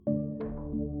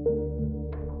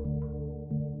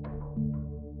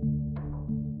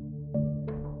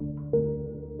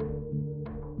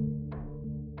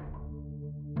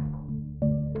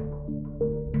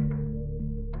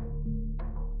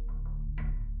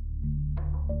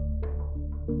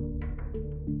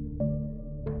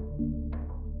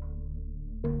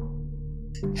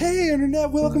Hey, Internet,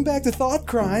 welcome back to Thought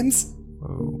Crimes.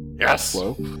 Oh. Yes.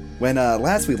 Whoa. When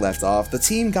last we left off, the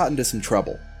team got into some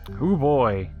trouble. Oh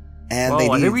boy. And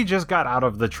I think we just got out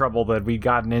of the trouble that we'd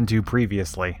gotten into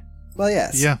previously. Well,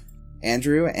 yes. Yeah.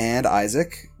 Andrew and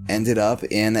Isaac ended up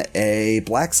in a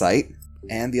black site,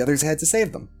 and the others had to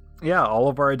save them. Yeah, all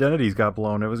of our identities got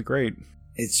blown. It was great.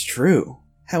 It's true.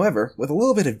 However, with a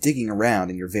little bit of digging around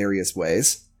in your various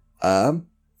ways,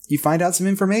 you find out some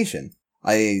information.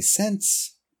 I sent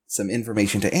some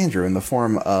information to Andrew in the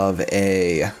form of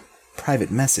a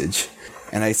private message,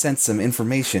 and I sent some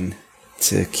information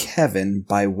to Kevin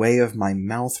by way of my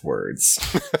mouth words.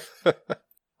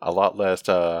 A lot less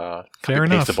Fair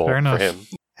enough. for him.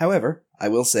 However, I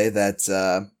will say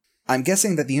that I'm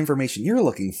guessing that the information you're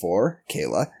looking for,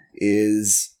 Kayla,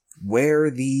 is where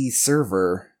the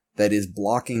server that is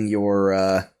blocking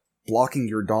your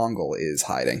dongle is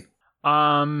hiding.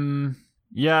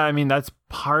 Yeah, I mean that's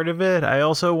part of it. I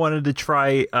also wanted to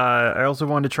try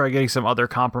getting some other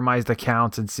compromised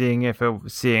accounts and seeing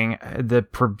the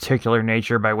particular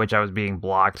nature by which I was being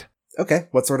blocked. Okay,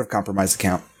 what sort of compromised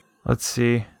account? Let's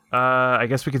see. I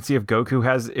guess we can see if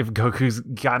Goku's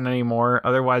gotten any more.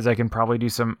 Otherwise I can probably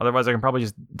just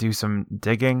do some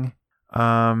digging.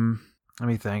 Let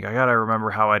me think. I gotta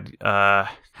remember how I'd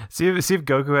see if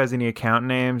Goku has any account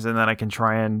names, and then I can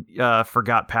try and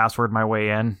forgot password my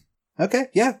way in. Okay,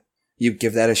 yeah. You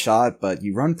give that a shot, but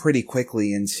you run pretty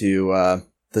quickly into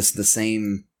the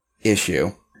same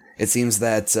issue. It seems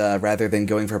that rather than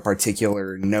going for a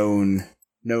particular known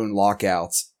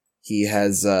lockouts, he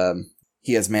has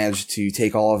managed to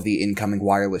take all of the incoming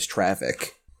wireless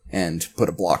traffic and put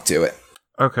a block to it.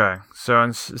 Okay,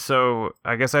 so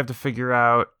I guess I have to figure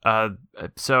out.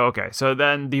 So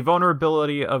then the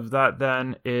vulnerability of that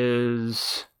then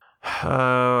is.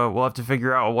 We'll have to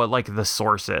figure out what like the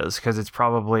source is, because it's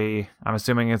probably, I'm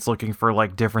assuming it's looking for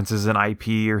like differences in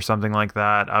IP or something like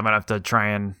that. I'm gonna have to try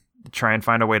and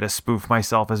find a way to spoof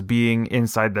myself as being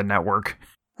inside the network.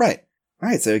 Right.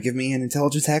 Alright, so give me an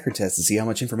intelligence hacker test to see how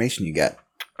much information you get.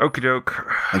 Okie doke.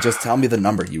 And just tell me the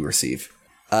number you receive.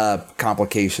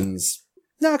 Complications.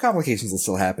 No, complications will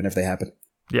still happen if they happen.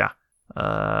 Yeah.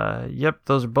 Yep,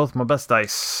 those are both my best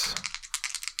dice.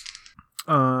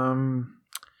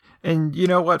 And you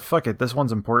know what? Fuck it. This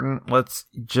one's important. Let's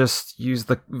just use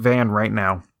the van right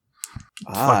now.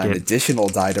 An additional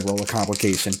die to roll a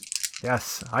complication.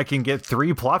 Yes, I can get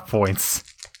 3 plot points.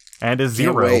 And a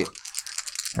 0. Wait.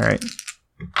 Alright.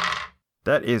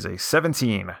 That is a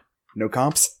 17. No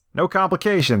comps? No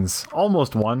complications.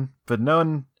 Almost 1, but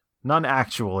none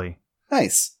actually.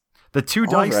 Nice. The 2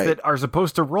 dice that are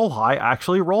supposed to roll high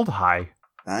actually rolled high.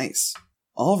 Nice.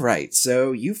 Alright,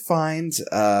 so you find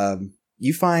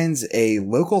a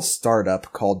local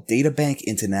startup called Databank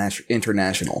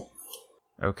International.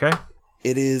 Okay.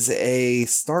 It is a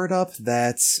startup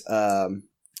that's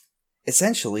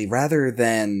essentially, rather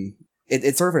than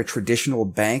it's sort of a traditional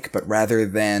bank, but rather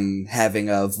than having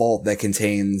a vault that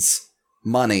contains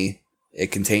money,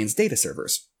 it contains data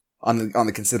servers. On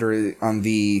the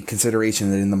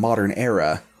consideration that in the modern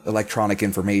era, electronic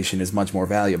information is much more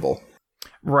valuable.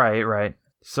 Right.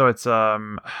 So it's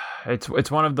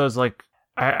one of those like.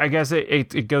 I guess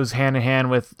it goes hand in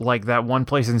hand with like that one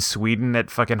place in Sweden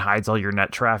that fucking hides all your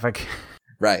net traffic.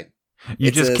 Right.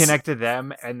 You just connect to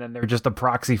them, and then they're just a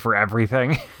proxy for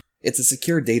everything. It's a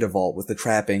secure data vault with the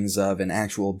trappings of an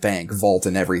actual bank vault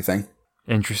and everything.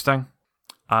 Interesting.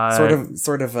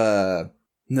 Sort of a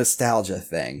nostalgia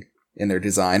thing in their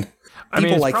design.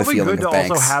 People like the feeling of banks. It's probably good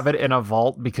to also have it in a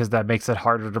vault because that makes it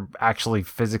harder to actually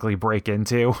physically break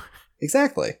into.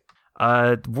 Exactly.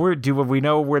 Do we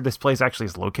know where this place actually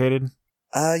is located?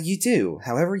 You do.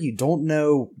 However, you don't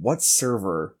know what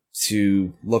server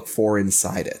to look for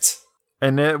inside it.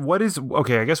 And I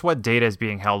guess what data is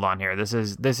being held on here? This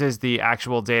is the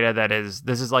actual data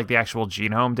this is like the actual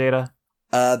genome data?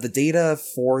 The data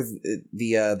for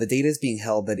the data is being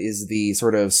held that is the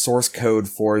sort of source code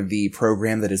for the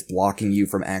program that is blocking you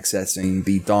from accessing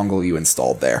the dongle you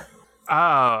installed there.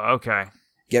 Oh, okay.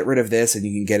 Get rid of this and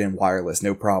you can get in wireless,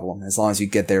 no problem, as long as you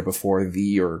get there before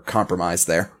you're compromised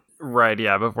there. Right,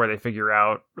 yeah, before they figure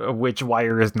out which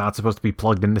wire is not supposed to be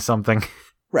plugged into something.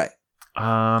 Right.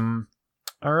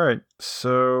 Alright,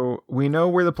 so we know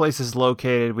where the place is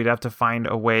located. We'd have to find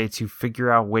a way to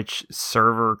figure out which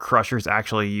server Crusher's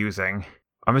actually using.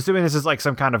 I'm assuming this is like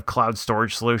some kind of cloud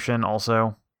storage solution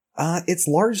also. It's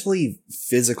largely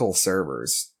physical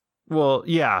servers. Well,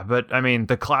 yeah, but I mean,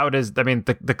 the cloud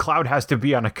has to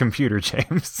be on a computer,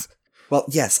 James. Well,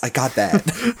 yes, I got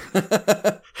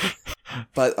that.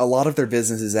 But a lot of their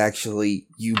business is actually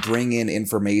you bring in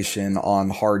information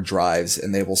on hard drives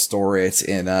and they will store it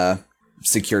in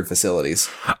secured facilities.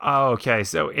 Oh, okay.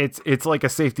 So it's like a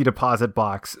safety deposit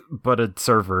box, but a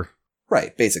server.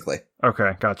 Right, basically.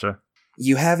 Okay, gotcha.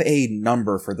 You have a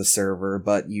number for the server,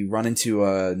 but you run into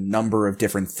a number of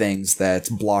different things that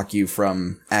block you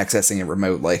from accessing it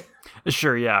remotely.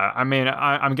 Sure, yeah. I mean,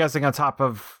 I'm guessing on top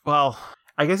of, well,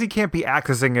 I guess he can't be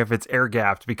accessing if it's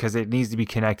air-gapped because it needs to be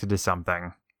connected to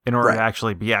something in order to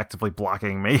actually be actively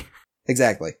blocking me.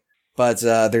 Exactly. But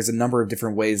there's a number of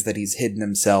different ways that he's hidden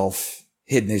himself,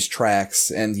 hidden his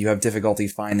tracks, and you have difficulty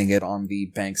finding it on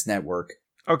the bank's network.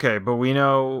 Okay, but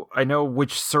I know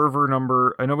which server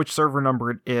number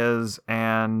it is,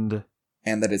 and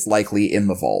that it's likely in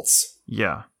the vaults.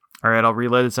 Yeah. All right, I'll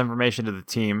relay this information to the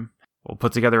team. We'll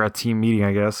put together a team meeting,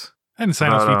 I guess. I didn't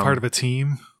sign up to be part of a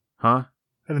team. Huh?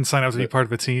 I didn't sign up to be part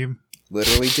of a team.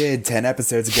 Literally did 10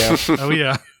 episodes ago. Oh,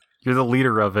 yeah. You're the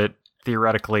leader of it,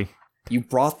 theoretically. You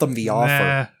brought them the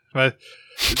offer. But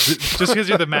just because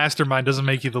you're the mastermind doesn't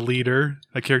make you the leader.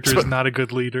 A character is not a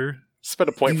good leader. Spend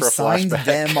a point You for a signed flashback.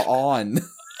 them on.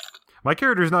 My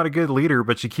character's not a good leader,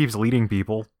 but she keeps leading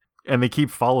people, and they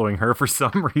keep following her for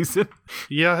some reason.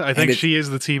 Yeah, I think she is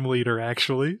the team leader,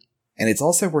 actually. And it's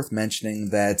also worth mentioning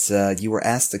that you were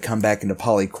asked to come back into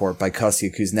Polycorp by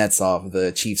Kostya Kuznetsov,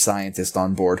 the chief scientist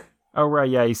on board. Oh right,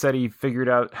 yeah. He said he figured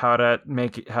out how to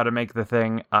make the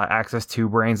thing access two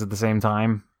brains at the same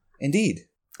time. Indeed.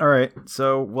 All right,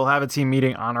 so we'll have a team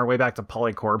meeting on our way back to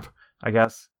Polycorp, I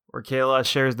guess, where Kayla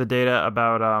shares the data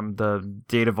about the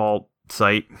data vault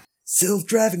site.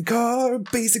 Self-driving car,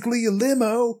 basically a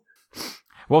limo.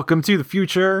 Welcome to the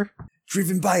future.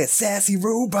 Driven by a sassy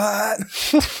robot.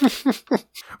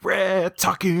 Red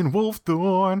talking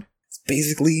Wolfthorn. It's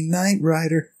basically Knight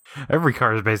Rider. Every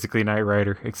car is basically Knight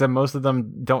Rider, except most of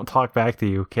them don't talk back to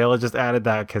you. Kayla just added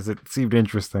that because it seemed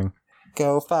interesting.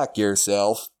 Go fuck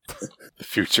yourself. The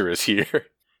future is here.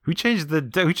 Who changed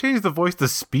the voice to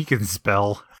Speak and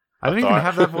Spell? I don't even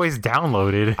have that voice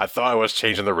downloaded. I thought I was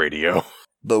changing the radio.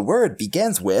 The word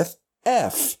begins with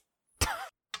F.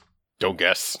 Don't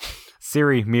guess.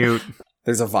 Siri, mute.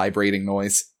 There's a vibrating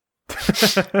noise.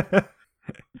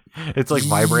 It's like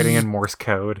vibrating in Morse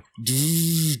code.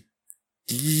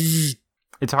 It's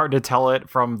hard to tell it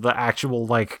from the actual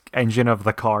engine of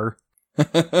the car.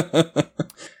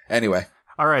 Anyway.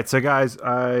 All right, so guys,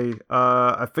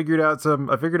 I figured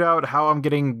out how I'm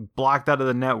getting blocked out of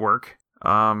the network.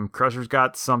 Crusher's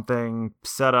got something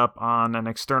set up on an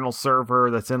external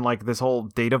server that's in this whole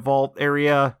data vault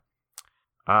area.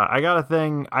 I got a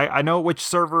thing. I know which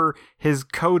server his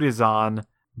code is on,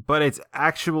 but it's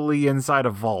actually inside a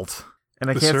vault. And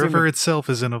the server itself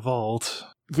is in a vault.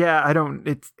 Yeah, I don't.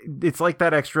 It's like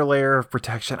that extra layer of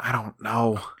protection. I don't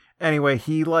know. Anyway,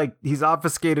 he's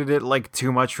obfuscated it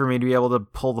too much for me to be able to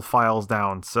pull the files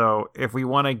down. So if we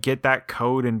want to get that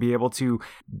code and be able to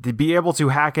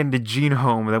hack into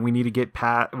Genome, then we need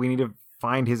to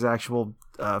find his actual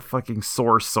fucking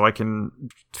source so I can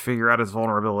figure out his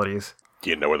vulnerabilities. Do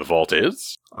you know where the vault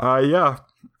is? Yeah.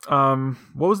 What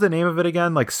was the name of it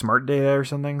again? Smart Data or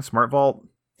something? Smart Vault?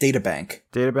 Databank.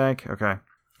 Databank? Okay.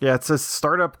 Yeah, it's a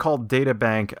startup called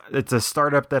Databank. It's a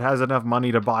startup that has enough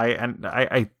money to buy, and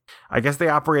I guess they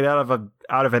operate out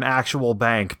of an actual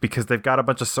bank because they've got a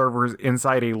bunch of servers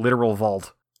inside a literal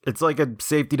vault. It's like a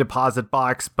safety deposit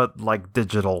box, but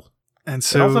digital. And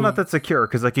so, and also not that secure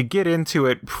because I could get into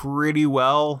it pretty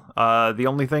well. The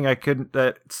only thing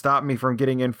that stopped me from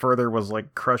getting in further was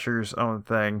Crusher's own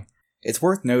thing. It's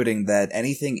worth noting that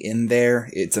anything in there,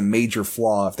 it's a major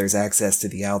flaw if there's access to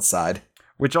the outside.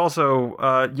 Which also,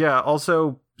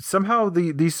 also somehow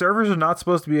these servers are not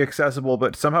supposed to be accessible,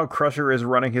 but somehow Crusher is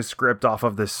running his script off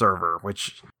of this server,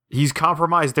 which he's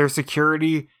compromised their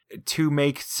security to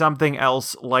make something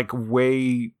else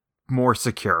way more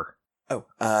secure. Oh,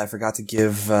 I forgot to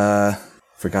give the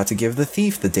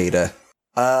thief the data.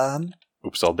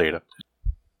 Oops, all data.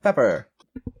 Pepper.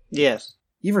 Yes.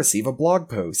 You receive a blog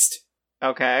post.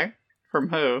 Okay. From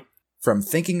who? From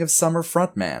Thinking of Summer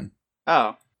frontman.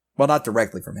 Oh. Well, not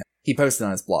directly from him. He posted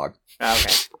on his blog.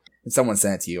 Okay. And someone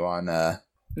sent it to you on No,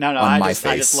 on I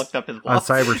just looked up his blog. On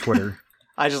cyber Twitter.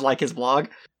 I just like his blog.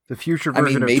 The future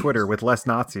version of Twitter with less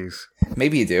Nazis.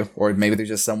 Maybe you do. Or maybe there's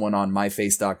just someone on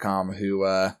myface.com who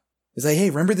is like, hey,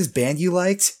 remember this band you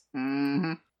liked?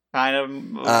 Mm-hmm. Kind of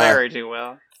very too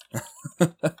well.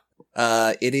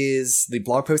 The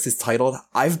blog post is titled,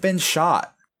 I've Been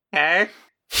Shot. Hey?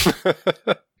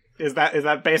 Is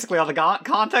that basically all the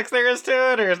context there is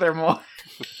to it, or is there more?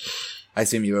 I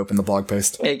assume you opened the blog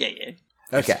post. Yeah.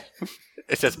 Okay.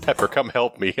 It says, Pepper, come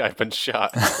help me. I've been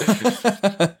shot.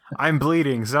 I'm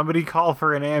bleeding. Somebody call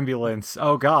for an ambulance.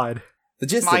 Oh, God. The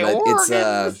gist My of it, organs!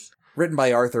 it's written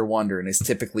by Arthur Wonder in his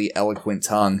typically eloquent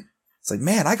tongue. It's like,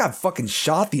 man, I got fucking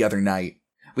shot the other night.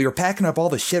 We were packing up all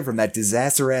the shit from that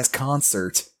disaster-ass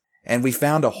concert, and we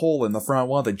found a hole in the front of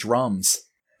one of the drums.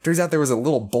 Turns out there was a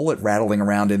little bullet rattling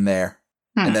around in there.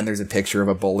 And then there's a picture of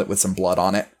a bullet with some blood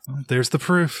on it. Well, there's the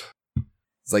proof.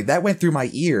 It's like, that went through my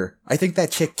ear. I think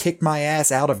that chick kicked my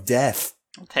ass out of death.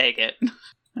 I'll take it.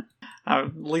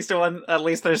 At least there's, at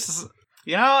least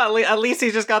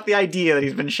he's just got the idea that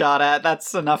he's been shot at.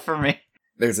 That's enough for me.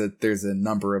 There's a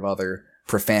number of other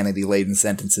profanity-laden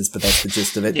sentences, but that's the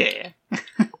gist of it. Yeah.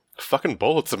 Fucking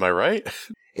bullets, am I right?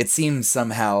 It seems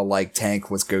somehow like Tank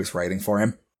was ghostwriting for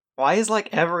him. Why is like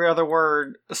every other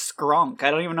word skrunk? I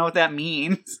don't even know what that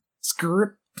means.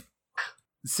 Screw.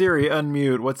 Siri,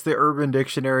 unmute. What's the Urban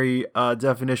Dictionary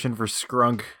definition for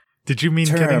skrunk? Did you mean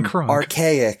getting Term, crunk?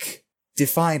 archaic.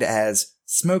 Defined as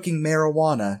smoking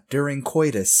marijuana during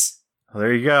coitus. Well,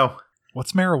 there you go.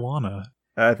 What's marijuana?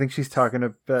 I think she's talking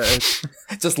about...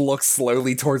 Just looks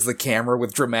slowly towards the camera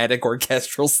with dramatic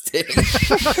orchestral sting.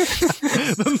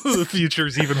 The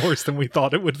future's even worse than we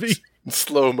thought it would be.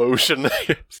 Slow motion.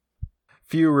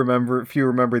 Few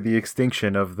remember the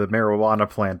extinction of the marijuana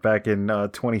plant back in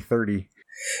 2030.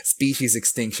 Species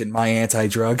extinction, my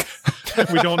anti-drug.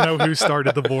 We don't know who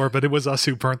started the war, but it was us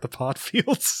who burnt the pot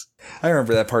fields. I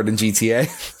remember that part in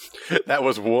GTA. That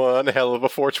was one hell of a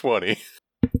 420.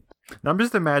 I'm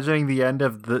just imagining the end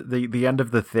of the end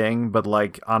of the thing, but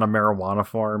like on a marijuana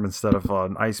farm instead of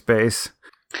an ice base.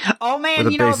 Oh man, Where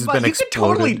the base has but been you could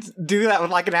totally exploded. do that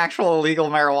with like an actual illegal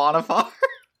marijuana farm.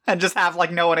 And just have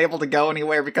like no one able to go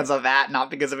anywhere because of that,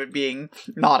 not because of it being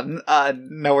not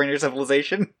nowhere near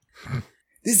civilization.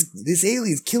 This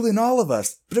alien's killing all of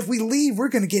us, but if we leave, we're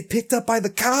gonna get picked up by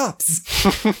the cops.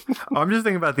 I'm just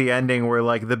thinking about the ending where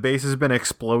like the base has been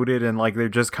exploded and like they're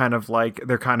just kind of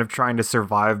trying to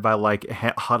survive by like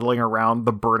huddling around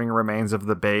the burning remains of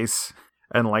the base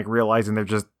and like realizing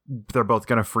they're both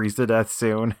gonna freeze to death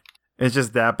soon. It's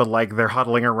just that, but like they're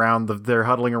huddling around the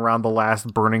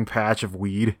last burning patch of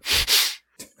weed.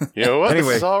 You know what? Anyway,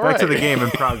 This is all back right. to the game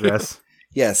in progress.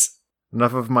 Yes.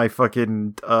 Enough of my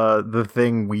fucking The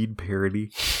Thing weed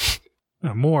parody.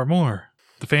 More.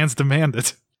 The fans demand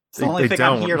it. It's the only They thing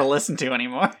I'm don't. here to listen to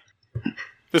anymore.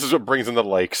 This is what brings in the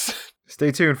likes.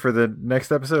 Stay tuned for the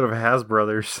next episode of Has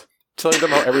Brothers. Telling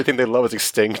them how everything they love is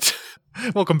extinct.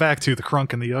 Welcome back to The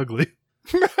Crunk and the Ugly.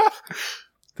 I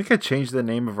think I changed the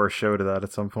name of our show to that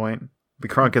at some point. The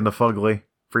Crunk and the Fugly,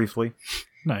 briefly.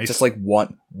 Nice. Just like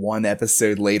one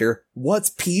episode later. What's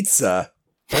pizza?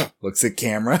 Looks at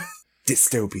camera.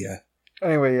 Dystopia.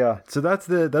 Anyway, yeah. So that's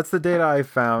the data I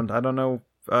found. I don't know.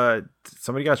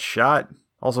 Somebody got shot.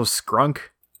 Also, Skrunk.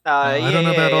 I don't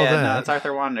know about all that. No, it's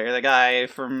Arthur Wonder, the guy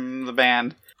from the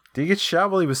band. Did he get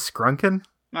shot while he was scrunking?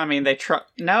 I mean,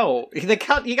 no,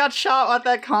 he got shot at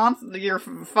that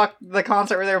the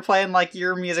concert where they were playing like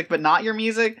your music, but not your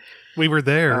music. We were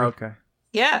there. Oh, okay.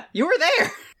 Yeah, you were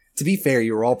there. To be fair,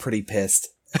 you were all pretty pissed.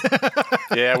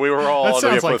 Yeah, we were all That on the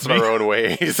sounds like influence of our own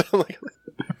ways.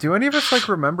 Do any of us like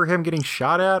remember him getting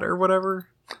shot at or whatever?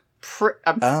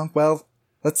 Well,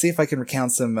 let's see if I can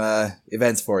recount some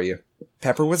events for you.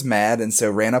 Pepper was mad and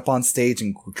so ran up on stage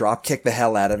and drop kicked the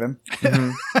hell out of him.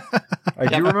 I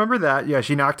do remember that. Yeah,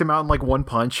 she knocked him out in like one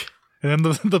punch. And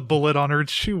then the bullet on her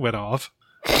shoe went off.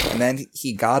 And then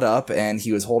he got up and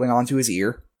he was holding onto his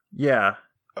ear. Yeah.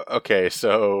 Okay,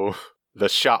 so the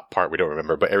shot part we don't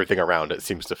remember, but everything around it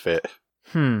seems to fit.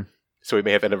 So we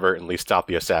may have inadvertently stopped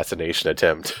the assassination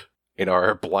attempt in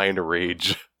our blind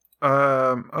rage.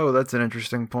 Oh, that's an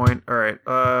interesting point. All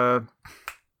right.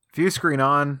 View screen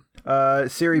on.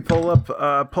 Siri, pull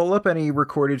up any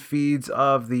recorded feeds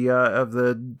of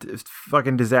the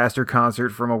fucking disaster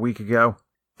concert from a week ago.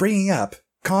 Bringing up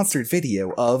concert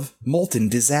video of Molten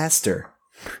Disaster.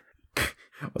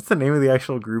 What's the name of the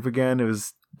actual group again? It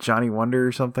was Johnny Wonder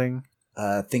or something.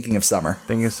 Thinking of Summer.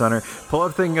 Thinking of Summer. Pull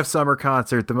up Thinking of Summer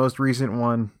concert, the most recent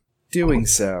one. Doing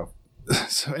so.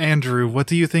 So, Andrew, what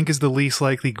do you think is the least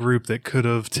likely group that could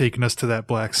have taken us to that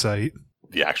black site?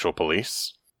 The actual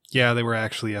police? Yeah, they were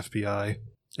actually FBI.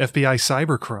 FBI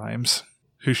cybercrimes,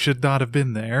 who should not have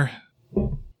been there.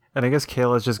 And I guess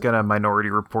Kayla's just gonna minority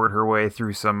report her way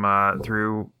through some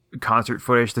through concert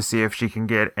footage to see if she can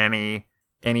get any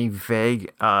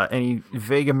vague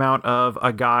amount of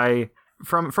a guy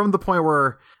from the point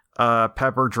where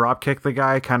Pepper dropkicked the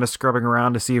guy, kind of scrubbing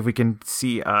around to see if we can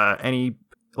see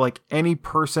any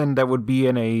person that would be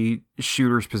in a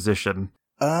shooter's position.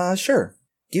 Sure.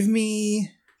 Give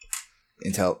me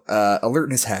intel.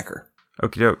 Alertness hacker.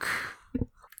 Okie doke.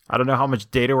 I don't know how much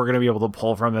data we're going to be able to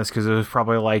pull from this because it was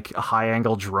probably like a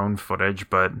high-angle drone footage,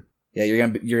 but... Yeah, you're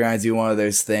gonna do one of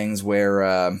those things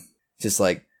where just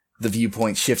like the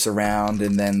viewpoint shifts around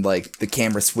and then like the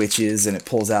camera switches and it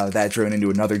pulls out of that drone into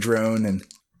another drone and...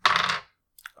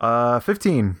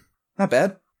 15. Not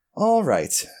bad.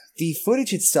 Alright. The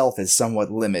footage itself is somewhat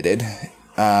limited,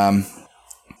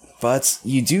 but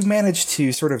you do manage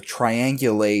to sort of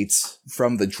triangulate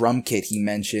from the drum kit he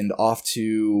mentioned off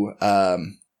to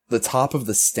the top of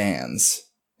the stands.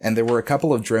 And there were a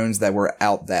couple of drones that were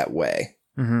out that way.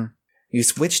 Mm-hmm. You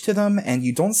switch to them, and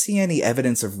you don't see any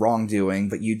evidence of wrongdoing,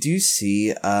 but you do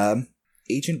see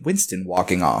Agent Winston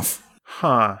walking off.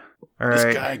 Huh. All right.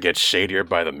 This guy gets shadier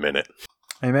by the minute.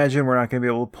 I imagine we're not going to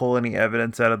be able to pull any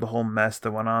evidence out of the whole mess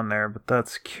that went on there, but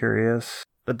that's curious.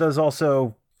 That does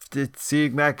also...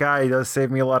 Seeing that guy does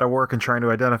save me a lot of work in trying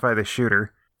to identify the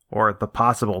shooter. Or the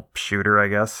possible shooter, I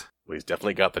guess. Well, he's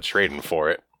definitely got the trading for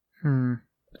it. Did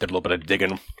a little bit of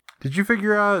digging. Did you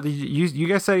figure out... You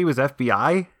guys said he was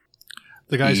FBI?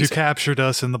 The guys who captured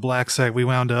us in the black site we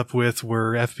wound up with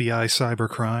were FBI cyber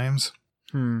crimes.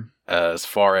 As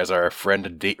far as our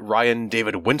friend Ryan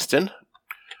David Winston,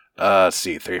 let's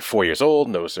see, 34 years old,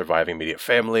 no surviving immediate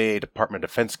family, Department of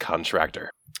Defense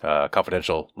contractor,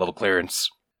 confidential level clearance,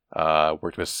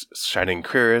 worked with Shining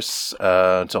Careers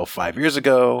until 5 years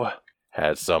ago,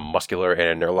 had some muscular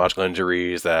and neurological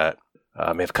injuries that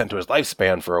may have cut into his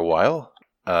lifespan for a while,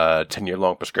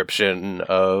 10-year-long prescription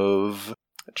of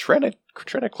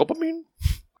Trenaclopamine?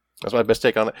 That's my best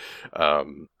take on it. I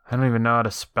don't even know how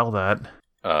to spell that.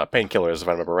 Painkillers, if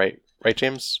I remember right. Right,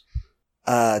 James?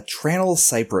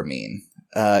 Tranylcypromine.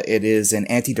 It is an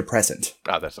antidepressant.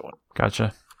 Ah, that's the one.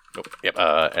 Gotcha. Nope. Yep,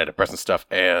 antidepressant stuff,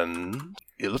 and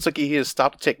it looks like he has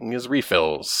stopped taking his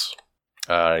refills.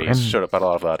 He's showed up at a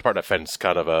lot of Department of Defense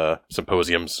kind of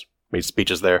symposiums, made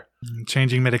speeches there.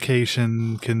 Changing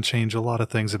medication can change a lot of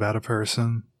things about a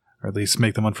person, or at least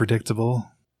make them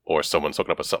unpredictable. Or someone's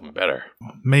hooking up with something better.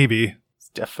 Maybe. It's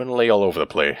definitely all over the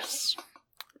place.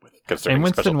 And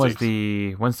Winston was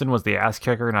the ass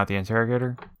kicker, not the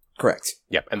interrogator? Correct.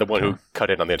 Yep, and the one who cut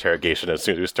in on the interrogation as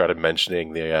soon as we started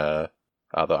mentioning our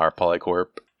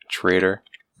Polycorp trader.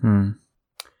 So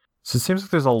it seems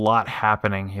like there's a lot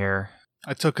happening here.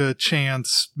 I took a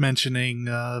chance mentioning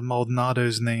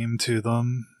Maldonado's name to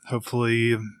them.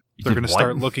 Hopefully they're going to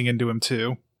start looking into him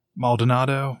too.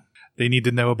 Maldonado. They need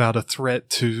to know about a threat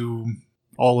to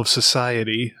all of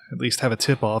society. At least have a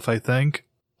tip-off, I think.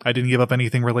 I didn't give up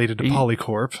anything related to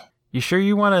Polycorp. You sure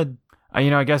you want to...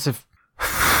 I guess if...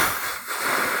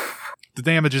 The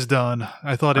damage is done.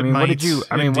 I thought it might.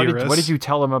 What did you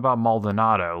tell him about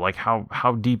Maldonado? Like,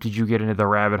 how deep did you get into the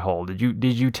rabbit hole? Did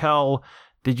you tell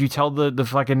the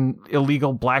fucking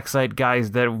illegal black site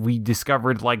guys that we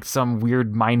discovered like some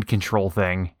weird mind control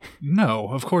thing? No,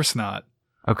 of course not.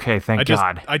 Okay, thank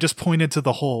God. I just pointed to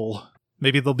the hole.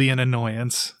 Maybe there'll be an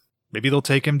annoyance. Maybe they'll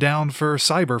take him down for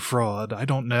cyber fraud. I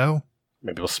don't know.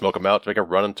 Maybe we'll smoke him out to make him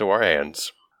run into our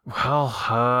hands. Well,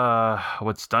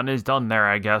 what's done is done there,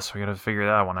 I guess. We gotta figure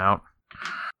that one out.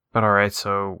 But alright,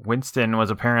 so Winston was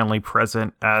apparently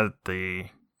present at the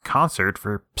concert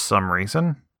for some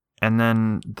reason. And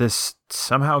then this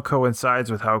somehow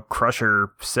coincides with how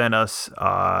Crusher sent us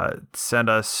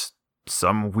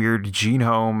some weird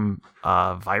genome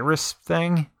virus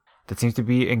thing that seems to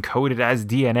be encoded as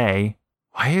DNA.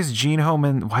 Why is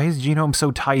genome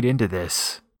so tied into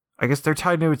this? I guess they're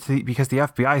tied into it because the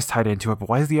FBI is tied into it, but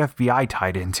why is the FBI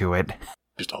tied into it?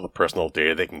 Just all the personal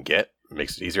data they can get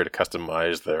makes it easier to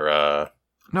customize their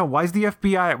No, why was the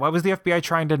FBI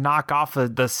trying to knock off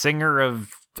the singer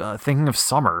of Thinking of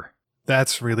Summer?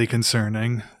 That's really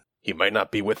concerning. He might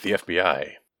not be with the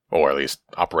FBI, or at least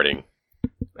operating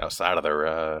outside of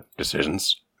their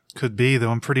decisions. Could be,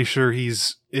 though I'm pretty sure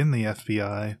he's in the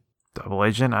FBI. Double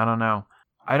agent? I don't know.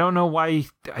 I don't know why.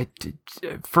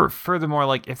 Furthermore,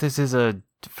 like, if this is a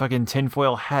fucking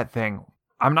tinfoil hat thing,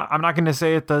 I'm not going to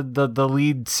say that the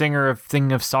lead singer of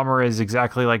Thinking of Summer is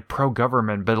exactly like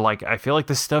pro-government, but like I feel like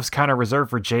this stuff's kind of reserved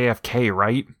for JFK,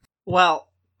 right? Well,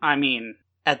 I mean,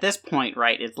 at this point,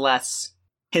 right, it's less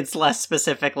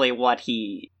specifically what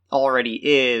he already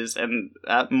is, and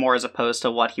more as opposed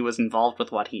to what he was involved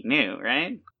with, what he knew,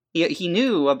 right? He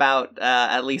knew about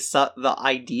at least the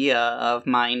idea of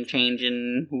mind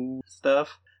changing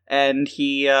stuff, and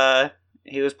he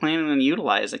was planning on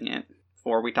utilizing it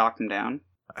before we talked him down.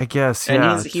 I guess,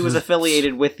 yeah. And he was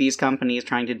affiliated with these companies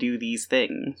trying to do these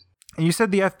things. You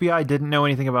said the FBI didn't know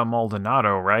anything about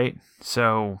Maldonado, right?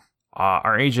 So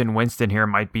our agent Winston here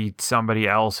might be somebody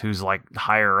else who's like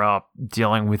higher up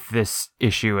dealing with this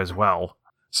issue as well.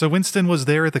 So Winston was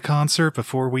there at the concert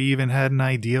before we even had an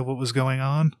idea what was going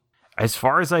on? As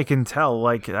far as I can tell,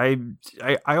 like I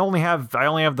only have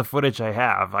the footage I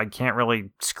have. I can't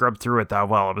really scrub through it that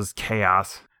well. It was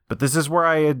chaos. But this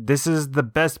is the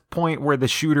best point where the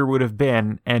shooter would have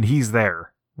been, and he's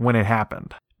there when it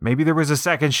happened. Maybe there was a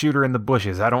second shooter in the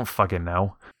bushes. I don't fucking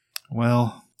know.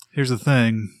 Well, here's the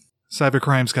thing.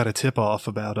 Cybercrime's got a tip-off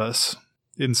about us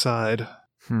inside.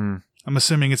 I'm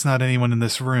assuming it's not anyone in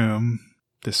this room.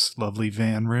 This lovely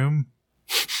van room.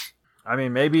 I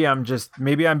mean, maybe I'm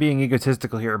being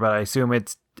egotistical here, but I assume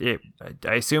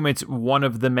it's one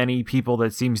of the many people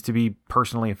that seems to be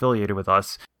personally affiliated with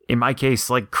us. In my case,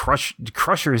 like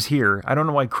Crusher's here. I don't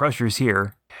know why Crusher's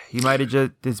here.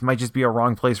 This might just be a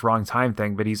wrong place, wrong time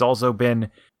thing, but he's also been,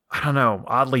 I don't know,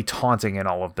 oddly taunting in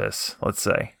all of this, let's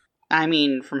say. I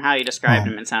mean, from how you described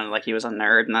him, it sounded like he was a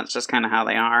nerd, and that's just kind of how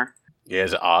they are. Yeah,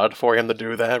 is it odd for him to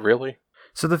do that, really?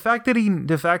 So the fact that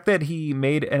he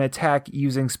made an attack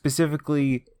using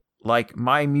specifically like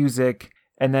my music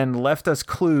and then left us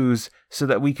clues so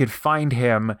that we could find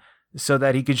him so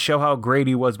that he could show how great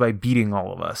he was by beating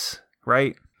all of us,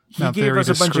 right? Not very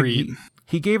discreet.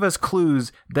 He gave us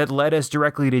clues that led us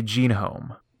directly to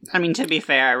Genome. I mean, to be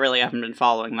fair, I really haven't been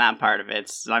following that part of it.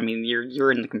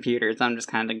 You're in the computers. I'm just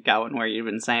kind of going where you've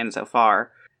been saying so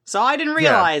far. So I didn't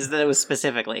realize that it was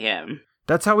specifically him.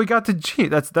 That's how we got to G.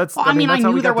 I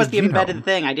knew there was the embedded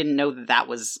thing. I didn't know that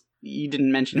was. You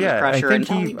didn't mention Crusher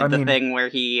until he did the thing where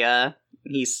he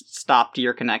stopped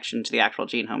your connection to the actual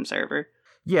Genome server.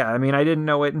 Yeah, I mean, I didn't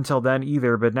know it until then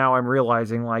either, but now I'm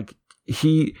realizing like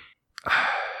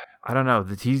I don't know,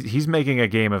 that he's making a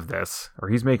game of this, or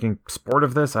he's making sport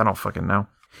of this. I don't fucking know.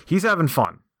 He's having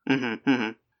fun,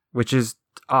 which is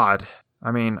odd.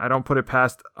 I mean, I don't put it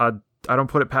past him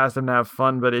to have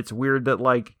fun, but it's weird that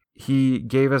like he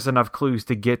gave us enough clues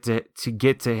to get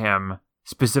to him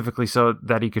specifically so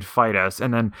that he could fight us,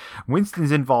 and then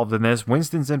Winston's involved in this.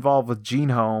 Winston's involved with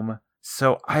Genome,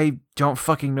 so I don't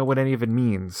fucking know what any of it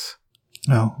means.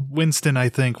 No, Winston, I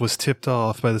think, was tipped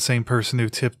off by the same person who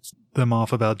tipped them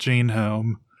off about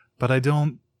Genome, but I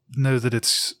don't know that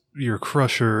it's your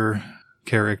Crusher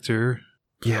character.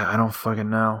 Yeah, I don't fucking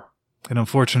know. And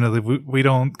unfortunately, we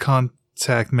don't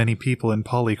contact many people in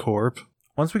Polycorp.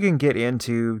 Once we can get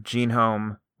into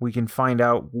Genome, we can find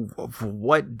out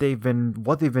what they've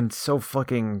been so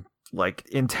fucking like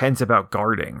intense about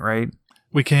guarding, right?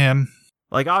 We can.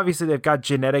 Like, obviously they've got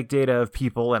genetic data of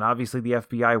people, and obviously the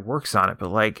FBI works on it,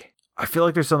 but like, I feel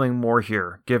like there's something more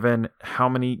here, given how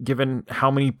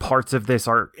many parts of this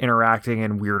are interacting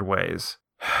in weird ways.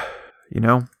 You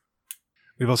know?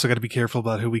 We've also got to be careful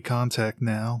about who we contact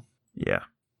now. Yeah.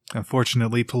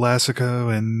 Unfortunately,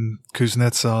 Palasico and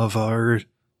Kuznetsov are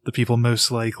the people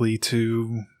most likely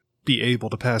to be able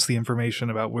to pass the information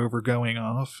about where we're going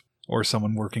off, or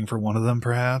someone working for one of them,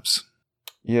 perhaps.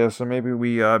 Yeah, so maybe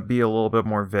we be a little bit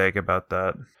more vague about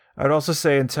that. I'd also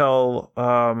say until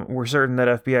we're certain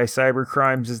that FBI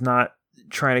Cybercrimes is not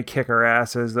trying to kick our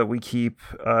asses, that we keep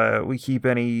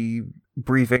any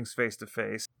briefings face to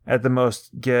face. At the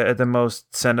most,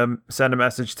 send a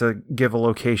message to give a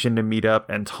location to meet up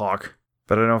and talk.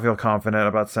 But I don't feel confident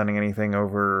about sending anything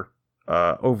over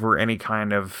any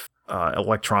kind of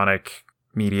electronic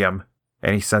medium,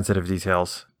 any sensitive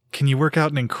details. Can you work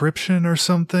out an encryption or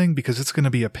something? Because it's going to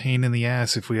be a pain in the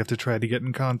ass if we have to try to get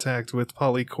in contact with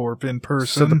Polycorp in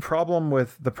person. So the problem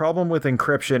with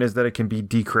encryption is that it can be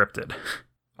decrypted.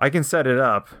 I can set it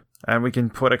up, and we can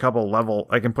put a couple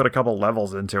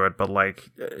levels into it, but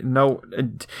like no,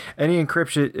 any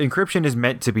encryption is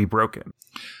meant to be broken.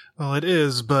 Well, it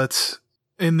is, but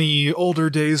in the older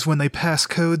days when they passed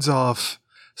codes off,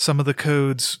 some of the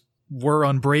codes were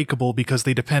unbreakable because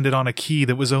they depended on a key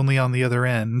that was only on the other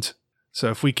end. So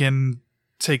if we can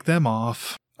take them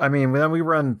off, I mean, then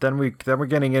we're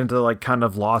getting into like kind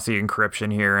of lossy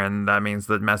encryption here, and that means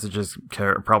that messages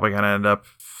are probably going to end up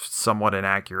somewhat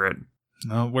inaccurate.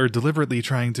 No, we're deliberately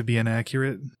trying to be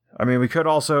inaccurate. I mean, we could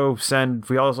also do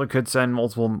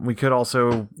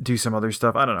some other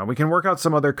stuff. I don't know. We can work out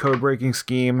some other code breaking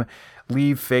scheme,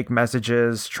 leave fake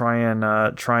messages, try and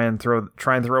throw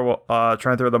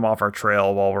them off our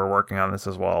trail while we're working on this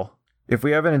as well. If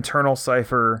we have an internal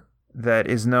cipher that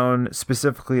is known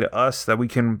specifically to us that we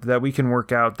can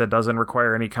work out that doesn't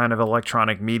require any kind of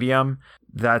electronic medium,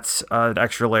 that's an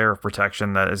extra layer of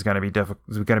protection that is going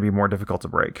to be more difficult to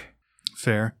break.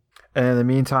 Fair. And in the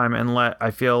meantime,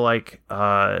 I feel like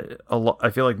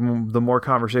the more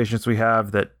conversations we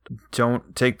have that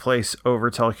don't take place over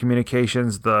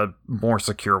telecommunications, the more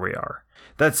secure we are.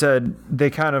 That said, they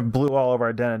kind of blew all of our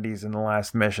identities in the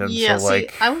last mission. Yeah, so, see,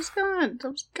 I was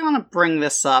gonna bring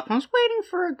this up. I was waiting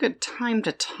for a good time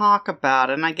to talk about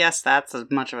it, and I guess that's as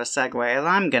much of a segue as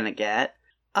I'm gonna get.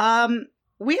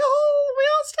 We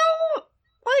all still,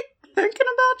 like, thinking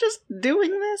about just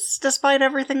doing this, despite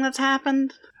everything that's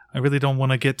happened? I really don't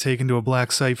want to get taken to a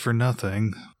black site for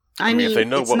nothing. I mean, if they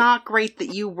know it's not great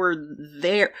that you were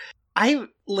there.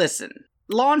 Listen,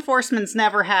 law enforcement's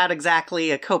never had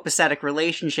exactly a copacetic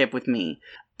relationship with me.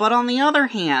 But on the other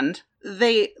hand,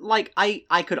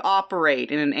 I could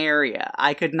operate in an area.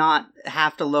 I could not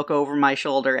have to look over my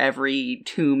shoulder every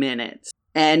 2 minutes.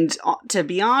 And to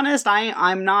be honest,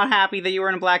 I'm not happy that you were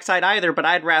in a black site either, but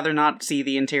I'd rather not see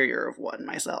the interior of one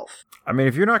myself. I mean,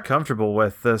 if you're not comfortable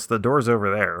with this, the door's over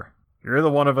there. You're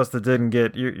the one of us that didn't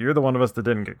get you're the one of us that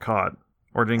didn't get caught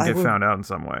or didn't get found out in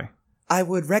some way. I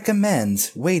would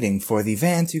recommend waiting for the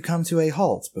van to come to a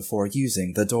halt before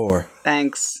using the door.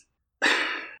 Thanks.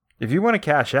 If you want to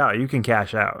cash out, you can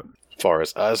cash out. As far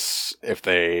as us, if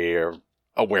they are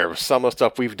aware of some of the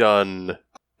stuff we've done,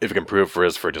 if it can prove for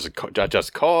us for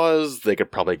just cause, they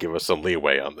could probably give us some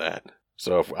leeway on that.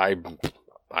 So if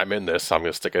I'm in this, I'm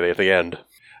going to stick it at the end.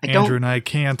 Andrew and I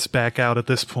can't back out at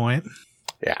this point.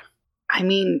 Yeah. I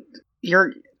mean,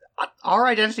 our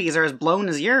identities are as blown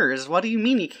as yours. What do you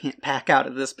mean you can't back out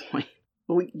at this point?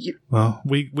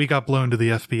 We got blown to the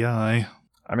FBI.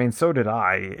 I mean, so did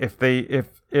I.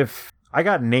 If I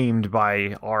got named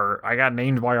by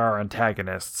our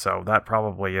antagonist, so that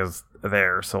probably is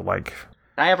there. So like,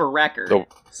 I have a record,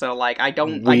 so like, I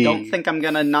don't think I'm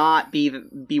gonna not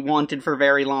be wanted for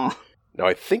very long. No,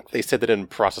 I think they said that didn't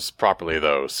process properly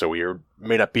though, so we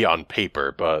may not be on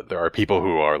paper, but there are people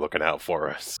who are looking out for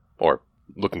us or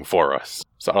looking for us.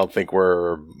 So I don't think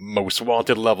we're most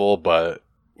wanted level, but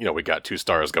we got 2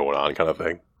 stars going on, kind of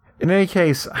thing. In any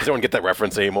case, does anyone get that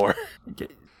reference anymore?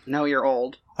 No, you're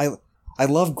old. I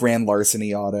love Grand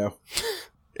Larceny Auto.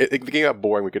 If the game got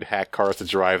boring, we could hack cars to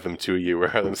drive them to you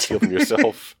rather than steal them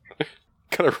yourself.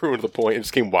 Kind of ruined the point. It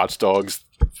just became Watch Dogs.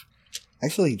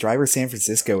 Actually, Driver San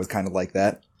Francisco was kind of like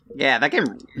that. Yeah, that game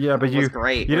was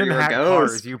great. You didn't hack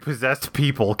cars, you possessed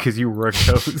people because you were a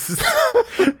ghost.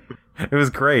 It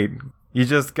was great. You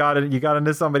just got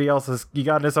into somebody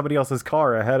else's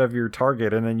car ahead of your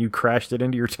target, and then you crashed it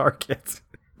into your target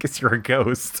because you're a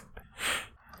ghost.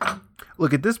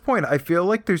 Look, at this point, I feel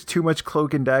like there's too much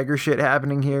cloak and dagger shit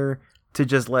happening here to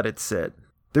just let it sit.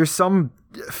 There's some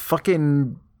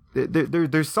fucking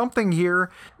there's something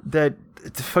here that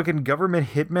fucking government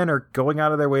hitmen are going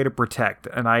out of their way to protect,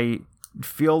 and I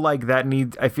feel like that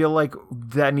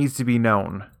needs to be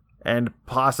known and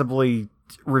possibly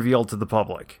revealed to the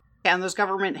public. And those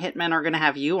government hitmen are going to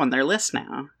have you on their list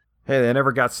now. Hey, they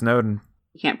never got Snowden.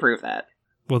 You can't prove that.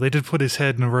 Well, they did put his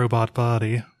head in a robot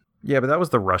body. Yeah, but that was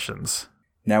the Russians.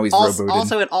 Now he's roboted.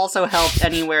 Also, it also helped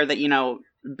anywhere that,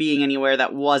 being anywhere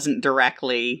that wasn't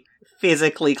directly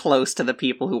physically close to the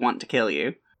people who want to kill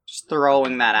you. Just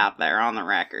throwing that out there on the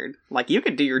record. Like, you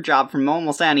could do your job from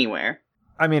almost anywhere.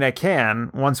 I mean, I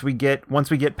can once we get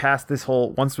past this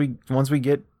whole once we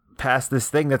get past this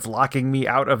thing that's locking me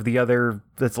out of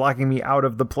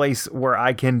the place where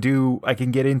I can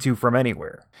get into from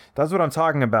anywhere. That's what I'm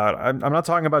talking about. I'm not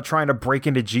talking about trying to break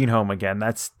into Genome again.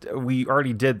 We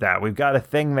already did that. We've got a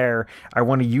thing there. I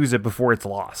want to use it before it's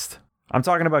lost. I'm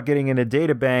talking about getting in a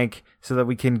data bank so that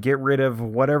we can get rid of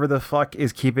whatever the fuck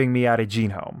is keeping me out of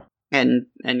Genome. And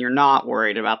you're not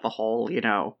worried about the whole,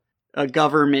 a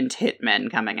government hitmen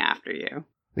coming after you.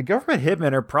 The government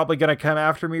hitmen are probably going to come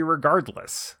after me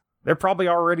regardless. They're probably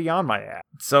already on my ass.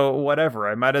 So whatever,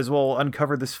 I might as well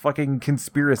uncover this fucking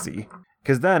conspiracy.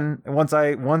 Because then, once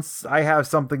I have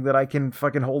something that I can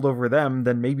fucking hold over them,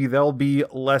 then maybe they'll be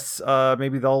less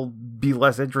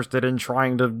interested in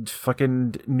trying to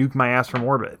fucking nuke my ass from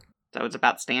orbit. So it's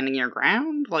about standing your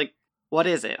ground? Like, what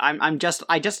is it? I'm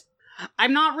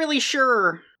not really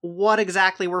sure what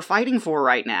exactly we're fighting for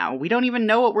right now. We don't even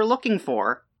know what we're looking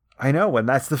for. I know, and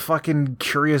that's the fucking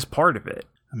curious part of it.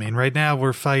 I mean, right now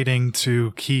we're fighting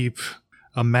to keep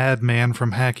a madman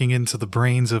from hacking into the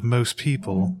brains of most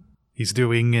people. He's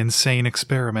doing insane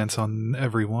experiments on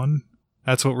everyone.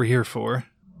 That's what we're here for.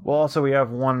 Well, also we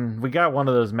got one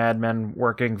of those madmen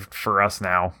working for us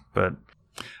now, but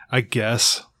I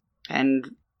guess.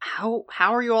 And how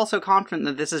are you also confident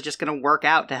that this is just going to work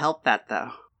out to help that,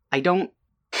 though?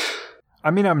 I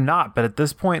mean, I'm not, but at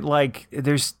this point,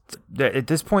 there's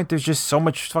just so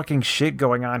much fucking shit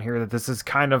going on here that this is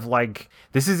kind of like,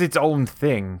 this is its own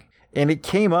thing. And it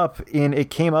came up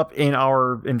in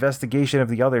our investigation of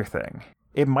the other thing.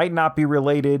 It might not be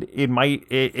related. It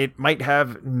might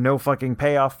have no fucking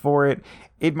payoff for it.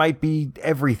 It might be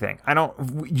everything.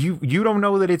 You don't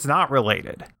know that it's not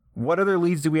related. What other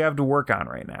leads do we have to work on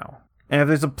right now? And if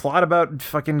there's a plot about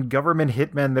fucking government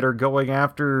hitmen that are going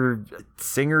after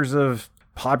singers of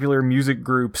popular music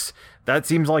groups, that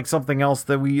seems like something else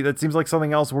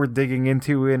we're digging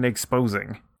into and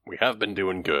exposing. We have been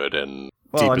doing good, and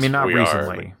well, I mean, not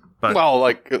recently. But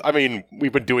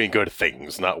we've been doing good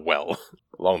things, not well,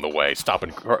 along the way.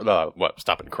 Stopping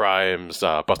crimes,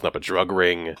 busting up a drug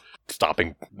ring,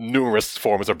 stopping numerous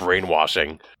forms of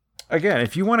brainwashing. Again,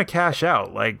 if you want to cash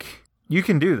out, you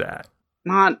can do that.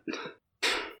 I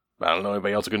don't know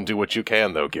anybody else who can do what you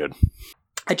can, though, kid.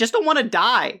 I just don't want to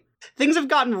die. Things have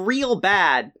gotten real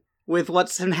bad with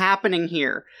what's been happening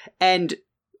here, and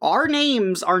our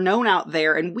names are known out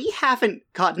there, and we haven't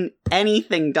gotten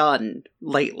anything done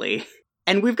lately.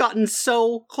 And we've gotten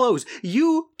so close.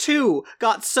 You, too,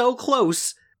 got so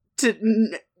close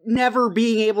to never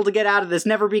being able to get out of this,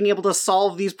 never being able to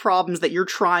solve these problems that you're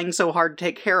trying so hard to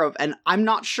take care of, and I'm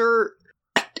not sure...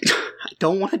 I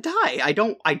don't want to die. I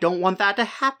don't want that to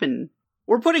happen.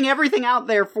 We're putting everything out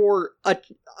there for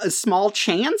a small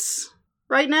chance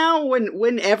right now when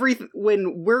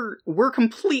we're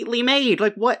completely made.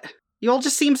 Like, what? You all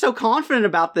just seem so confident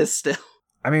about this still.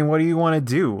 I mean, what do you want to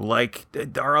do?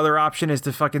 Our other option is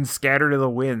to fucking scatter to the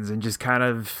winds and just kind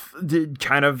of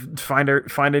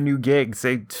find a new gig.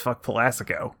 Say fuck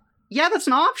Pulaskico. Yeah, that's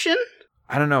an option.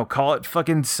 I don't know. Call it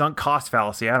fucking sunk cost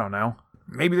fallacy. I don't know.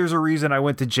 Maybe there's a reason I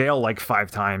went to jail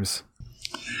 5 times.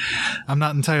 I'm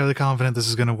not entirely confident this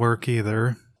is going to work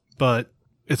either, but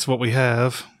it's what we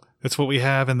have. It's what we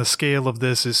have, and the scale of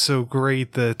this is so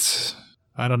great that,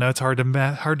 I don't know, it's hard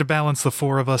to balance the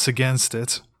 4 of us against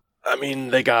it. I mean,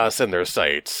 they got us in their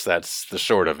sights. That's the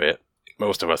short of it.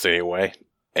 Most of us, anyway.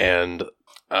 And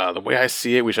the way I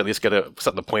see it, we should at least get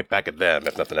something to point back at them,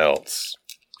 if nothing else.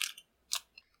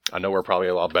 I know we're probably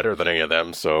a lot better than any of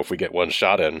them, so if we get one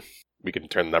shot in, we can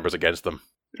turn the numbers against them.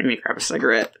 Let me grab a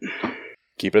cigarette.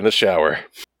 Keep it in the shower.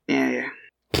 Yeah.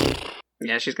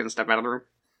 Yeah, she's gonna step out of the room.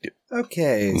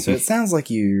 Okay, so it sounds like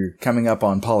you're coming up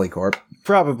on Polycorp.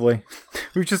 Probably.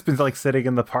 We've just been sitting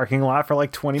in the parking lot for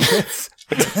 20 minutes.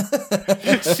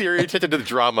 Siri attended to the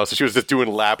drama, so she was just doing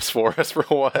laps for us for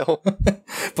a while.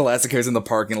 Pulaskico's in the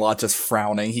parking lot just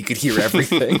frowning. He could hear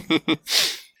everything.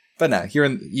 But no,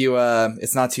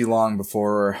 it's not too long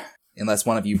before, unless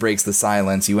one of you breaks the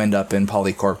silence, you end up in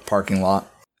Polycorp parking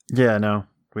lot. Yeah, no.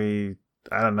 I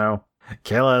don't know.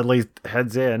 Kayla at least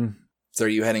heads in. So are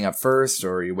you heading up first,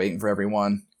 or are you waiting for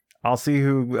everyone? I'll see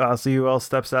who else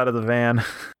steps out of the van.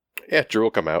 Yeah, Drew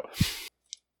will come out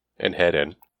and head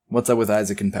in. What's up with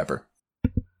Isaac and Pepper?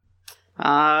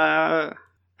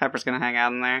 Pepper's gonna hang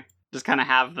out in there. Just kind of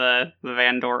have the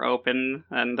van door open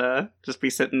and just be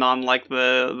sitting on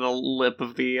the lip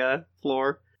of the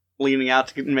floor, leaning out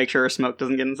to make sure smoke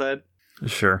doesn't get inside.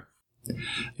 Sure.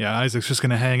 Yeah, Isaac's just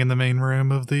gonna hang in the main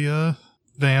room of the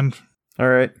van. All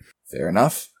right. Fair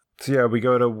enough. So yeah, we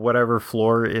go to whatever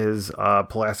floor is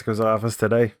Pulaskico's office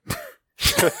today.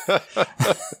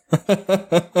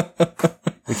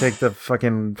 We take the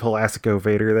fucking Pulaskico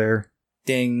Vader there.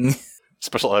 Ding.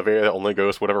 Special elevator that only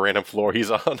goes to whatever random floor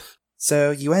he's on. So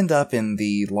you end up in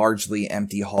the largely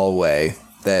empty hallway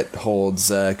that holds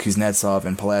Kuznetsov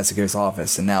and Pulaskico's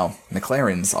office, and now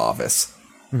McLaren's office.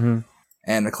 Mm-hmm.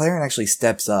 And McLaren actually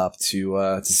steps up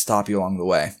to stop you along the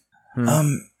way.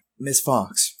 Miss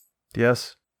Fox.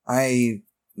 Yes? I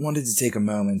wanted to take a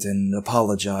moment and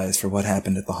apologize for what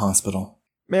happened at the hospital.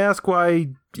 May I ask why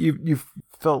you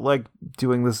felt like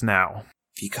doing this now?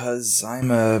 Because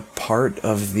I'm a part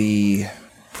of the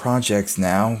project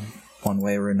now, one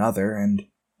way or another, and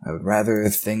I would rather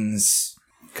things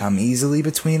come easily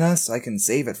between us. I can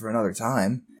save it for another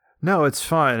time. No, it's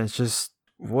fine. It's just,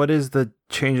 what is the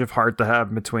change of heart to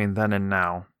have between then and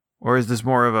now? Or is this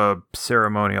more of a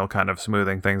ceremonial kind of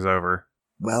smoothing things over?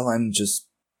 Well, I'm just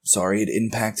sorry it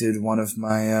impacted one of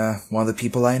the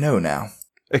people I know now.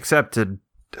 Accepted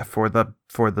for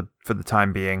the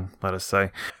time being, let us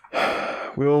say.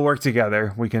 We will work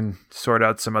together. We can sort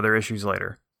out some other issues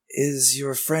later. Is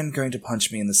your friend going to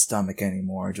punch me in the stomach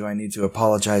anymore? Do I need to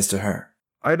apologize to her?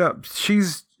 I don't.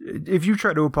 If you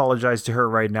try to apologize to her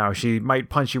right now, she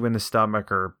might punch you in the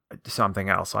stomach or something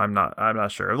else. I'm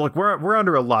not sure. Look, we're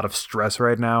under a lot of stress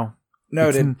right now.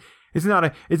 Noted. It's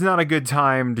not a good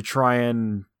time to try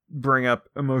and bring up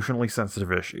emotionally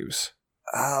sensitive issues.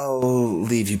 I'll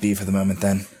leave you be for the moment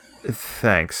then.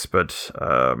 Thanks, but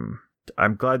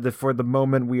I'm glad that for the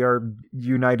moment we are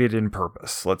united in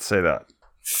purpose. Let's say that.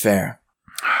 Fair.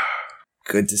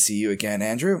 Good to see you again,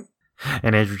 Andrew.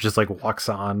 And Andrew just like walks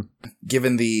on.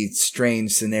 Given the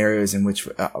strange scenarios in which...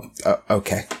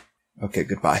 okay. Okay,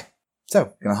 goodbye.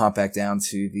 So, gonna hop back down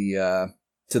to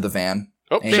the van.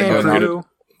 Oh, Andrew.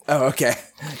 Oh, okay.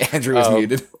 Andrew was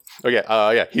muted. Okay,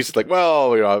 yeah, he's like,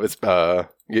 well, it's,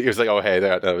 he was like, oh, hey,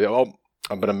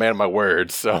 I'm gonna man my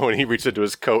words. So when he reaches into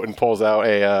his coat and pulls out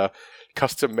a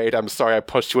custom-made "I'm sorry I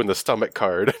punched you in the stomach"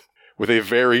 card with a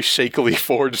very shakily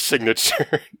forged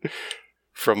signature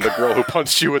from the girl who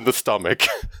punched you in the stomach.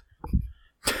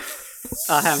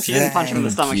 She didn't punch him in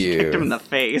the stomach, she kicked him in the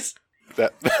face. Oh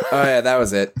yeah, that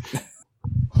was it.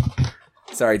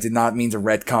 Sorry, did not mean to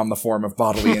retcon the form of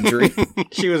bodily injury.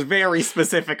 She was very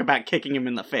specific about kicking him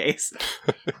in the face.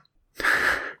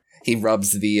 He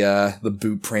rubs the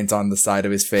boot print on the side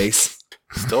of his face.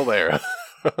 Still there.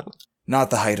 Not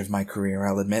the height of my career,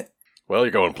 I'll admit. Well,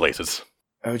 you're going places.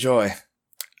 Oh joy.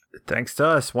 Thanks to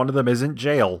us, one of them isn't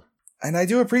jail. And I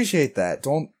do appreciate that.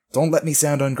 Don't let me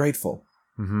sound ungrateful.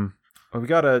 Mm-hmm. Well,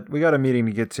 we got a meeting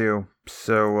to get to,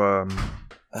 so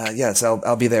yes,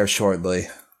 I'll be there shortly.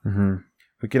 Mm-hmm.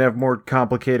 We can have more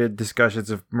complicated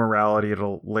discussions of morality at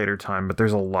a later time, but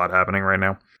there's a lot happening right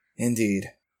now.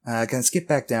 Indeed. Can I skip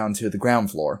back down to the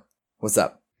ground floor? What's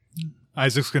up?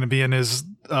 Isaac's going to be in his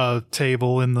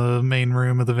table in the main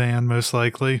room of the van, most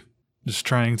likely. Just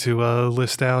trying to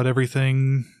list out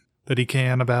everything that he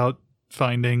can about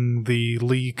finding the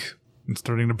leak and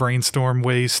starting to brainstorm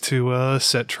ways to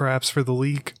set traps for the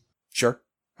leak. Sure.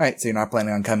 Alright, so you're not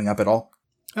planning on coming up at all?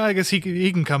 I guess he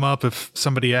can come up if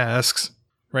somebody asks.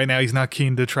 Right now he's not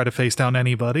keen to try to face down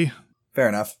anybody. Fair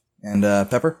enough. And,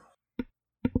 Pepper?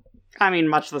 I mean,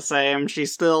 much the same. She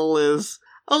still is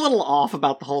a little off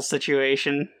about the whole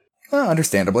situation. Well,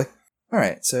 understandably.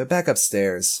 Alright, so back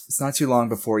upstairs. It's not too long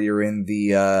before you're in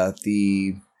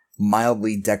the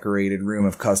mildly decorated room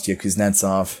of Kostya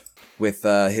Kuznetsov with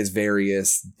his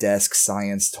various desk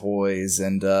science toys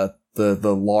and the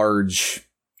large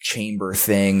chamber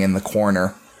thing in the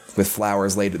corner with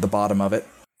flowers laid at the bottom of it.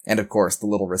 And of course, the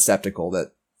little receptacle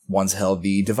that once held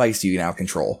the device you now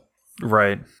control.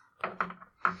 Right.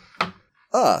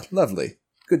 Ah, lovely.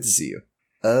 Good to see you.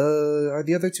 Are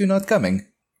the other two not coming?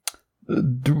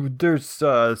 There's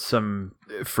some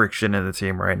friction in the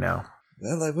team right now.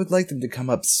 Well, I would like them to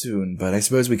come up soon, but I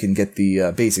suppose we can get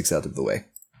the basics out of the way.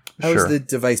 How's Sure. the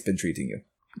device been treating you?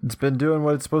 It's been doing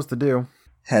what it's supposed to do.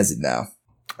 Has it now?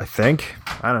 I think.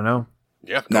 I don't know.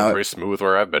 Yeah, No. going very smooth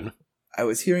where I've been. I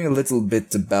was hearing a little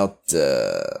bit about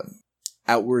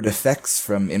outward effects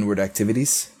from inward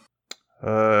activities.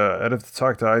 I'd have to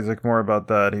talk to Isaac more about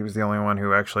that. He was the only one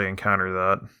who actually encountered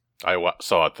that. I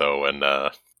saw it, though, and,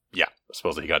 yeah,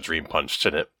 supposedly he got dream punched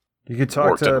in it. You could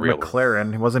talk Worked to unreal.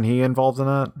 McLaren. Wasn't he involved in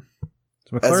that?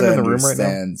 Is As McLaren I in the room right now?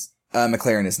 understand,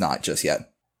 McLaren is not just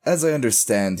yet. As I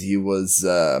understand, he was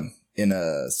in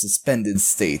a suspended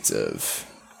state of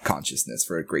consciousness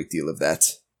for a great deal of that.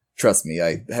 Trust me,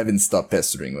 I haven't stopped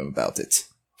pestering him about it.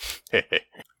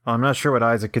 I'm not sure what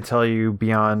Isaac could tell you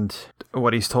beyond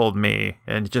what he's told me.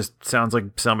 And it just sounds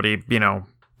like somebody,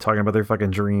 talking about their fucking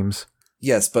dreams.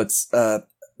 Yes, but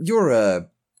you're a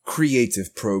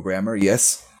creative programmer,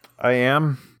 yes? I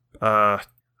am. I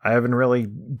haven't really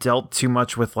dealt too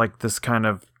much with this kind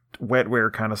of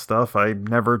wetware kind of stuff. I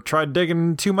never tried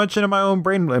digging too much into my own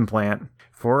brain implant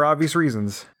for obvious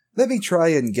reasons. Let me try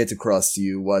and get across to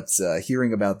you what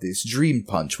hearing about this dream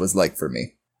punch was like for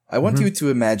me. I want you to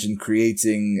imagine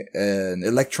creating an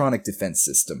electronic defense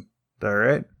system. All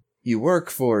right. You work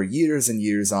for years and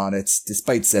years on it,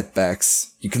 despite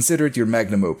setbacks. You consider it your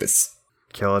magnum opus.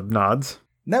 Caleb nods.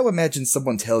 Now imagine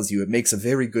someone tells you it makes a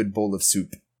very good bowl of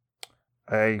soup.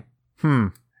 The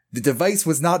device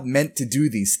was not meant to do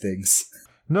these things.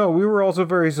 No, we were also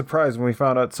very surprised when we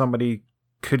found out somebody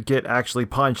could get actually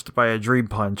punched by a dream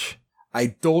punch.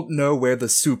 I don't know where the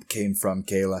soup came from,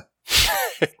 Kayla.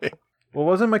 Well,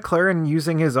 wasn't McLaren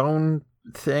using his own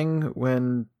thing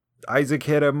when Isaac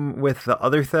hit him with the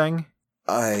other thing?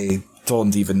 I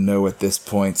don't even know at this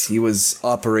point. He was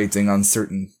operating on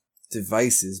certain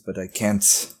devices, but I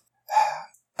can't...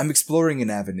 I'm exploring an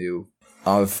avenue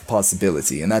of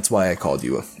possibility, and that's why I called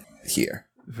you here.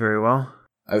 Very well.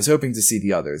 I was hoping to see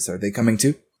the others. Are they coming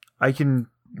too? I can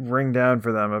ring down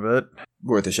for them a bit.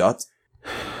 Worth a shot.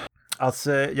 I'll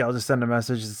just send a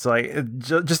message. It's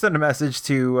just send a message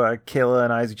to Kayla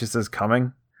and Isaac just says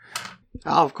coming.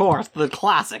 Oh, of course, the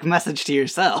classic message to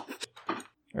yourself.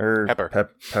 Or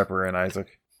Pepper. Pepper and Isaac.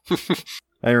 I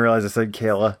didn't realize I said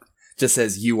Kayla. Just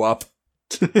says you up.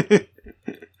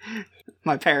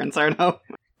 My parents aren't home.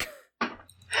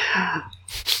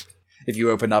 If you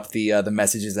open up the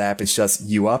messages app, it's just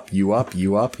you up, you up,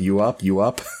 you up, you up, you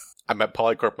up. I'm at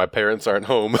Polycorp, my parents aren't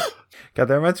home. God,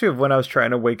 that reminds me of when I was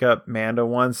trying to wake up Manda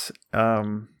once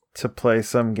to play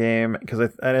some game,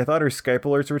 because I thought her Skype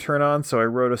alerts would turn on, so I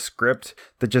wrote a script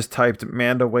that just typed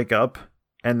Manda wake up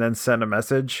and then sent a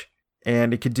message,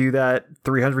 and it could do that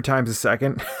 300 times a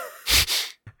second.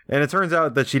 And it turns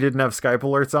out that she didn't have Skype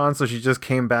alerts on, so she just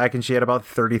came back and she had about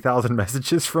 30,000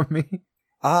 messages from me.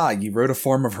 Ah, you wrote a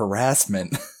form of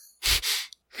harassment.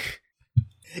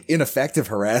 Ineffective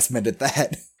harassment at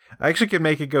that. I actually could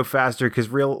make it go faster,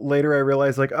 because later I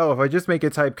realized, like, oh, if I just make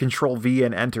it type Control V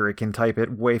and Enter, it can type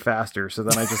it way faster. So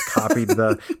then I just copied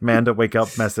the Manda wake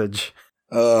up message.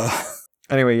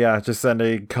 Anyway, yeah, just send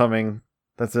a coming.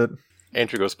 That's it.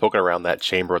 Andrew goes poking around that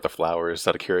chamber with the flowers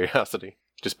out of curiosity.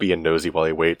 Just being nosy while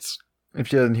he waits. If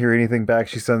she doesn't hear anything back,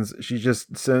 she sets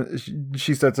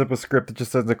up a script that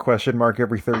just sends a question mark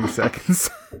every 30 seconds.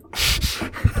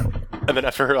 And then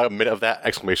after a minute of that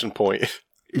exclamation point,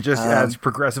 it just adds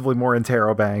progressively more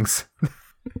interrobangs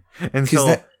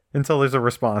until there's a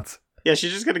response. Yeah,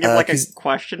 she's just gonna give a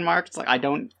question mark. It's like, I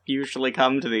don't usually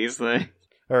come to these things.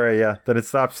 Alright, yeah. Then it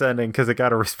stops sending because it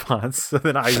got a response. So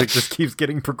then Isaac just keeps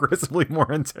getting progressively more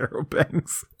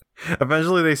interrobangs.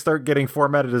 Eventually they start getting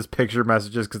formatted as picture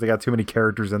messages because they got too many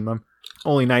characters in them.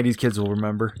 Only 90s kids will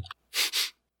remember.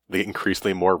 They get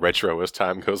increasingly more retro as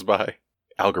time goes by.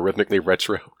 Algorithmically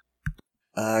retro.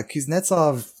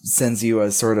 Kuznetsov sends you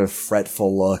a sort of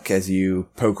fretful look as you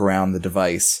poke around the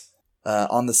device.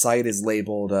 On the site is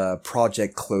labeled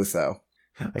Project Clotho.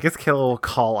 I guess Kayla will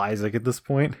call Isaac at this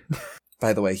point.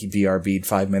 By the way, he BRB'd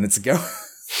 5 minutes ago.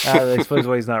 I suppose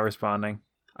why he's not responding.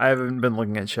 I haven't been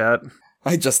looking at chat.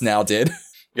 I just now did.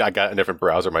 Yeah, I got a different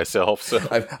browser myself, so...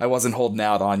 I wasn't holding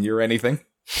out on you or anything.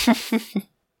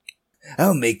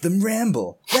 I'll make them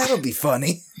ramble. That'll be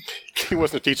funny. He was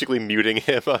strategically muting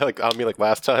him on me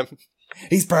last time.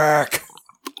 He's back!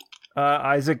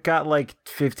 Isaac got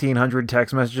 1,500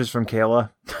 text messages from Kayla.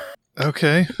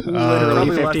 Okay.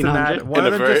 Literally less than that. One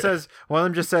of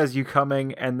them just says you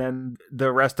coming, and then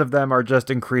the rest of them are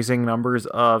just increasing numbers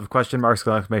of question marks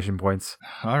and exclamation points.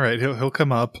 All right, he'll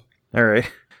come up. All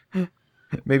right.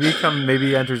 Maybe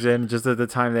he enters in just at the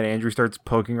time that Andrew starts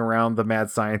poking around the mad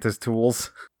scientist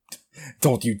tools.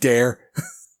 Don't you dare.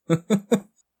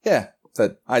 Yeah,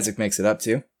 but Isaac makes it up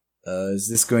too. Is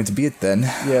this going to be it then?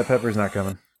 Yeah, Pepper's not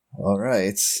coming.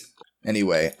 Alright.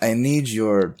 Anyway, I need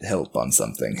your help on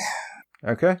something.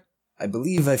 Okay. I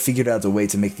believe I figured out a way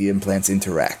to make the implants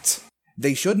interact.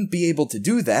 They shouldn't be able to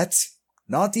do that.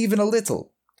 Not even a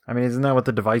little. I mean, isn't that what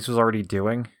the device was already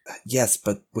doing? Yes,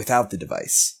 but without the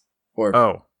device.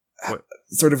 Or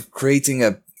sort of creating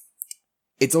a...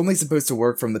 It's only supposed to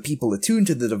work from the people attuned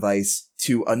to the device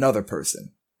to another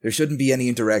person. There shouldn't be any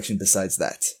interaction besides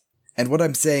that. And what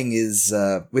I'm saying is,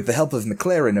 with the help of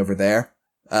McLaren over there...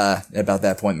 about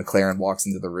that point, McLaren walks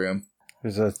into the room.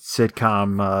 There's a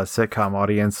sitcom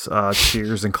audience,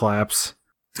 cheers and claps.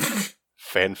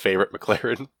 Fan favorite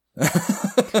McLaren.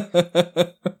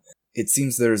 It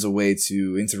seems there's a way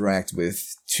to interact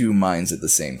with two minds at the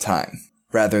same time,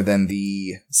 rather than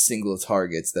the single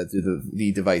targets that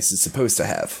the device is supposed to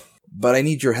have. But I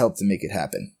need your help to make it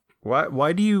happen.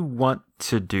 Why do you want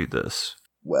to do this?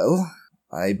 Well,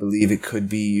 I believe it could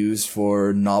be used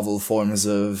for novel forms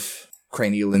of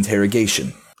cranial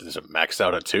interrogation. Does it max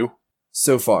out at 2?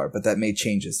 So far, but that may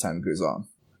change as time goes on.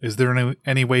 Is there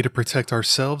any way to protect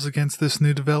ourselves against this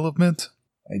new development?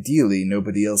 Ideally,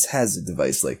 nobody else has a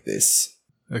device like this.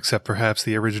 Except perhaps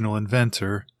the original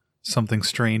inventor. Something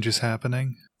strange is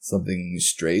happening. Something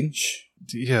strange?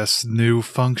 Yes, new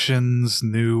functions,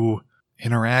 new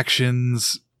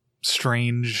interactions,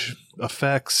 strange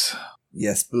effects.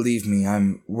 Yes, believe me,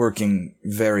 I'm working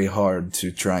very hard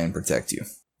to try and protect you.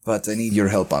 But I need your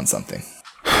help on something.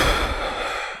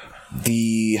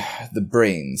 The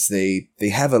brains, they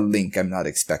have a link I'm not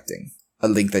expecting. A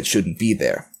link that shouldn't be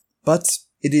there. But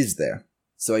it is there.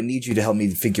 So I need you to help me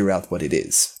figure out what it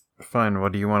is. Fine,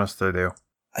 what do you want us to do?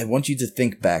 I want you to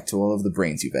think back to all of the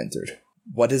brains you've entered.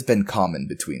 What has been common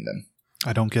between them?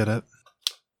 I don't get it.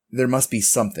 There must be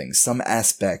something, some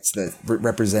aspect that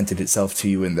represented itself to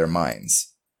you in their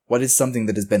minds. What is something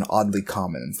that has been oddly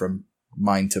common from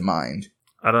mind to mind?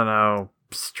 I don't know.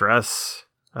 Stress?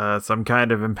 Some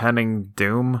kind of impending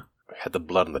doom? We had the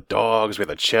blood on the dogs, we had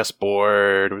the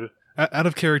chessboard. Out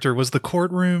of character, was the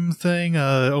courtroom thing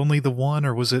only the one,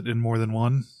 or was it in more than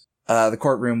one? The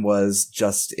courtroom was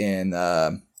just in...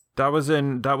 That was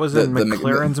in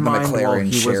McLaren's mind. The McLaren while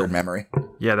he shared was, memory.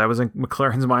 Yeah, that was in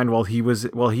McLaren's mind while he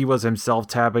was himself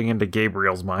tapping into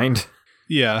Gabriel's mind.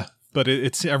 Yeah, but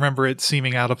I remember it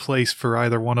seeming out of place for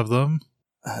either one of them.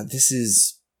 This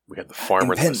is... We had the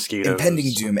farmer and the mosquitoes.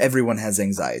 Impending doom. Everyone has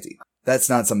anxiety. That's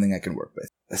not something I can work with.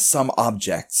 Some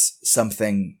objects,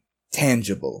 something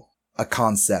tangible, a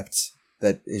concept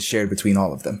that is shared between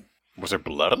all of them. Was there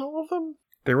blood on all of them?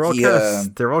 They were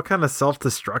all kind of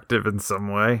self-destructive in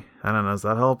some way. I don't know. Does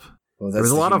that help? Well, there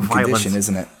was a lot of violence, condition,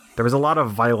 isn't it? There was a lot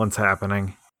of violence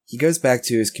happening. He goes back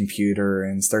to his computer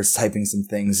and starts typing some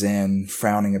things in,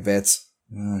 frowning a bit.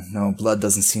 No, blood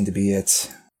doesn't seem to be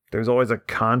it. There's always a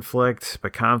conflict,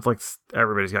 but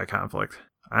everybody's got conflict.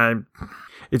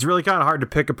 It's really kind of hard to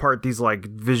pick apart these, like,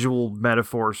 visual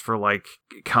metaphors for, like,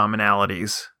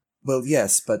 commonalities. Well,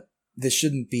 yes, but this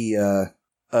shouldn't be a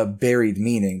buried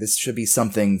meaning. This should be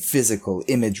something physical,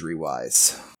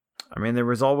 imagery-wise. I mean, there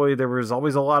was always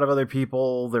a lot of other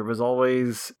people. There was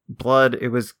always blood. It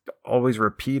was always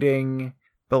repeating.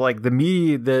 But, like,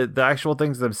 the actual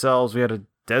things themselves, we had a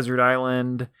desert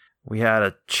island, we had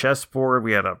a chessboard,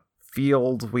 we had a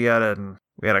field, we had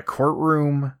a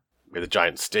courtroom. We had the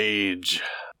giant stage.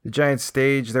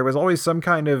 There was always some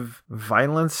kind of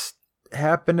violence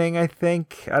happening, I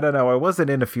think. I don't know. I wasn't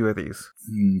in a few of these.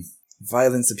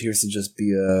 Violence appears to just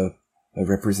be a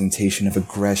representation of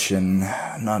aggression,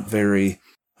 not a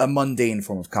mundane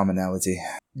form of commonality.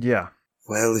 Yeah.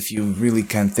 Well, if you really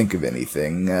can't think of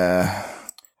anything,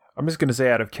 I'm just gonna say,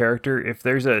 out of character, if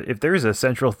there's a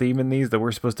central theme in these that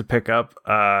we're supposed to pick up,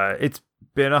 it's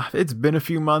been a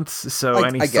few months, so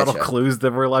any subtle clues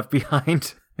that were left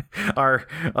behind are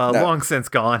long since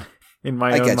gone in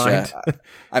my own mind.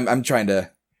 I'm trying to.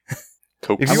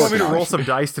 If you want me to roll some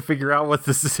dice to figure out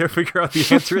figure out the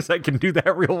answer is, I can do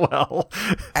that real well.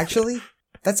 Actually,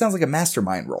 that sounds like a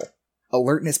mastermind roll.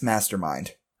 Alertness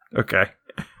mastermind. Okay.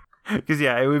 Because,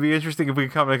 yeah, it would be interesting if we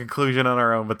could come to a conclusion on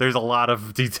our own, but there's a lot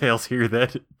of details here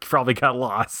that probably got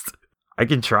lost. I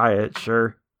can try it,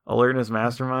 sure. Alertness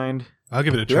mastermind. I'll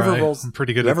give it a try. I'm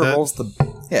pretty good at that.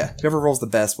 Whoever rolls the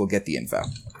best will get the info.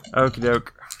 Okie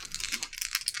doke.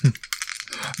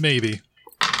 Maybe.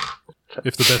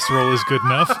 If the best roll is good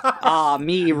enough.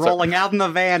 Me rolling out in the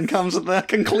van comes to the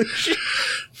conclusion.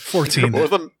 14.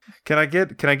 Can I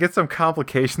get some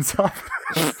complications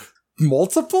off?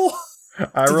 Multiple?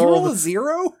 Did you roll a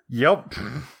 0? Yep.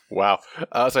 Wow.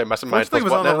 Sorry, mastermind. First thing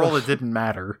was on the roll that didn't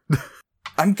matter.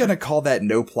 I'm gonna call that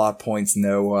no plot points,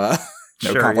 no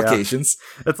complications.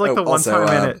 Yeah. It's like the one also,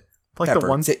 time in it. Like Pepper, the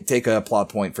one. Take a plot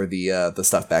point for the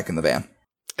stuff back in the van.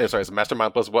 Sorry, so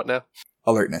mastermind plus what now?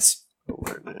 Alertness.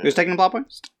 Who's taking the plot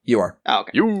points? You are. Oh,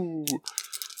 okay. You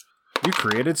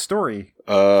created story.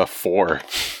 4.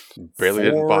 Barely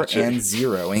didn't botch it. 4 and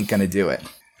 0 ain't gonna do it.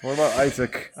 What about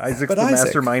Isaac? Isaac's the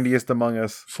mastermindiest among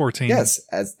us. 14. Yes,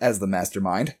 as the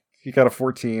mastermind. He got a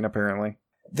 14, apparently.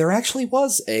 There actually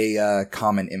was a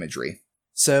common imagery.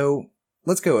 So,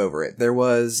 let's go over it. There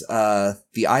was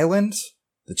the island,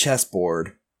 the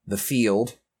chessboard, the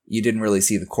field. You didn't really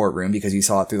see the courtroom because you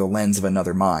saw it through the lens of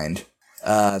another mind.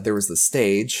 There was the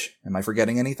stage. Am I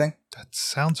forgetting anything? That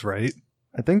sounds right.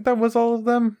 I think that was all of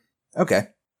them. Okay.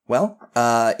 Well,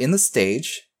 in the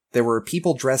stage, there were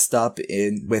people dressed up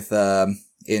in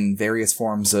various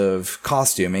forms of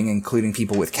costuming, including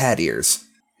people with cat ears.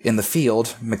 In the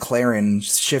field, McLaren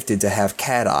shifted to have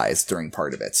cat eyes during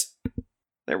part of it.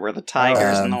 There were the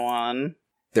tigers in the one.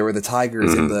 There were the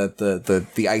tigers in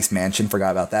the ice mansion.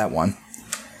 Forgot about that one.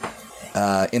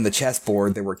 In the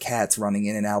chessboard, there were cats running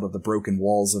in and out of the broken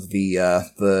walls of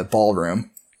the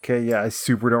ballroom. Okay, yeah, I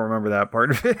super don't remember that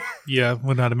part of it. Yeah,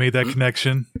 would not have made that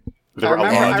connection. There were a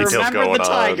lot of details going the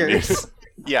tigers. on.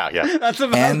 Yeah. That's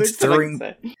about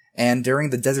And during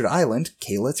the desert island,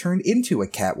 Kayla turned into a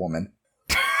Catwoman.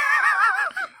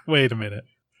 Wait a minute.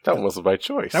 That wasn't my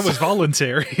choice. That was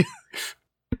voluntary.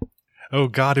 Oh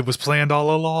god, it was planned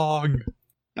all along.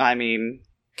 I mean...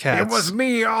 Cats. It was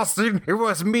me, Austin. It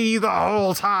was me the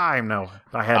whole time. No,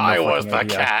 I was the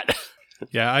cat.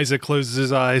 Yeah, Isaac closes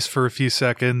his eyes for a few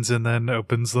seconds and then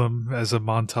opens them as a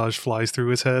montage flies through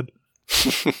his head.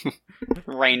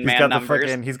 Rain Man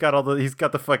numbers. He's got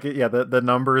the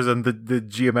numbers and the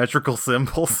geometrical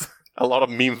symbols. A lot of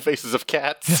meme faces of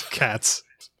cats. Cats.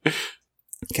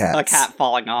 A cat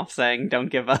falling off saying, "Don't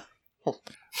give up."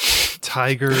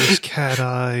 Tigers, cat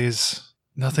eyes.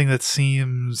 Nothing that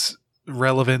seems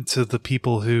relevant to the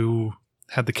people who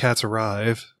had the cats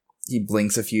arrive. He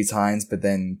blinks a few times, but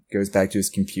then goes back to his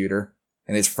computer,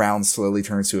 and his frown slowly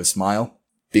turns to a smile.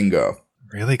 Bingo.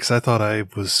 Really? Because I thought I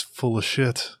was full of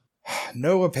shit.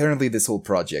 No, apparently this whole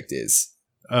project is.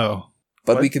 Oh.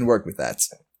 But what? We can work with that.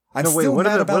 What do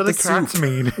the cats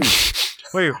mean?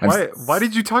 Wait, why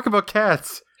did you talk about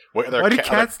cats? Why did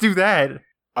cats do that?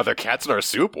 Are there cats in our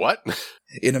soup? What?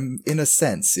 In a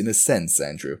sense,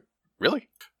 Andrew. Really?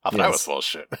 I thought I was full of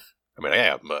shit. I mean, I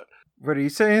am, but... What are you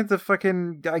saying? The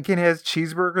fucking guy can has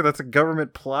cheeseburger? That's a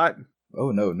government plot?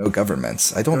 Oh no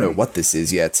governments. I don't know what this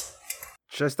is yet.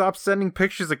 Should I stop sending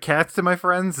pictures of cats to my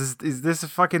friends? Is this a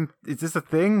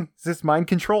thing? Is this mind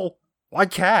control? Why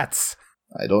cats?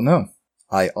 I don't know.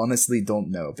 I honestly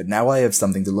don't know, but now I have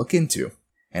something to look into,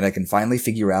 and I can finally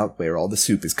figure out where all the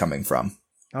soup is coming from.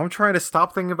 I'm trying to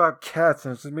stop thinking about cats,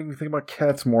 and it's just making me think about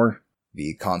cats more.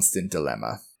 The constant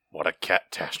dilemma. What a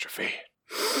catastrophe.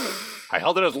 I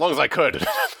held it as long as I could.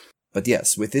 But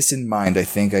yes, with this in mind, I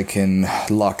think I can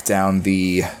lock down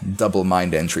the double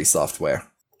mind entry software.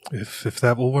 If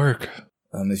that will work.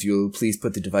 If you'll please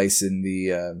put the device in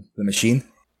the machine.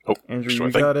 Oh, Andrew, sure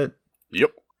you thing. got it?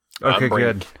 Yep. Okay,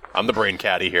 good. I'm the brain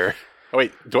caddy here. Oh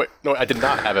wait, no, I did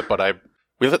not have it, but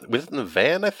we left it in the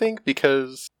van, I think,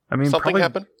 because something probably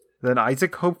happened. Then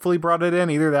Isaac hopefully brought it in.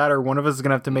 Either that, or one of us is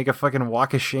gonna have to make a fucking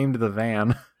walk of shame to the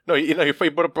van. No, you would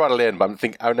have brought it in, but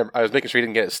I was making sure he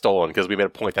didn't get it stolen because we made a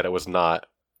point that it was not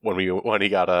when he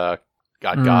got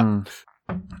got.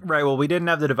 Right. Well, we didn't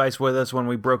have the device with us when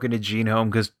we broke into Gene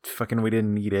Home because fucking we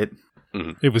didn't need it.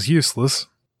 It was useless.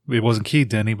 It wasn't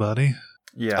keyed to anybody.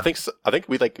 Yeah. I think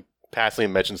we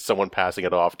passingly mentioned someone passing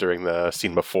it off during the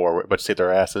scene before, but saved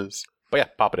our asses. But yeah,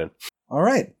 pop it in. All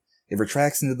right. It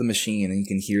retracts into the machine, and you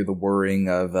can hear the whirring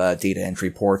of data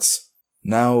entry ports.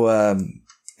 Now,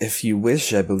 if you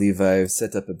wish, I believe I've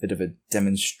set up a bit of a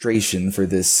demonstration for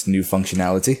this new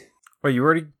functionality. Wait, you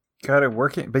already got it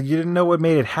working, but you didn't know what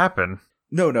made it happen.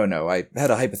 No. I had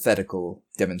a hypothetical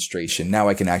demonstration. Now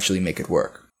I can actually make it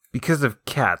work. Because of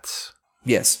cats.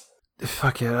 Yes.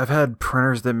 Fuck it. I've had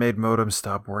printers that made modems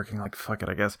stop working. Like, fuck it,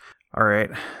 I guess. All right.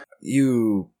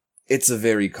 It's a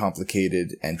very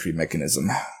complicated entry mechanism.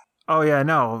 Oh, yeah,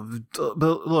 no.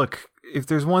 But look, if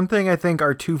there's one thing I think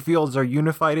our two fields are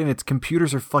unified in, it's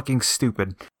computers are fucking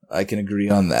stupid. I can agree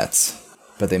on that.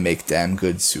 But they make damn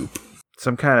good soup.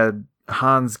 Some kind of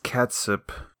Hans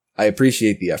catsup. I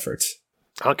appreciate the effort.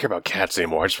 I don't care about cats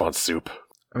anymore. I just want soup.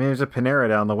 I mean, there's a Panera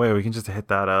down the way. We can just hit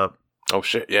that up. Oh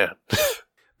shit, yeah.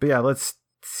 But yeah, let's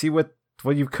see what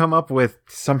you've come up with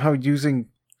somehow using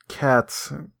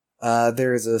cats.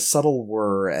 There is a subtle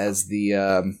whir as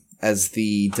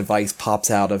the device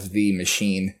pops out of the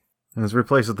machine. And it's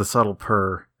replaced with the subtle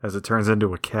purr as it turns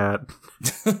into a cat.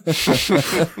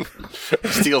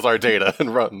 Steals our data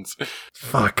and runs.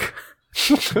 Fuck.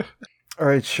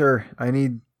 Alright, sure.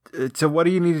 So what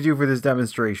do you need to do for this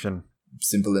demonstration?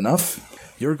 Simple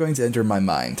enough. You're going to enter my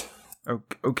mind.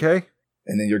 Okay.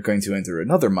 And then you're going to enter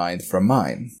another mind from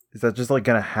mine. Is that just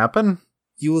gonna happen?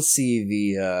 You will see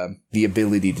the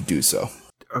ability to do so.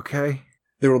 Okay.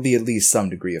 There will be at least some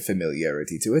degree of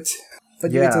familiarity to it.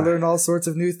 But you get to learn all sorts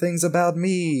of new things about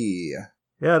me.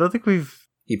 Yeah, I don't think we've...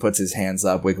 He puts his hands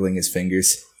up, wiggling his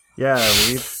fingers. Yeah,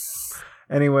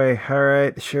 Anyway,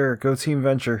 alright, sure, go Team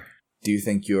Venture. Do you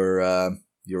think your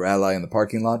ally in the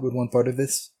parking lot would want part of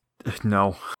this?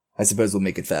 No. I suppose we'll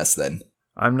make it fast then.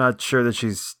 I'm not sure that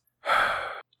she's...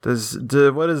 What does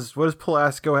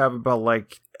Pelasgo have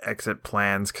about, exit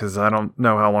plans? Because I don't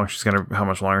know how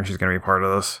much longer she's gonna be part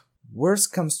of this.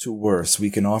 Worst comes to worst, we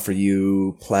can offer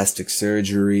you plastic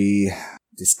surgery,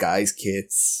 disguise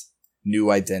kits,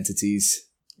 new identities.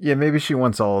 Yeah, maybe she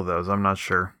wants all of those. I'm not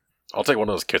sure. I'll take one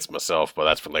of those kits myself, but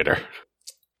that's for later.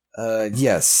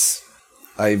 Yes.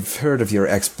 I've heard of your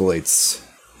exploits,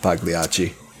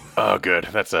 Pagliacci. Oh, good.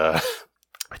 That's I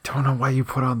don't know why you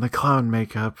put on the clown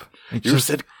makeup. You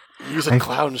said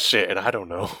clown shit, and I don't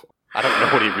know. I don't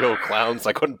know any real clowns.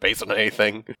 I couldn't base on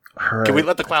anything. Right. Can we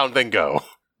let the clown thing go?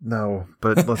 No,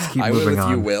 but let's keep I moving will if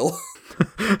on. you will.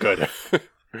 Good.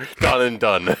 Done and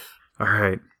done.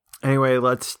 Alright. Anyway,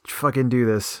 let's fucking do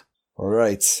this.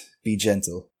 Alright, be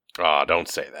gentle. Oh, don't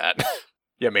say that.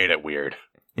 You made it weird.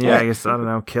 Yeah, I guess, I don't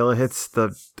know. Kayla hits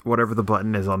whatever the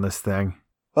button is on this thing.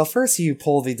 Well, first you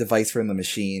pull the device from the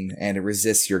machine, and it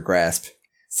resists your grasp.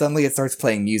 Suddenly it starts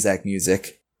playing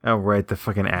music. Oh, right, the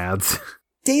fucking ads.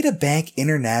 Databank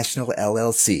International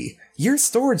LLC, your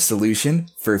storage solution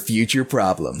for future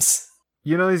problems.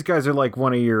 You know these guys are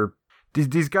one of your...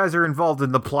 These guys are involved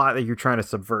in the plot that you're trying to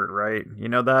subvert, right? You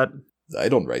know that? I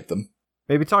don't write them.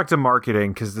 Maybe talk to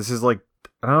marketing, because this is I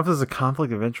don't know if this is a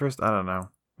conflict of interest. I don't know.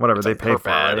 Whatever, It's they pay for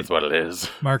bad. it. That's what it is.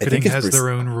 Marketing has their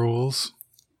own rules.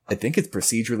 I think it's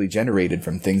procedurally generated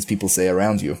from things people say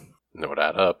around you. Note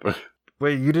that up.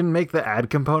 Wait, you didn't make the ad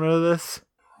component of this?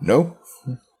 No?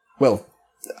 Well,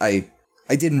 I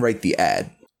didn't write the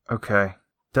ad. Okay.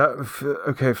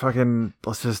 Okay, fucking...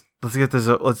 Let's get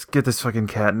this fucking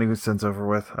cat nuisance over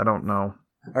with. I don't know.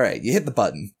 Alright, you hit the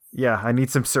button. Yeah, I need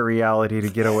some surreality to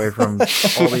get away from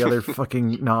all the other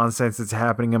fucking nonsense that's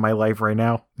happening in my life right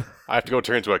now. I have to go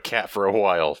turn into a cat for a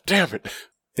while. Damn it.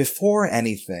 Before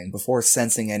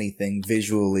sensing anything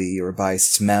visually or by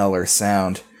smell or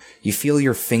sound, you feel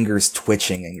your fingers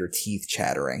twitching and your teeth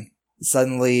chattering.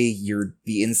 Suddenly,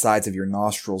 the insides of your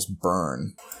nostrils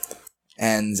burn.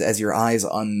 And as your eyes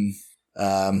unblur,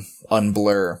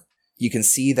 you can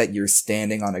see that you're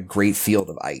standing on a great field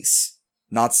of ice.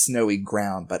 Not snowy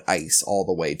ground, but ice all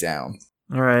the way down.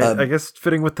 Alright, I guess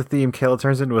fitting with the theme, Kayla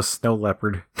turns into a snow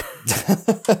leopard.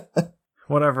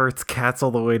 Whatever, it's cats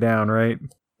all the way down, right?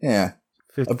 Yeah.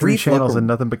 53 channels and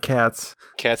nothing but cats.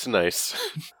 Cats nice.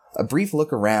 A brief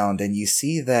look around, and you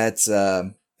see that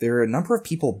there are a number of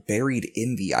people buried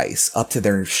in the ice, up to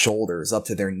their shoulders, up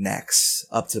to their necks,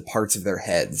 up to parts of their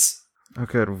heads. Oh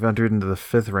good, we've entered into the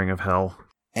 5th ring of hell.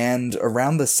 And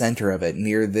around the center of it,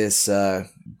 near this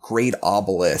great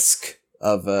obelisk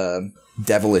of a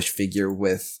devilish figure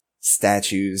with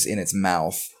statues in its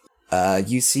mouth,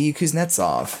 you see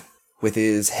Kuznetsov with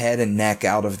his head and neck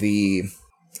out of the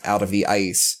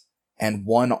ice and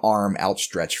one arm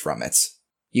outstretched from it.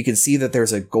 You can see that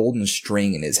there's a golden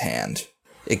string in his hand.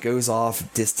 It goes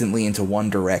off distantly into one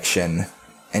direction,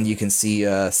 and you can see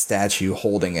a statue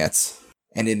holding it.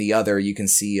 And in the other, you can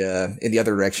see in the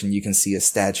other direction, you can see a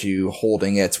statue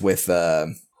holding it with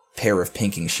a pair of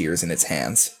pinking shears in its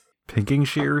hands. Pinking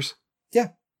shears?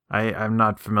 Yeah. I'm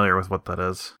not familiar with what that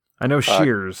is. I know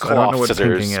shears. I don't know what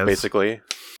scissors, pinking is. Basically.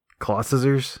 Cloth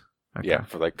scissors? Okay. Yeah,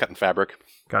 for like cutting fabric.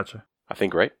 Gotcha. I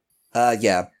think, right?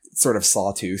 Yeah, sort of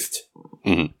sawtoothed.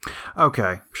 Mm-hmm.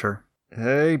 Okay, sure.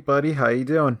 Hey, buddy, how you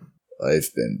doing?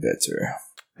 I've been better.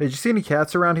 Hey, did you see any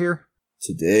cats around here?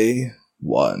 Today,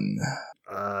 1.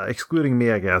 Excluding me,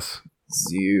 I guess.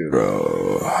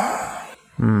 0.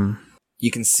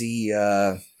 You can see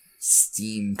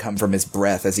steam come from his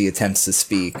breath as he attempts to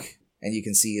speak, and you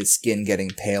can see his skin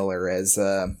getting paler as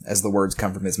the words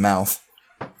come from his mouth.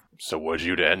 So what'd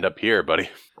you to end up here, buddy?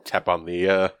 Tap on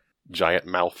the giant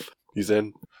mouth he's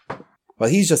in. Well,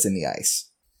 he's just in the ice.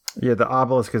 Yeah, the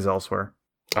obelisk is elsewhere.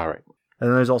 All right. And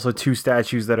then there's also 2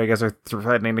 statues that I guess are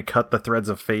threatening to cut the threads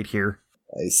of fate here.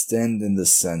 I stand in the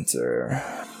center,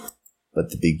 but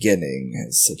the beginning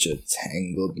is such a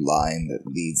tangled line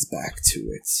that leads back to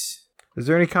it. Is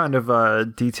there any kind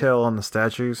of detail on the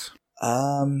statues?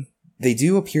 They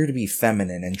do appear to be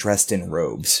feminine and dressed in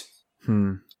robes.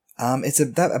 It's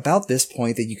about this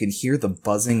point that you can hear the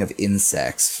buzzing of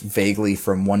insects vaguely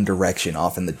from one direction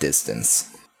off in the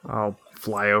distance. I'll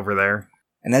fly over there.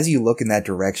 And as you look in that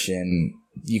direction,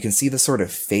 you can see the sort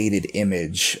of faded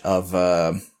image of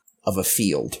a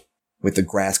field with the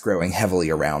grass growing heavily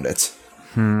around it.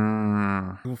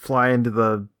 We'll fly into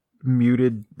the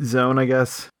muted zone, I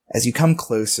guess. As you come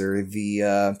closer,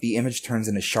 the image turns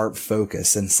into sharp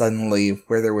focus, and suddenly,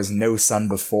 where there was no sun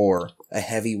before, a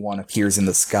heavy one appears in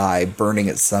the sky, burning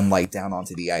its sunlight down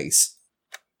onto the ice.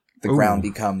 The ground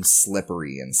becomes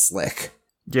slippery and slick.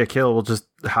 Yeah, Kayla will just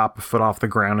hop a foot off the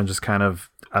ground and just kind of,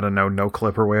 I don't know, no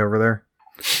clip her way over there.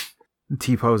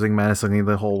 T-posing menacingly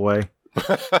the whole way.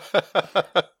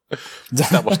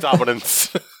 Establish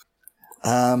dominance.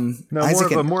 No,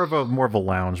 Isaac more of a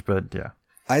lounge, but yeah.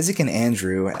 Isaac and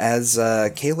Andrew, as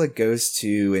Kayla goes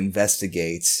to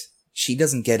investigate, she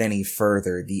doesn't get any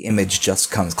further. The image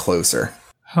just comes closer.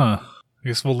 Huh. I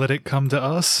guess we'll let it come to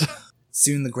us.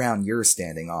 Soon the ground you're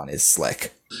standing on is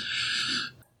slick.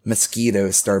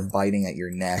 Mosquitoes start biting at your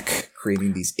neck,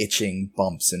 creating these itching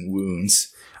bumps and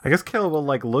wounds. I guess Kayla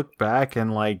will, look back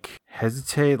and,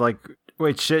 hesitate,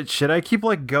 wait, should I keep,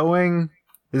 going?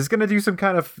 Is this gonna do some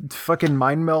kind of fucking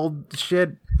mind meld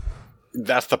shit?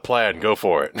 That's the plan. Go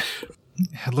for it.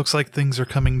 It looks like things are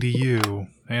coming to you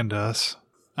and us.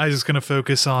 I'm just gonna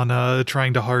focus on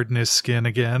trying to harden his skin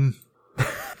again.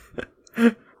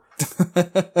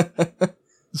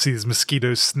 See these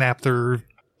mosquitoes snap their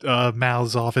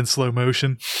mouths off in slow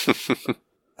motion.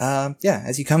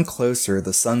 As you come closer,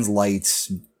 the sun's light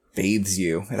bathes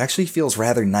you. It actually feels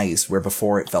rather nice, where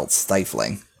before it felt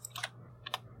stifling.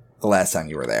 The last time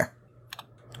you were there.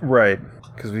 Right,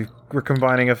 because we're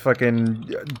combining a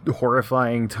fucking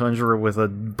horrifying tundra with a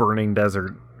burning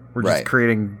desert. We're just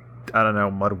creating, I don't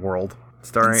know, Mud World.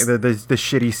 Starring the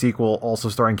shitty sequel, also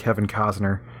starring Kevin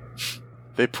Costner.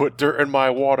 They put dirt in my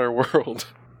water world.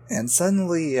 And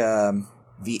suddenly,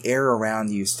 the air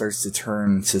around you starts to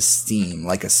turn to steam,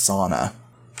 like a sauna.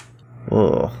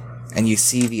 Ugh. And you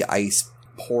see the ice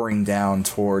pouring down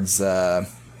towards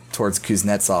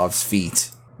Kuznetsov's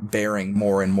feet, bearing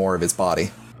more and more of his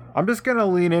body. I'm just gonna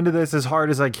lean into this as hard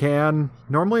as I can.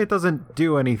 Normally it doesn't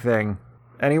do anything.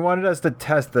 And he wanted us to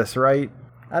test this, right?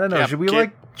 I don't know, should we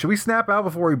Should we snap out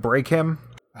before we break him?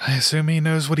 I assume he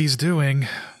knows what he's doing.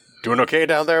 Doing okay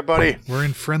down there, buddy? We're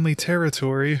in friendly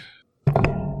territory.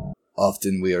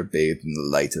 Often we are bathed in the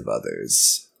light of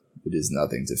others. It is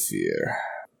nothing to fear.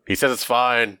 He says it's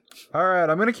fine.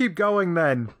 Alright, I'm gonna keep going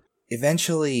then.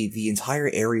 Eventually, the entire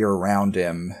area around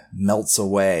him melts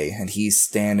away, and he's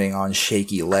standing on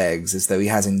shaky legs as though he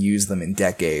hasn't used them in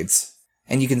decades.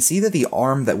 And you can see that the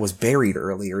arm that was buried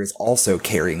earlier is also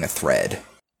carrying a thread.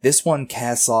 This one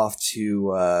casts off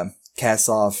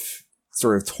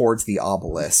sort of towards the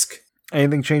obelisk.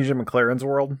 Anything changed in McLaren's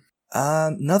world?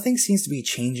 Nothing seems to be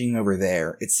changing over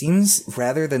there. It seems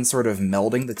rather than sort of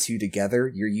melding the two together,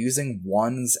 you're using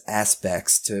one's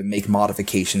aspects to make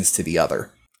modifications to the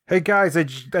other. Hey guys, I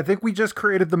think we just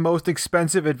created the most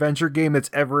expensive adventure game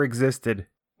that's ever existed.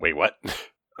 Wait, what?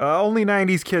 Only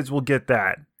 90s kids will get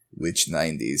that. Which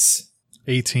 90s?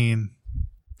 18.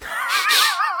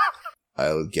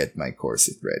 I'll get my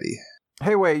corset ready.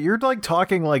 Hey wait, you're like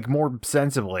talking like more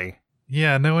sensibly.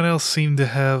 Yeah, no one else seemed to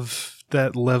have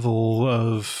that level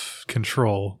of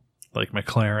control like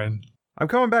McLaren. I'm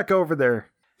coming back over there.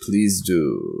 Please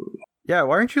do. Yeah,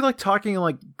 why aren't you like talking in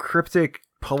like cryptic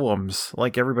poems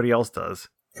like everybody else does?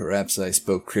 Perhaps I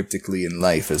spoke cryptically in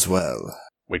life as well.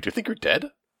 Wait, do you think you're dead?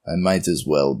 I might as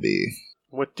well be.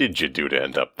 What did you do to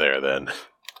end up there, then?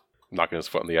 Knocking his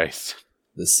foot on the ice.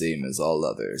 The same as all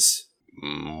others.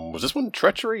 Was this one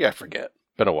treachery? I forget.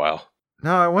 Been a while.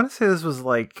 No, I want to say this was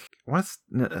like, I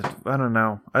don't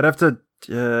know. I'd have to,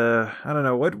 I don't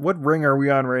know. What ring are we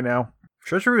on right now?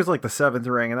 Treachery was like the 7th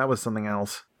ring, and that was something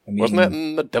else. I mean, Wasn't that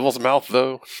in the Devil's Mouth,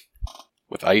 though?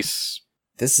 With ice?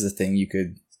 This is a thing you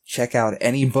could check out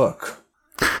any book.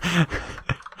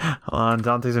 Hold on,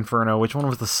 Dante's Inferno. Which one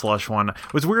was the slush one?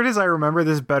 What's weird is I remember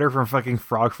this better from fucking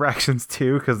Frog Fractions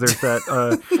 2, because there's that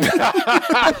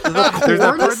there's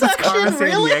that part that's Carmen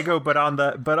San Diego,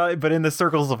 but in the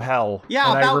circles of hell.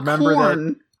 Yeah, and about I remember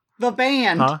Korn, the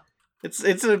band. Huh?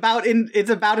 It's about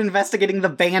investigating the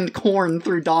band Korn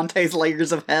through Dante's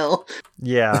layers of hell.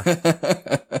 Yeah.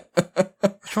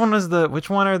 Which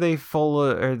one are they full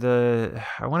of, or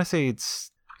I want to say it's,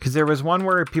 because there was one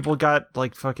where people got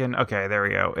like fucking, okay, there we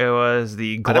go. It was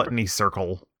the Gluttony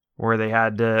Circle, where they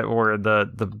had to, where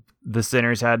the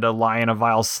sinners had to lie in a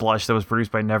vile slush that was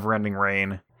produced by Neverending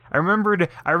Rain. I remembered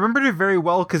it very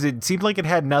well because it seemed like it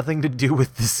had nothing to do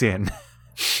with the sin.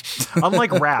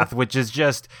 Unlike Wrath, which is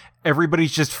just,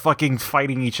 everybody's just fucking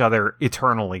fighting each other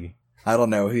eternally. I don't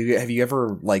know. Have you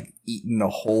ever, like, eaten a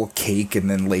whole cake and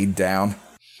then laid down?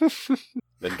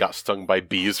 Then got stung by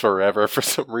bees forever for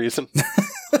some reason.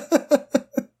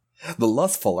 The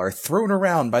lustful are thrown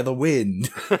around by the wind.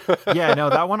 Yeah, no,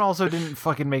 that one also didn't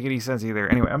fucking make any sense either.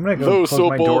 Anyway, I'm gonna go Those close so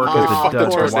my bold, door they because fucking the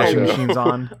washing tornado. machine's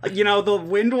on. You know, the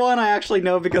wind one I actually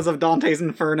know because of Dante's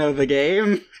Inferno, the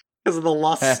game, because of the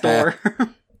lust store,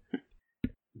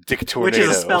 Dick Tornado. which is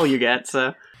a spell you get.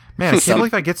 So Man, I can't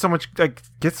believe I get such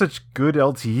good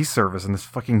LTE service in this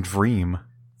fucking dream.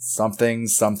 Something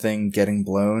getting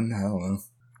blown. I don't know.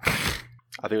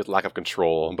 I think it was lack of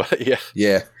control, but yeah.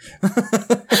 Yeah.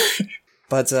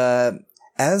 But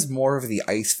as more of the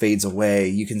ice fades away,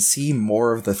 you can see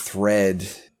more of the thread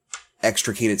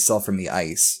extricate itself from the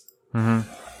ice. Mm-hmm.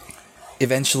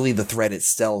 Eventually, the thread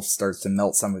itself starts to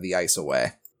melt some of the ice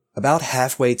away. About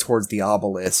halfway towards the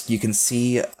obelisk, you can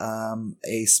see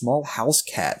a small house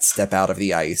cat step out of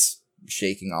the ice,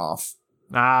 shaking off.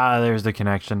 Ah, there's the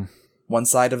connection. One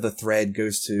side of the thread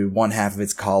goes to one half of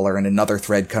its collar, and another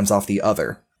thread comes off the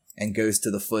other, and goes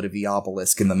to the foot of the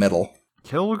obelisk in the middle.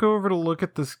 Kill will go over to look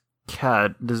at this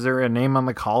cat. Is there a name on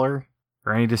the collar?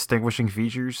 Or any distinguishing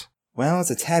features? Well, it's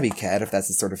a tabby cat, if that's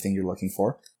the sort of thing you're looking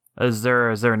for. Is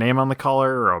there a name on the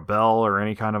collar, or a bell, or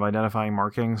any kind of identifying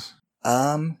markings?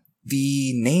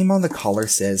 The name on the collar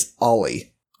says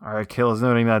Ollie. Alright, Kill is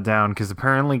noting that down, because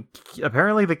apparently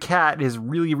the cat is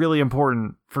really, really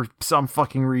important for some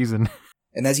fucking reason.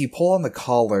 And as you pull on the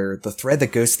collar, the thread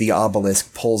that goes to the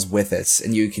obelisk pulls with it,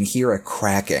 and you can hear a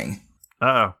cracking.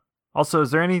 Uh-oh. Also,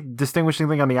 is there any distinguishing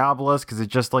thing on the obelisk? Is it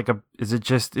just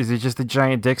a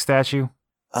giant dick statue?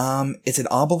 It's an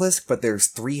obelisk, but there's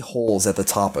 3 holes at the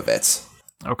top of it.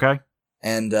 Okay.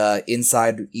 And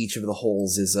inside each of the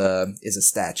holes is a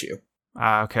statue.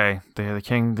 Okay.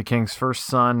 The king's first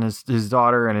son, his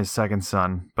daughter, and his second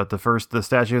son. But the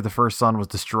statue of the first son was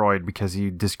destroyed because he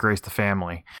disgraced the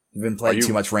family. You've been playing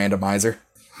too much randomizer.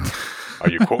 Are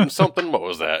you quoting something? What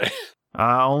was that?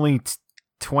 Only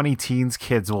 20 teens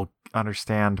kids will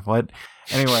understand. What?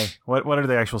 Anyway, what are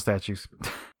the actual statues?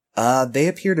 They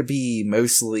appear to be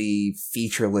mostly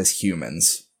featureless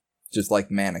humans. Just like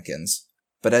mannequins.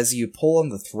 But as you pull on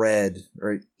the thread,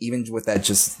 or even with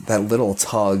that little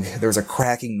tug, there's a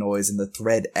cracking noise and the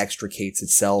thread extricates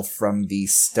itself from the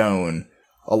stone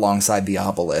alongside the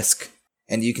obelisk.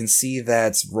 And you can see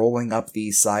that's rolling up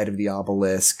the side of the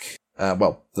obelisk.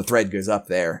 The thread goes up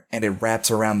there, and it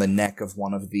wraps around the neck of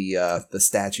one of the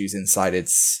statues inside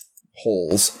its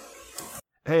holes.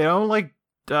 Hey,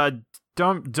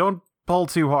 don't pull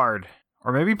too hard.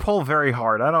 Or maybe pull very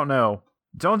hard, I don't know.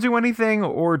 Don't do anything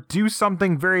or do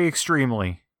something very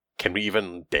extremely. Can we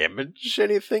even damage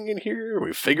anything in here?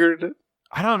 We figured it.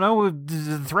 I don't know.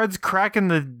 The thread's cracking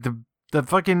the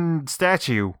fucking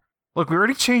statue. Look, we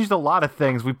already changed a lot of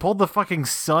things. We pulled the fucking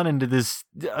sun into this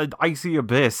icy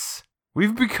abyss.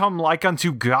 We've become like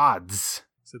unto gods.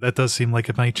 So that does seem like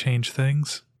it might change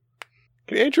things.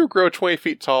 Can Andrew grow 20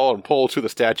 feet tall and pull 2 of the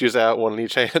statues out, one in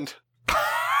each hand?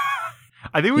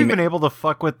 I think we've been able to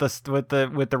fuck with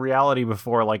the reality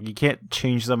before. Like, you can't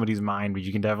change somebody's mind, but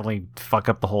you can definitely fuck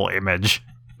up the whole image.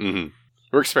 Mm-hmm.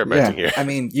 We're experimenting here. I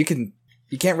mean, you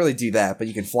can't really do that, but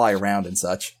you can fly around and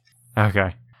such.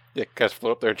 Okay. Yeah, guys,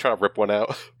 float up there and try to rip one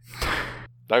out.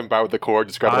 Not even by with the cord,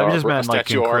 just grab a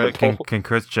statue arm and pull. Can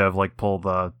Khrushchev pull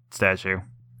the statue?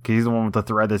 Because he's the one with the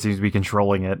thread that seems to be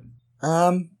controlling it.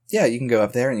 Yeah, you can go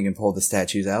up there and you can pull the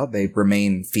statues out. They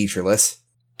remain featureless.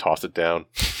 Toss it down.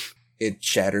 It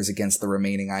shatters against the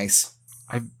remaining ice.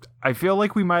 I feel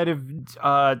like we might have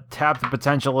tapped the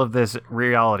potential of this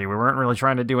reality. We weren't really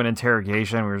trying to do an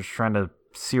interrogation. We were just trying to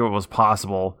see what was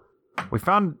possible. We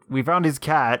found his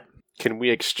cat. Can we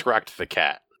extract the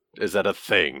cat? Is that a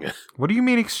thing? What do you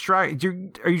mean extract?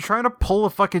 Are you trying to pull a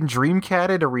fucking dream cat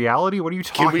into reality? What are you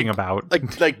talking about?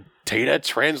 Like data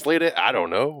translate it? I don't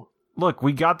know. Look,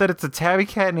 we got that it's a tabby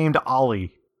cat named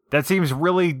Ollie. That seems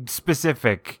really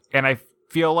specific, and I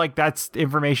feel like that's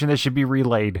information that should be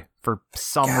relayed for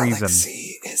some reason.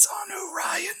 Galaxy is on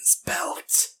Orion's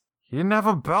belt. He didn't have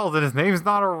a belt, and his name's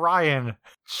not Orion.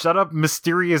 Shut up,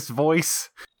 mysterious voice.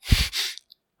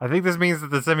 I think this means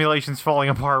that the simulation's falling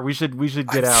apart. We should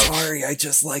get out. Sorry, I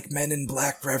just like Men in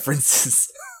Black references.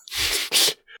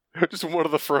 Just one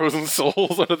of the frozen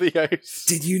souls under the ice.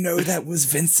 Did you know that was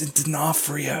Vincent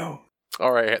D'Onofrio?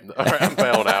 All right, I'm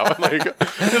bailing out.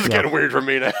 This is getting weird for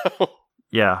me now.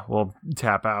 Yeah, we'll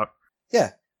tap out.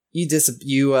 Yeah, you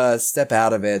step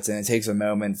out of it, and it takes a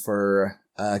moment for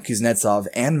Kuznetsov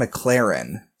and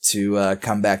McLaren to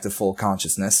come back to full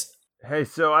consciousness. Hey,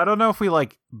 so I don't know if we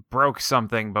broke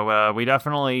something, but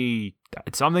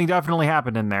something definitely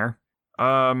happened in there.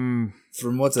 From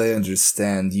what I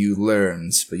understand, you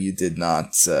learned, but you did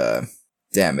not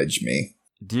damage me.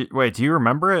 Do you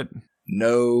remember it?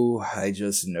 No, I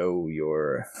just know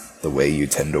the way you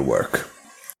tend to work.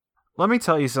 Let me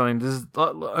tell you something.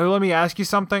 Let me ask you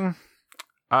something.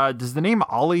 Does the name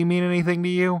Ollie mean anything to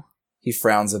you? He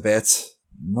frowns a bit.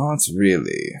 Not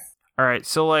really. All right,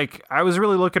 so I was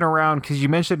really looking around because you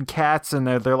mentioned cats and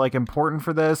they're important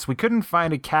for this. We couldn't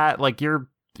find a cat.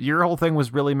 Your whole thing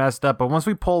was really messed up, but once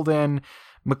we pulled in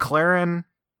McLaren,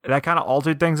 that kind of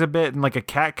altered things a bit, and a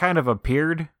cat kind of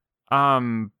appeared.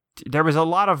 There was a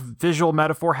lot of visual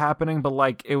metaphor happening,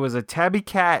 but it was a tabby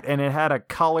cat and it had a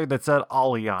collar that said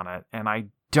Ollie on it, and I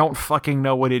don't fucking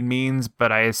know what it means,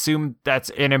 but I assume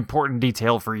that's an important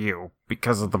detail for you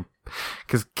because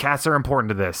cats are important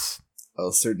to this.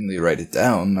 I'll certainly write it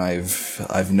down.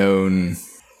 I've known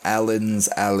Allens,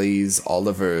 Allies,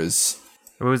 Olivers.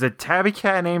 It was a tabby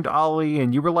cat named Ollie,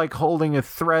 and you were holding a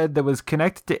thread that was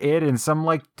connected to it and some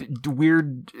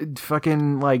weird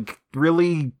fucking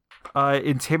really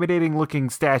intimidating looking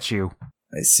statue.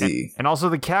 I see. And also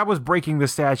the cat was breaking the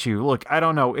statue. Look, I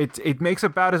don't know. It makes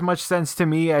about as much sense to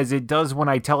me as it does when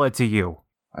I tell it to you.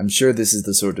 I'm sure this is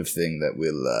the sort of thing that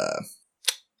will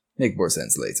make more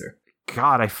sense later.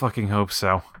 God, I fucking hope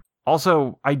so.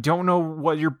 Also, I don't know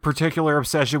what your particular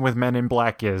obsession with Men in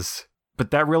Black is,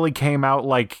 but that really came out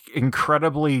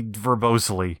incredibly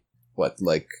verbosely. What,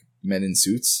 men in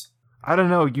suits? I don't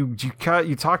know.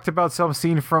 You talked about some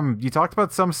scene from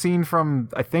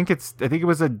I think it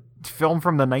was a film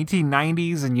from the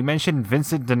 1990s, and you mentioned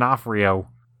Vincent D'Onofrio.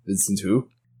 Vincent who?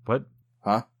 What?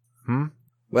 Huh?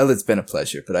 Well, it's been a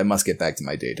pleasure, but I must get back to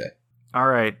my data. All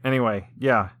right. Anyway,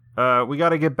 yeah. We got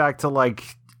to get back to a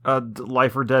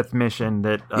life or death mission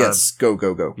that. Yes,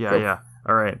 go. Yeah, yeah.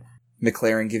 All right.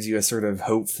 McLaren gives you a sort of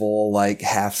hopeful,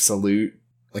 half salute,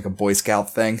 like a Boy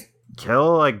Scout thing.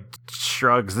 Kill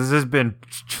shrugs. This has been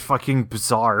fucking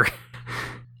bizarre.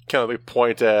 Kind of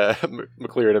point at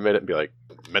McLaren a minute and be like,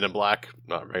 Men in Black,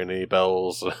 not ringing any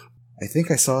bells. I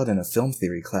think I saw it in a film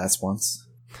theory class once.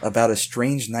 About a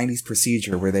strange 90s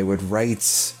procedure where they would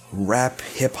write rap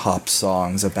hip-hop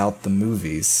songs about the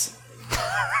movies.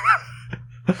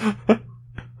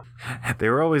 They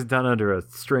were always done under a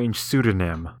strange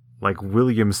pseudonym, like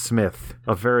William Smith,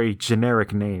 a very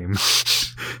generic name.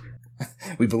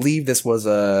 We believe this was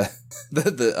a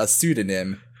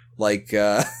pseudonym, like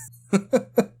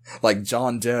like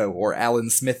John Doe or Alan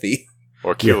Smithy.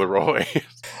 Or Kilroy.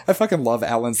 I fucking love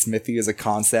Alan Smithy as a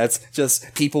concept.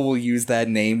 Just people will use that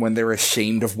name when they're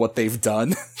ashamed of what they've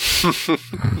done.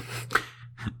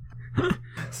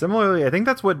 Similarly, I think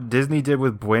that's what Disney did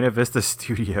with Buena Vista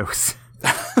Studios.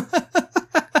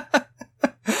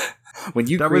 When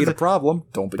you create a problem,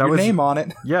 don't put your name on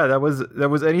it. Yeah, that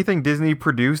was anything Disney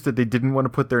produced that they didn't want to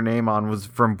put their name on was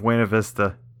from Buena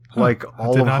Vista. Like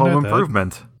all of Home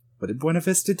Improvement. What did Buena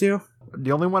Vista do?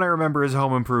 The only one I remember is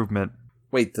Home Improvement.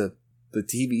 Wait, the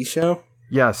TV show?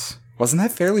 Yes. Wasn't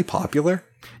that fairly popular?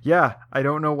 Yeah, I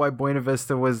don't know why Buena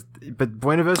Vista was... But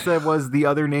Buena Vista was the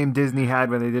other name Disney had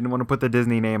when they didn't want to put the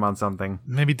Disney name on something.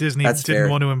 Maybe Disney didn't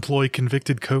want to employ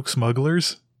convicted coke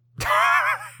smugglers?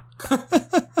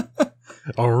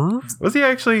 Or was he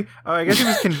actually? I guess he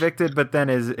was convicted, but then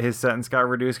his sentence got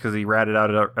reduced because he ratted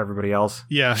out everybody else.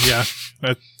 Yeah.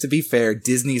 To be fair,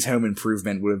 Disney's Home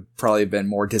Improvement would have probably been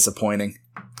more disappointing.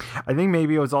 I think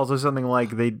maybe it was also something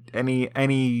like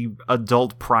any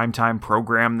adult primetime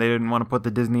program they didn't want to put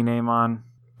the Disney name on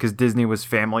because Disney was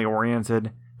family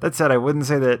oriented. That said, I wouldn't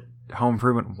say that Home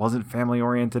Improvement wasn't family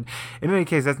oriented. In any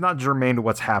case, that's not germane to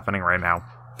what's happening right now.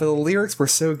 But the lyrics were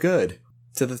so good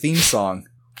to the theme song.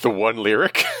 The one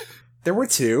lyric? There were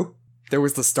two. There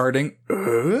was the starting,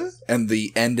 and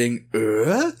the ending,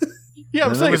 Yeah,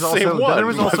 I'm saying the same one. Then there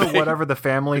was also whatever the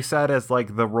family said as,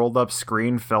 like, the rolled up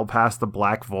screen fell past the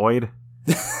black void.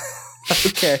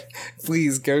 Okay,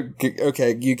 please, go.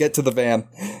 Okay, you get to the van.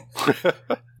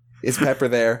 Is Pepper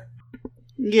there?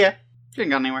 Yeah, she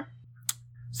didn't go anywhere.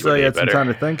 So you had some time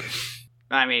to think?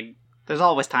 I mean, there's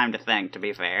always time to think, to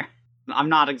be fair. I'm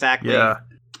not exactly... Yeah.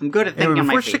 I'm good at thinking on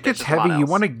my feet. Before shit gets heavy, you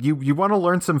want to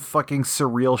learn some fucking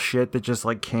surreal shit that just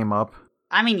like came up.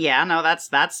 I mean, yeah, no, that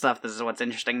stuff. This is what's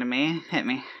interesting to me. Hit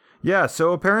me. Yeah,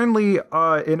 so apparently,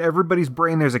 in everybody's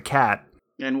brain, there's a cat,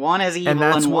 and one is evil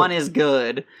and one is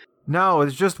good. No,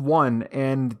 it's just one,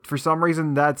 and for some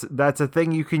reason, that's a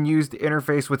thing you can use to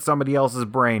interface with somebody else's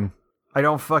brain. I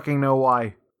don't fucking know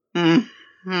why.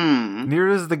 Neither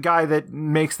does the guy that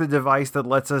makes the device that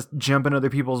lets us jump in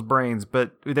other people's brains,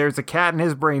 but there's a cat in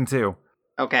his brain too.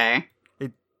 Okay.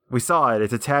 We saw it.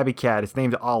 It's a tabby cat. It's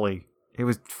named Ollie. It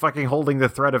was fucking holding the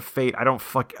thread of fate. I don't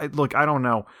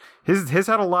know. His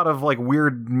had a lot of like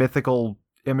weird mythical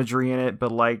imagery in it,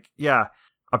 but like, yeah,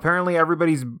 apparently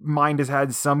everybody's mind has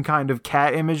had some kind of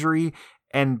cat imagery,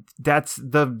 and that's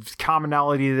the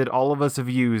commonality that all of us have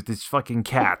used is fucking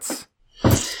cats.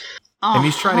 And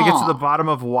he's trying to get to the bottom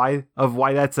of why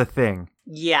that's a thing.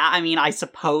 Yeah, I mean, I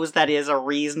suppose that is a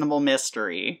reasonable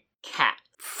mystery. Cat.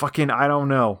 Fucking, I don't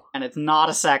know. And it's not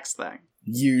a sex thing.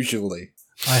 Usually.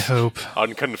 I hope.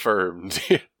 Unconfirmed.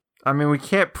 I mean, we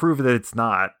can't prove that it's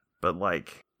not, but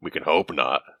like... We can hope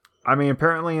not. I mean,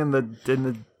 apparently in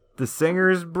the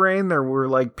singer's brain, there were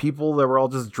like people that were all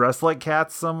just dressed like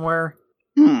cats somewhere.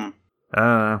 I don't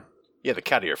know. Yeah, the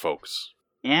cattier folks.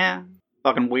 Yeah.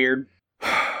 Fucking weird.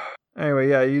 Anyway,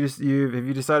 yeah, have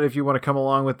you decided if you want to come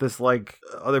along with this, like,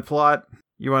 other plot?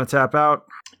 You want to tap out?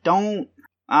 I don't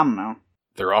know.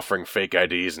 They're offering fake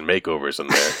IDs and makeovers in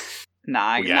there.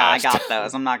 I got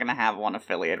those. I'm not going to have one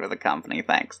affiliated with a company,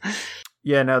 thanks.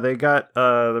 Yeah, no, they got,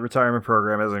 the retirement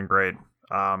program isn't great.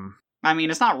 I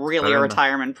mean, it's not really a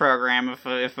retirement program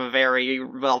if a very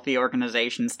wealthy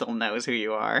organization still knows who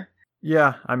you are.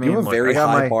 Yeah, I mean... You have a very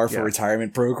high bar for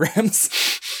retirement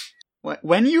programs.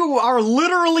 When you are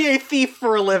literally a thief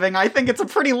for a living, I think it's a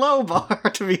pretty low bar,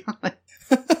 to be honest.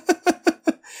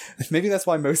 Maybe that's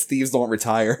why most thieves don't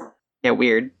retire. Yeah,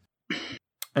 weird.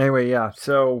 Anyway, yeah,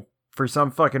 so for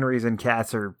some fucking reason,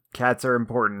 cats are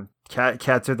important.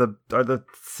 Cats are the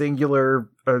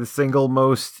single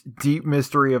most deep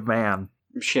mystery of man.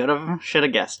 Should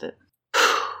have guessed it.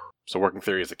 So working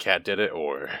theory is the cat did it,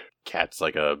 or cat's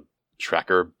like a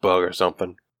tracker bug or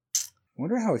something? I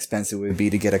wonder how expensive it would be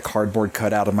to get a cardboard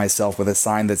cutout of myself with a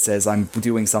sign that says I'm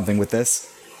doing something with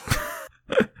this.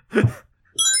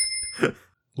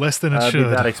 Less than it should. Be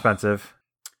that expensive.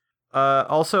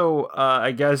 Also,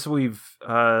 I guess we've,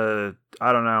 I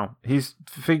don't know. He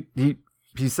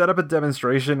set up a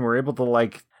demonstration. We're able to,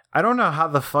 like, I don't know how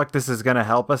the fuck this is going to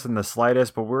help us in the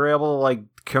slightest, but we're able to, like,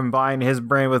 combine his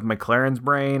brain with McLaren's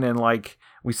brain, and, like,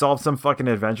 we solved some fucking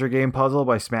adventure game puzzle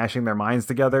by smashing their minds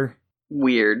together.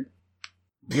 Weird.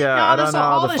 Yeah, I don't know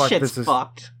how the fuck this is.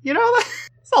 Fucked. You know,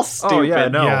 it's all stupid. Oh, yeah,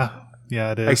 no.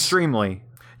 Yeah, it is. Extremely.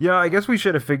 Yeah, I guess we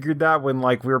should have figured that when,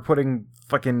 like, we were putting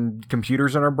fucking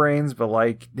computers in our brains, but,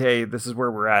 like, hey, this is where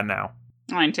we're at now.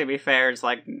 I mean, to be fair, it's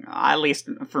like, at least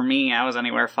for me, I was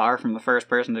anywhere far from the first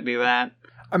person to do that.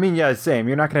 I mean, yeah, same.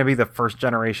 You're not going to be the first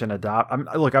generation adopt. I'm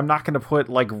not going to put,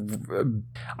 like,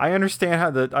 I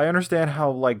understand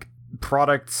how, like,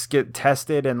 products get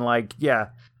tested and, like, yeah,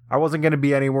 I wasn't going to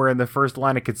be anywhere in the first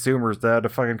line of consumers that had to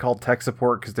fucking call tech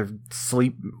support because their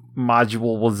sleep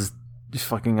module was just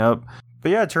fucking up. But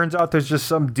yeah, it turns out there's just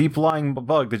some deep-lying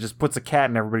bug that just puts a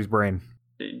cat in everybody's brain.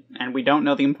 And we don't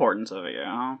know the importance of it,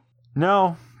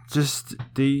 No, just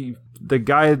the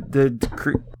guy, I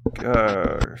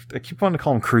keep wanting to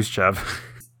call him Khrushchev.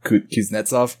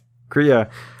 Kuznetsov? Yeah.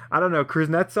 I don't know,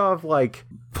 Kuznetsov, like,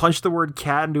 punched the word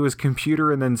cat into his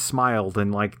computer and then smiled,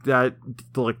 and, like,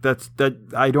 that's,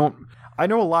 I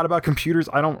know a lot about computers,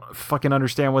 I don't fucking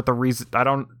understand what the reason, I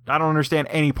don't understand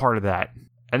any part of that.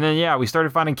 And then, yeah, we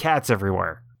started finding cats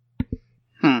everywhere.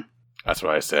 That's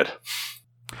what I said.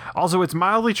 Also, it's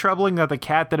mildly troubling that the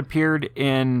cat that appeared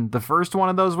in the first one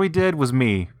of those we did was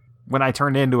me, when I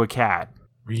turned into a cat.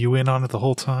 Were you in on it the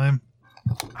whole time?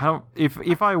 I don't.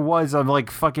 If I was, I'm like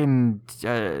fucking.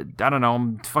 I don't know.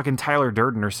 I'm fucking Tyler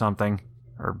Durden or something,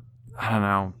 or I don't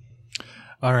know.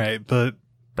 All right, but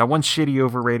that one shitty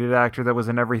overrated actor that was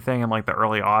in everything in like the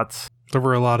early aughts. There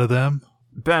were a lot of them.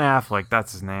 Ben Affleck,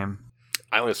 that's his name.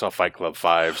 I only saw Fight Club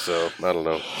 5, so I don't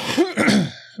know.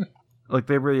 Like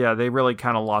they really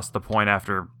kind of lost the point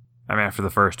after the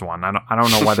first one. I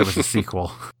don't know why there was a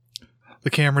sequel. The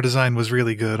camera design was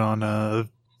really good on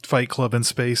Fight Club in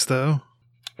space, though.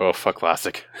 Oh, fuck,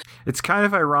 classic. It's kind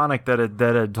of ironic that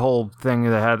a whole thing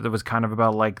that was kind of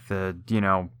about like the, you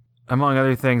know, among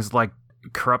other things, like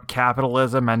corrupt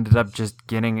capitalism ended up just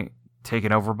getting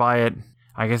taken over by it.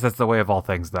 I guess that's the way of all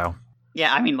things, though.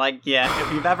 Yeah, I mean, like, yeah,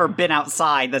 if you've ever been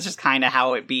outside, that's just kind of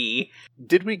how it be.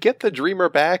 Did we get the Dreamer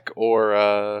back,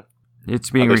 or it's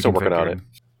being are they still working on it?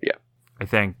 Yeah. I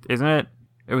think, isn't it?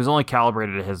 It was only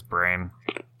calibrated to his brain.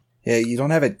 Yeah, you don't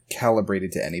have it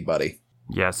calibrated to anybody.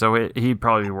 Yeah, so he'd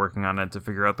probably be working on it to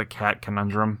figure out the cat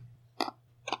conundrum.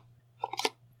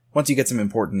 Once you get some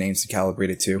important names to calibrate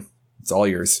it to, it's all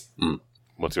yours.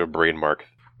 What's your brain mark?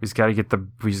 We just gotta get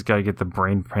the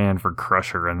brain pan for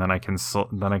Crusher, and then I can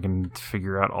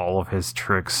figure out all of his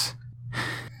tricks.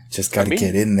 Just gotta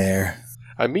get in there.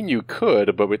 I mean, you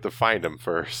could, but we have to find him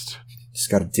first. Just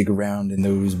gotta dig around in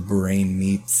those brain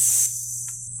meats.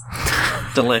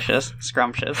 Delicious.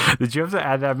 Scrumptious. Did you have to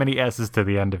add that many S's to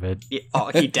the end of it? Yeah, oh,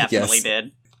 he definitely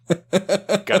did.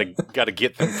 Gotta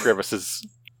get them crevices.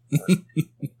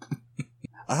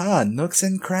 Nooks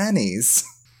and crannies.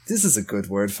 This is a good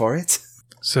word for it.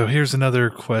 So here's another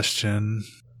question.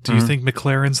 Do you think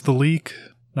McLaren's the leak?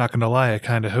 Not gonna lie, I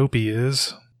kinda hope he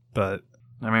is, but...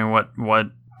 I mean,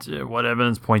 what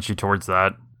evidence points you towards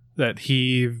that? That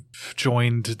he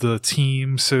joined the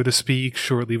team, so to speak,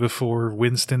 shortly before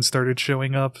Winston started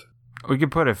showing up? We could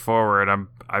put it forward.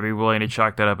 I'd be willing to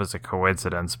chalk that up as a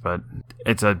coincidence, but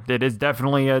it is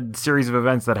definitely a series of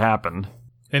events that happened.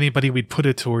 Anybody we'd put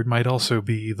it toward might also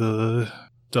be the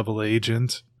double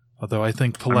agent. Although I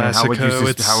think Palasico,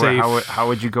 it's safe. How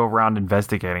would you go around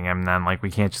investigating him then? Like, we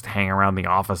can't just hang around the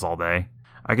office all day.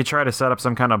 I could try to set up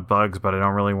some kind of bugs, but I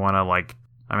don't really want to, like...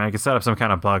 I mean, I could set up some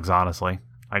kind of bugs, honestly,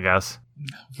 I guess.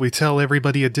 We tell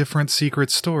everybody a different secret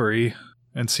story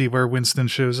and see where Winston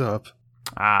shows up.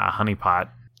 Honeypot.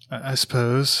 I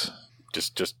suppose.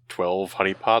 Just 12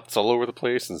 honeypots all over the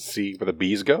place and see where the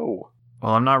bees go.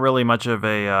 Well, I'm not really much of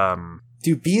a,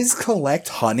 Do bees collect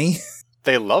honey?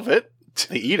 They love it.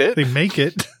 They eat it. They make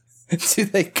it. Do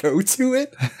they go to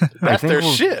it? That's their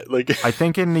shit. Like, I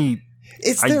think in the...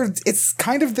 It's their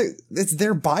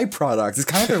byproduct. It's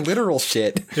kind of their literal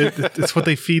shit. It's what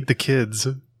they feed the kids.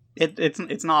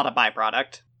 It's not a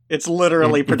byproduct. It's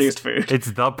literally produced food. It's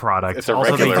the product. It's a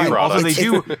regular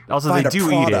product. Also, they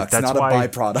do eat it. That's not why, a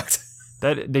byproduct.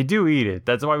 That they do eat it.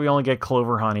 That's why we only get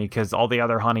clover honey, because all the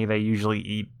other honey they usually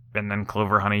eat, and then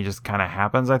clover honey just kind of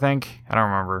happens, I think. I don't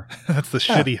remember. That's the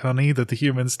shitty honey that the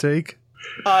humans take?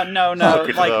 No.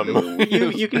 Like,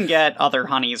 you can get other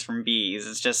honeys from bees.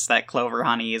 It's just that clover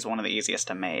honey is one of the easiest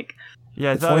to make.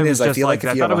 Yeah, I thought it was just like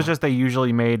I thought it was just they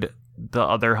usually made the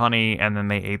other honey, and then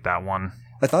they ate that one.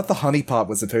 I thought the honeypot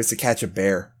was supposed to catch a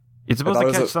bear. It's supposed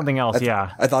to catch something else,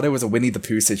 yeah. I thought it was a Winnie the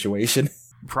Pooh situation.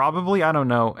 Probably, I don't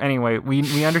know. Anyway,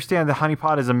 we understand the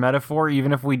honeypot is a metaphor,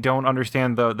 even if we don't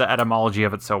understand the etymology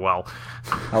of it so well.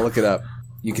 I'll look it up.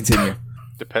 You continue.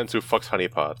 Depends who fucks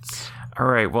honeypots. All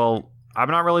right, well,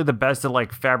 I'm not really the best at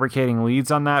like fabricating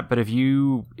leads on that, but if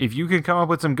you can come up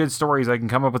with some good stories, I can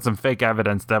come up with some fake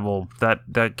evidence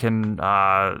that can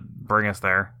bring us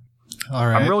there. All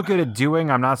right. I'm real good at doing.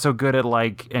 I'm not so good at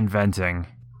like inventing.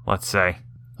 Let's say.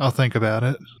 I'll think about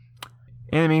it.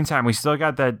 In the meantime, we still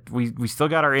got that. We still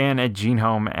got our inn at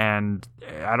Genehome, and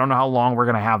I don't know how long we're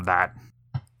gonna have that.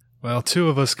 Well, 2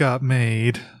 of us got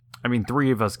made. I mean,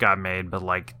 3 of us got made, but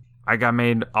like I got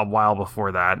made a while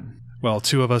before that. Well,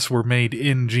 2 of us were made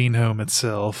in Genehome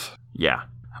itself. Yeah.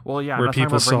 Well, yeah. Where I'm not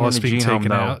people talking about saw us breaking into being Genehome,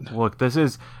 taken though. out. Look, this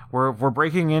is we're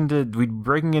breaking into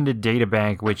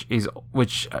Databank,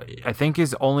 which I think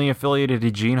is only affiliated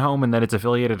to Genehome, and that it's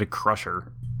affiliated to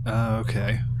Crusher.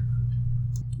 Okay.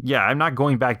 Yeah, I'm not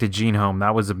going back to Genehome.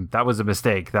 That was a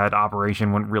mistake. That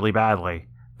operation went really badly.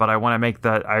 But I want to make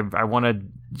that. I want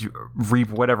to reap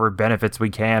whatever benefits we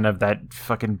can of that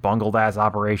fucking bungled ass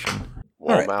operation.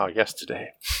 Well, Alright. now,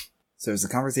 yesterday. So is the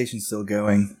conversation still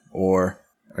going, or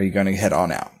are you going to head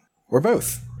on out? Or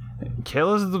both?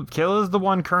 Kill is the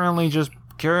one currently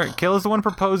Kill is the one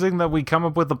proposing that we come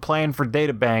up with a plan for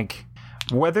Databank.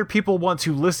 Whether people want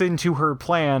to listen to her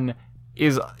plan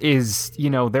is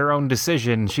their own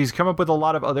decision. She's come up with a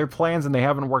lot of other plans and they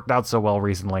haven't worked out so well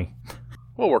recently.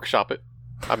 We'll workshop it.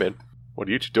 I'm in. What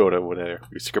are you two doing over there?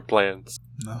 Your secret plans?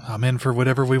 I'm in for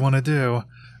whatever we want to do.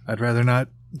 I'd rather not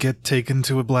get taken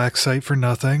to a black site for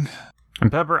nothing.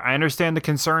 And Pepper, I understand the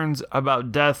concerns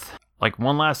about death. Like,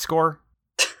 one last score?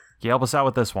 Can you help us out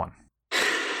with this one?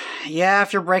 Yeah,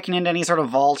 if you're breaking into any sort of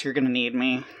vault, you're gonna need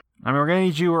me. I mean, we're gonna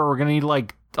need you, or we're gonna need,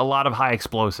 like, a lot of high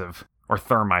explosive. Or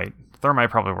thermite. Thermite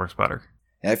probably works better.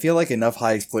 And I feel like enough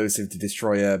high explosive to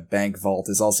destroy a bank vault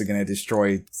is also going to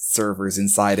destroy servers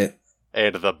inside it.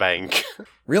 And the bank.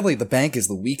 Really, the bank is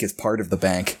the weakest part of the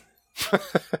bank.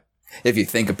 If you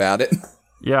think about it.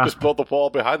 Yeah. Just build the wall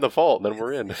behind the vault, and then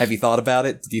we're in. Have you thought about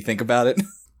it? Did you think about it?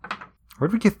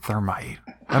 Where'd we get thermite?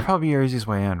 That'd probably be our easiest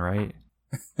way in, right?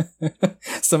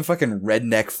 Some fucking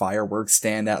redneck fireworks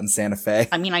stand out in Santa Fe.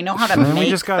 I mean, I know how to And then we make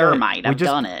just gotta- thermite. we I've just-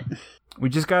 done it. We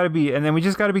just gotta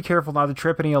be careful not to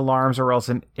trip any alarms, or else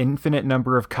an infinite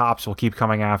number of cops will keep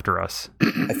coming after us.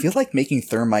 I feel like making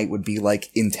thermite would be like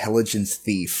intelligence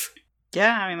thief.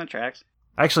 Yeah, I mean, that tracks.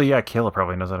 Actually, yeah, Kayla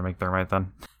probably knows how to make thermite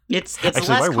then. It's Actually,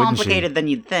 why less wouldn't complicated than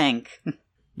you'd think.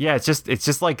 Yeah, it's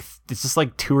just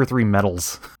like 2 or 3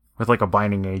 metals with like a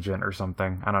binding agent or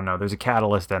something. I don't know. There's a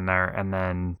catalyst in there, and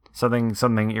then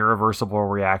something irreversible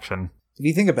reaction. If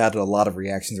you think about it, a lot of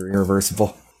reactions are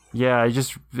irreversible. Yeah, I'm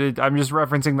just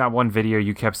referencing that one video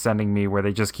you kept sending me where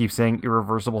they just keep saying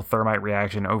irreversible thermite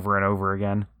reaction over and over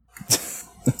again.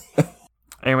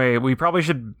 Anyway, we probably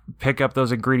should pick up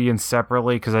those ingredients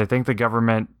separately, because I think the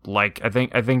government, like, I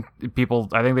think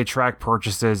they track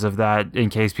purchases of that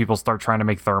in case people start trying to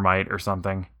make thermite or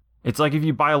something. It's like if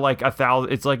you buy like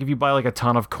a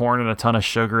ton of corn and a ton of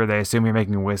sugar, they assume you're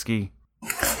making whiskey.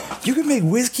 You can make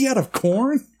whiskey out of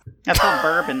corn? That's called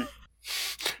bourbon.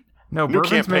 No, New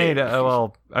bourbon's campaign.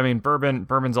 made.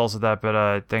 Bourbon's also that, but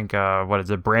I think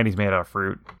brandy's made out of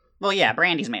fruit. Well, yeah,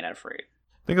 brandy's made out of fruit.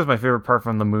 I think it was my favorite part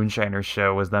from the Moonshiners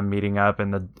show was them meeting up in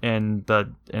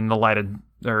the light of,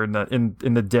 or in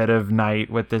the dead of night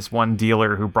with this one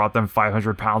dealer who brought them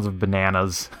 500 pounds of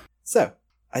bananas. So,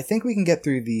 I think we can get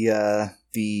through the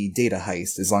data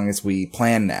heist as long as we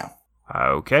plan now.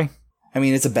 Okay. I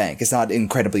mean, it's a bank. It's not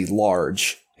incredibly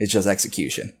large. It's just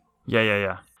execution.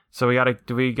 Yeah. So we gotta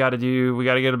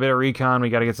get a bit of recon. We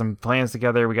gotta get some plans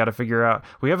together. We gotta figure out.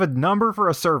 We have a number for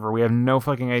a server. We have no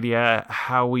fucking idea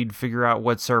how we'd figure out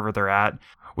what server they're at.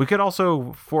 We could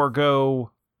also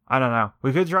forego. I don't know.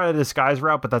 We could try the disguise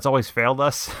route, but that's always failed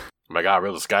us. Oh my god,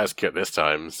 real disguise kit this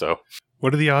time, so.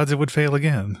 What are the odds it would fail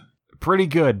again? Pretty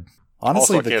good.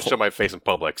 Honestly, Also, I can't show my face in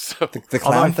public, so. the Although I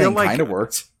clown feel thing like- kind of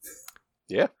worked.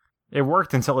 Yeah. It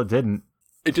worked until it didn't.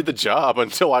 It did the job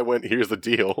until I went, here's the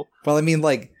deal. Well, I mean,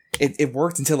 like, it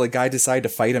worked until a guy decided to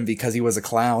fight him because he was a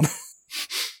clown.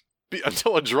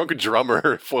 Until a drunk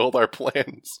drummer foiled our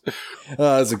plans. That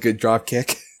was a good drop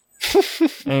kick.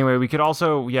 Anyway, we could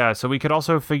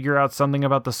also figure out something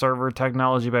about the server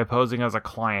technology by posing as a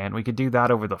client. We could do that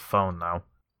over the phone, though.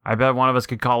 I bet one of us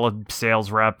could call a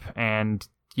sales rep and,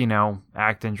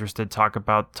 act interested, talk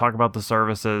about the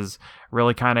services,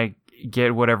 really kind of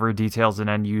get whatever details an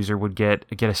end user would get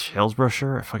a sales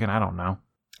brochure. I don't know.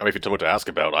 I mean, if you tell me what to ask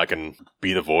about, I can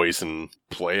be the voice and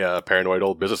play a paranoid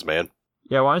old businessman.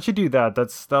 Yeah, why don't you do that?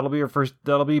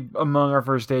 That'll be among our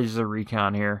first stages of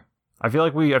recon here. I feel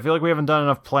like we haven't done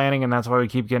enough planning, and that's why we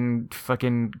keep getting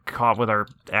fucking caught with our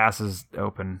asses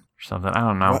open or something. I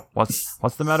don't know.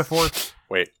 What's the metaphor?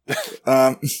 Wait,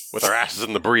 Um, with our asses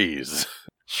in the breeze.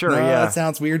 Sure, no, yeah. that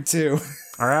sounds weird too.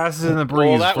 Our asses in the breeze.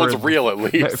 Well, that one's real at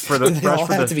least. For the They all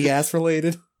have to be ass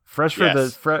related. fresh for Yes.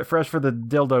 the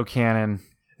dildo cannon.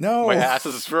 No. My ass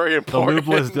is very The important.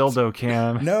 lubeless dildo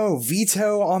can. No,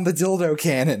 veto on the dildo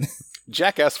cannon.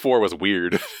 Jackass 4 was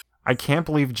weird. I can't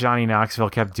believe Johnny Knoxville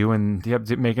kept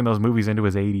making those movies into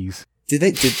his 80s. Did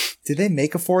they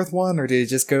make a fourth one, or did it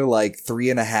just go like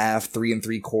 3.5, 3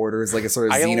 3/4, like a sort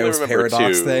of I only Xenos remember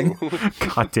paradox 2. thing?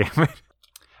 God damn it.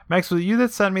 Max, was it you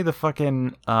that sent me the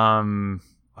fucking ironic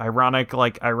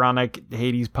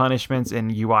Hades punishments in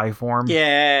UI form?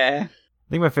 Yeah. I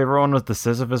think my favorite one was the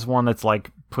Sisyphus one that's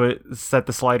like set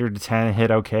the slider to 10 and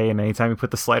hit OK, and anytime you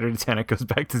put the slider to 10 it goes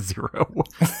back to 0.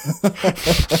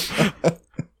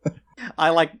 I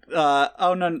like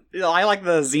I like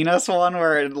the Xenos one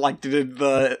where it like did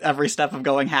the every step of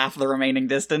going half the remaining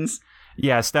distance.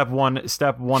 Yeah, step 1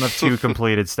 of 2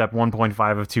 completed, step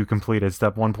 1.5 of 2 completed,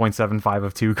 step 1.75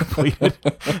 of 2 completed.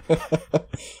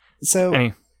 So,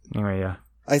 anyway, yeah.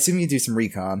 I assume you do some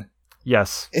recon.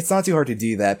 Yes. It's not too hard to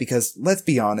do that, because, let's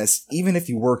be honest, even if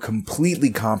you were completely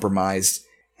compromised,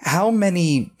 how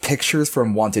many pictures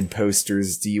from wanted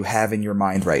posters do you have in your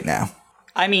mind right now?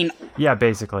 I mean, Yeah,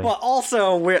 basically. well,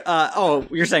 also we're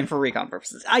you're saying for recon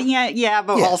purposes. But Yeah.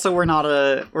 also we're not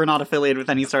affiliated with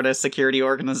any sort of security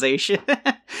organization.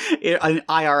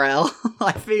 IRL.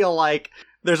 I feel like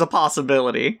there's a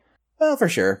possibility. Well, for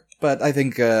sure. But I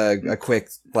think a quick,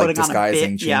 like, Putting on a disguising bit,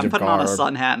 change yeah, I'm of putting on a garb.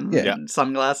 sun hat and Yeah.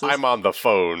 sunglasses. I'm on the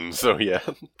phone, so yeah.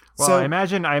 Well, So- I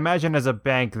imagine as a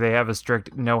bank they have a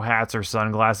strict no hats or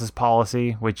sunglasses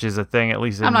policy, which is a thing at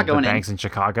least in I'm not the going banks in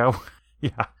Chicago.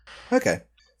 Yeah. Okay.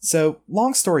 So,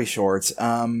 long story short,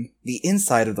 the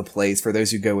inside of the place, for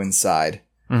those who go inside,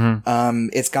 Mm-hmm.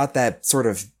 it's got that sort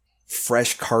of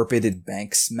fresh carpeted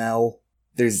bank smell.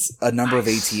 There's a number of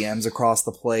ATMs across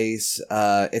the place.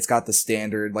 It's got the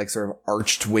standard, like, sort of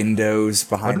arched windows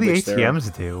What behind do the which there-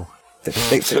 ATMs do?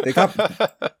 They got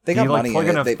Do you like money plug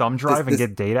in in it. a thumb drive and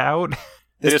get data out?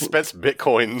 They this- dispense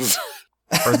bitcoins.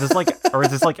 Or is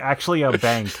this like actually a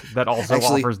bank that also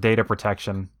Actually- offers data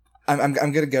protection? I'm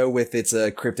gonna go with it's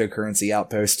a cryptocurrency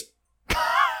outpost.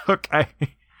 Okay.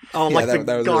 Oh, Yeah, like that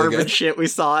the was really garbage good. shit we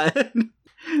saw in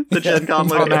the Gen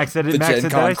Con Oh, logo. Max, The did Gen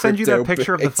Con I send you that crypto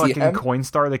picture of the fucking ATM?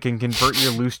 Coinstar that can convert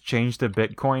your loose change to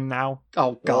Bitcoin now?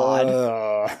 Oh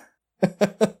god.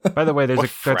 By the way, there's What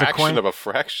a there's a fraction coin of a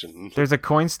fraction? there's a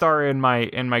Coinstar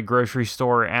in my grocery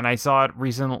store, and I saw it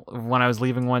recently when I was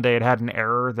leaving one day. It had an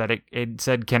error that it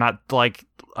said cannot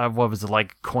what was it,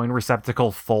 like coin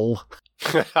receptacle full.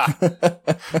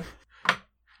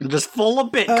 Just full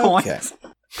of Bitcoin. Okay.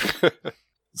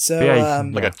 So, Yeah,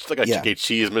 like a Yeah.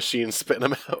 cheese machine spitting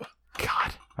them out.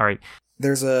 God. All right.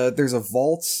 there's a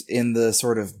vault in the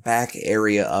sort of back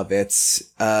area of it.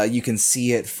 You can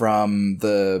see it from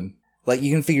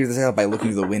you can figure this out by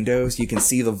looking through the windows. You can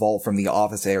see the vault from the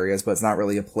office areas, but it's not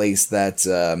really a place that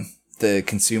the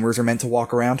consumers are meant to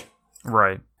walk around.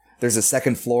 Right. There's a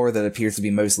second floor that appears to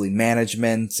be mostly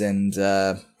management and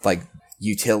like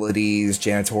utilities,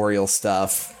 janitorial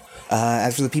stuff.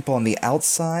 As for the people on the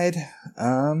outside,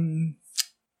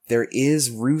 there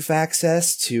is roof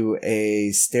access to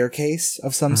a staircase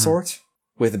of some sort.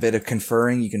 With a bit of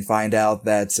conferring, you can find out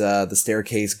that the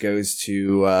staircase goes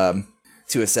to a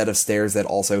set of stairs that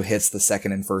also hits the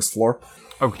second and first floor.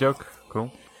 Okie doke.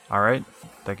 Cool. All right.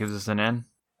 That gives us an in.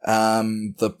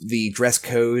 The dress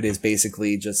code is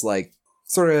basically just like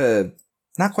sort of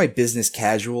not quite business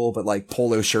casual, but like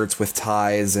polo shirts with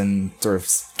ties and sort of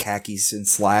khakis and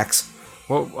slacks.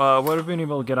 What have we been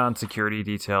able to get on security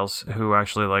details? Who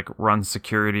actually like runs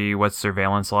security? What's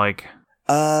surveillance like?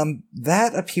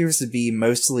 That appears to be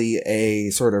mostly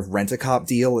a sort of rent-a-cop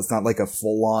deal. It's not like a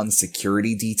full-on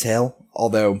security detail,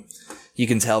 although you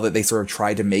can tell that they sort of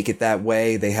tried to make it that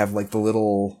way. They have like the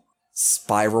little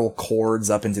spiral cords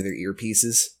up into their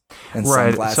earpieces and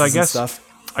Right, sunglasses so I guess- and stuff.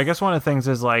 I guess one of the things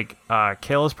is like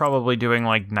Kayla's probably doing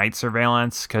like night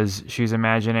surveillance because she's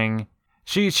imagining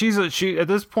she at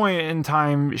this point in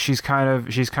time she's kind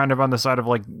of on the side of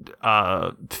like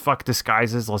fuck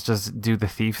disguises, let's just do the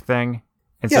thief thing.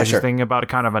 And so Yeah, she's sure. thinking about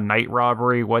kind of a night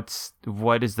robbery. What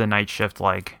is the night shift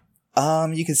like?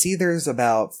 You can see there's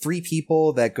about 3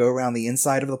 people that go around the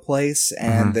inside of the place,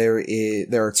 and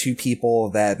there are 2 people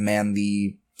that man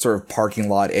the sort of parking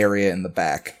lot area in the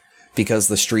back, because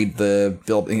the street the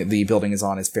building is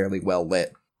on is fairly well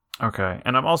lit. Okay,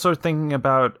 and I'm also thinking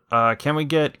about can we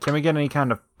get any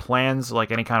kind of plans, like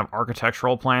any kind of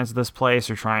architectural plans of this place,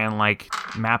 or try and like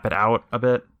map it out a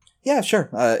bit? Yeah, sure.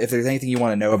 If there's anything you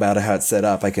want to know about how it's set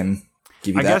up, I can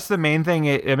give you I that. guess the main thing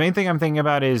I'm thinking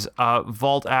about is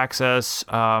vault access.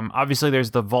 Obviously, there's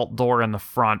the vault door in the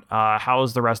front. How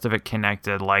is the rest of it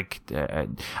connected? Like,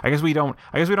 I guess we don't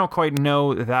quite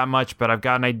know that much, but I've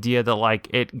got an idea that like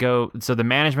so the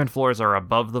management floors are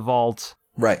above the vault.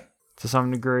 Right. to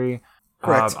some degree.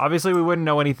 Correct. Obviously, we wouldn't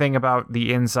know anything about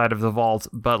the inside of the vault,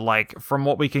 but like from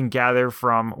what we can gather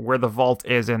from where the vault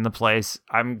is in the place,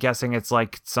 I'm guessing it's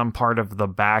like some part of the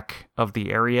back of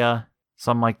the area,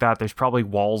 something like that. There's probably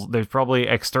walls. There's probably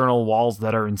external walls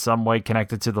that are in some way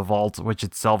connected to the vault, which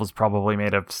itself is probably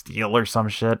made of steel or some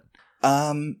shit.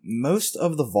 Most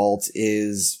of the vault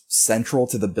is central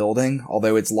to the building,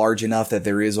 although it's large enough that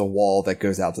there is a wall that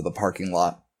goes out to the parking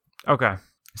lot. Okay.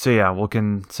 So yeah, we'll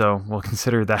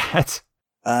consider that.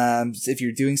 If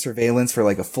you're doing surveillance for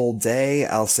like a full day,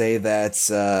 I'll say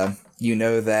that, you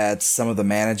know that some of the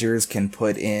managers can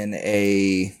put in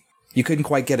you couldn't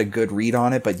quite get a good read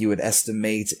on it, but you would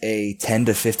estimate a 10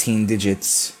 to 15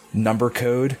 digits number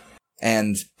code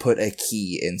and put a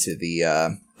key into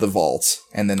the vault,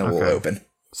 and then it will open.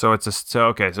 So it's a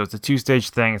 2-stage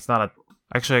thing. It's not a.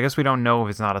 Actually, I guess we don't know if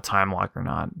it's not a time lock or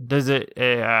not. Does it?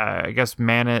 I guess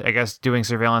doing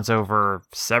surveillance over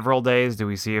several days. Do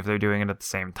we see if they're doing it at the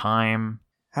same time?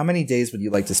 How many days would you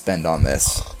like to spend on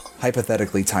this?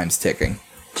 Hypothetically, time's ticking.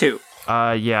 2.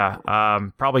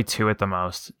 Probably 2 at the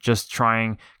most. Just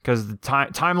trying, because the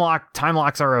time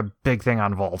locks are a big thing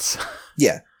on vaults.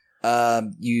 Yeah.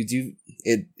 You do.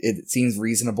 It seems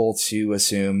reasonable to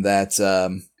assume that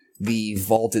the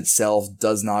vault itself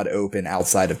does not open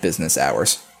outside of business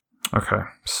hours. Okay,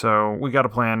 so we got a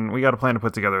plan. We got a plan to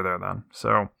put together there then.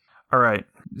 So, all right.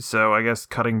 So I guess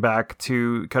cutting back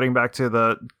to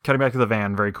the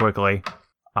van very quickly.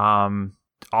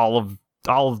 All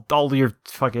your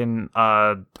fucking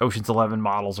Ocean's 11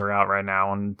 models are out right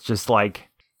now, and just like,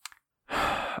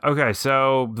 okay,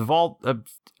 so the vault.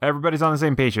 Everybody's on the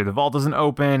same page here. The vault doesn't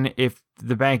open if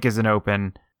the bank isn't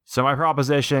open. So my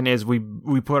proposition is we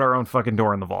put our own fucking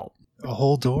door in the vault. A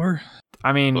whole door?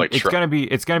 I mean, Like it's gonna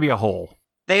be a hole.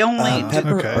 They only...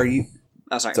 Pepper, Okay. are you...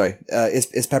 Oh, sorry. Sorry.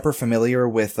 Is Pepper familiar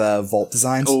with vault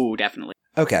designs? Oh, definitely.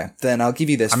 Okay, then I'll give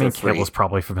you this for free. Kit was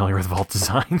probably familiar with vault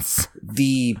designs.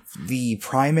 The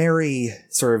primary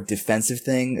sort of defensive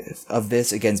thing of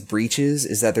this against breaches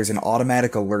is that there's an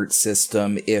automatic alert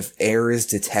system if air is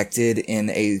detected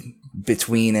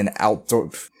between an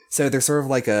outdoor. So there's sort of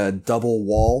like a double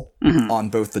wall on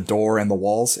both the door and the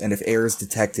walls, and if air is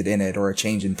detected in it or a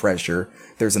change in pressure,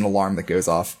 there's an alarm that goes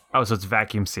off. Oh, so it's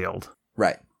vacuum sealed.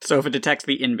 Right. So if it detects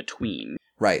the in-between.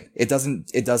 Right. It doesn't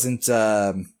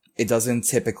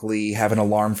typically have an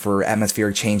alarm for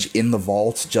atmospheric change in the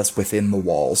vault, just within the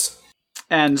walls.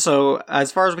 And so,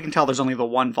 as far as we can tell, there's only the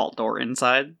one vault door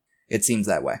inside. It seems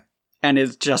that way. And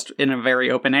is just in a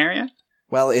very open area?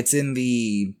 Well, it's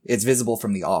visible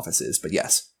from the offices, but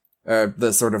yes.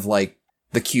 The sort of like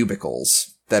the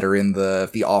cubicles that are in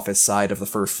the office side of the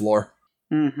first floor.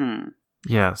 Mm-hmm.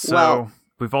 Yeah, so Well-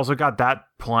 we've also got that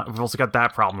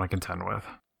problem to contend with.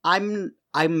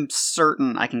 I'm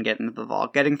certain I can get into the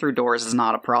vault. Getting through doors is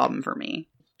not a problem for me,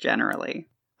 generally.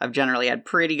 I've generally had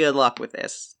pretty good luck with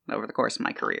this over the course of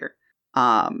my career.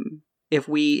 If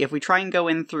we try and go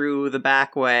in through the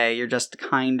back way, you're just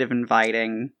kind of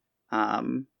inviting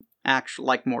actual,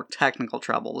 like, more technical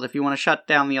troubles. If you want to shut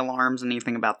down the alarms and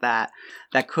anything about that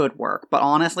could work. But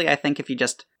honestly, I think if you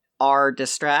just are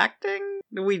distracting,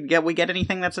 we get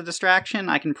anything that's a distraction,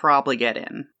 I can probably get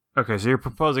in. Okay, so you're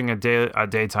proposing a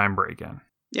daytime break-in.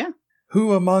 Yeah.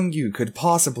 Who among you could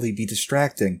possibly be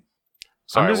distracting?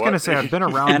 Sorry, I'm just what? gonna say I've been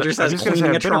around. Andrew says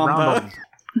cleaning a trombone.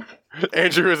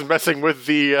 Andrew is messing with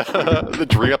the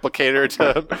replicator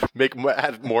to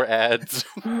add more ads.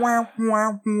 I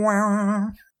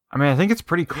mean, I think it's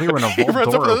pretty clear when a He vault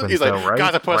runs door up to opens, he's though, like, right?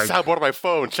 guys, I put Like- a soundboard on my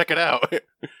phone. Check it out.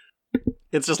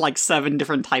 It's just like 7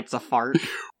 different types of fart.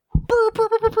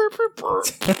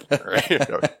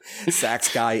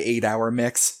 Sax guy 8-hour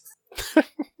mix.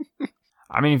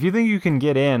 I mean, if you think you can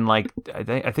get in, like,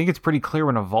 I think it's pretty clear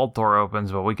when a vault door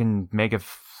opens, but we can make a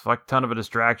fuck ton of a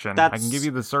distraction. I can give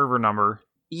you the server number.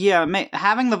 Yeah,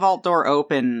 having the vault door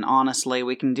open, honestly,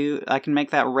 I can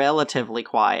make that relatively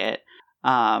quiet.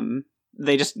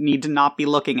 They just need to not be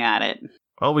looking at it.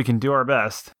 Well, we can do our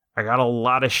best. I got a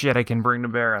lot of shit I can bring to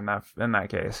bear in that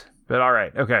case. But all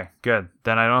right, okay, good.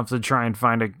 Then I don't have to try and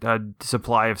find a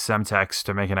supply of Semtex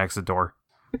to make an exit door.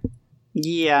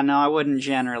 Yeah, no, I wouldn't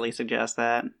generally suggest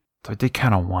that. So I did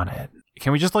kind of want it.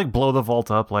 Can we just, like, blow the vault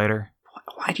up later?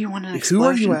 Why do you want an Who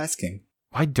explosion? are you asking?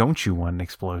 Why don't you want an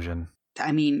explosion?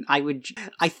 I mean, I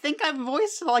think I've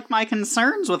voiced, like, my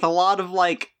concerns with a lot of,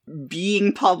 like,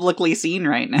 being publicly seen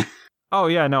right now. Oh,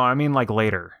 yeah, no, I mean, like,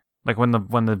 later. Like, when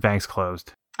the bank's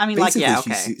closed. I mean, Basically, like,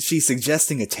 yeah, okay. she's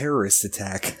suggesting a terrorist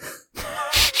attack.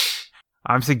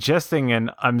 I'm suggesting an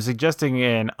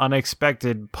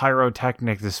unexpected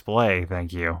pyrotechnic display,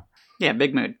 thank you. Yeah,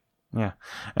 big mood. Yeah.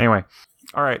 Anyway.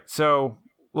 All right, so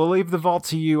we'll leave the vault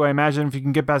to you. I imagine if you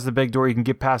can get past the big door, you can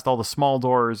get past all the small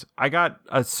doors. I got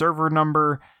a server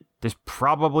number. There's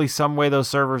probably some way those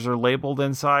servers are labeled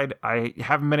inside. I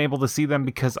haven't been able to see them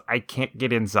because I can't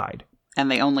get inside. And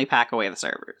they only pack away the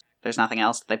servers. There's nothing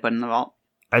else that they put in the vault?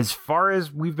 As far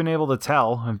as we've been able to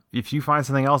tell, if you find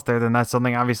something else there, then that's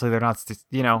something obviously they're not,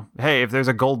 hey, if there's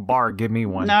a gold bar, give me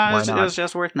one. No, it was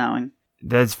just worth knowing.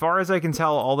 As far as I can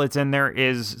tell, all that's in there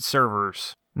is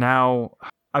servers. Now,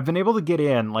 I've been able to get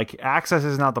in. Like, access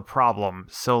is not the problem.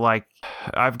 So, like,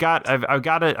 I've got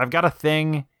a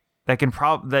thing that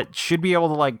that should be able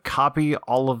to like copy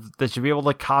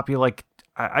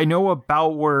I know about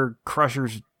where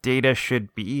Crusher's data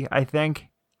should be. I think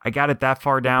I got it that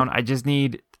far down. I just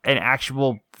need an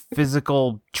actual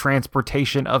physical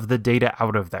transportation of the data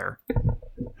out of there.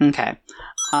 Okay.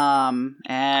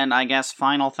 And I guess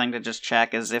final thing to just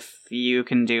check is if you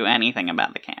can do anything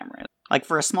about the cameras. Like,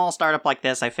 for a small startup like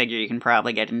this, I figure you can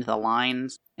probably get into the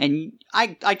lines. And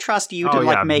I trust you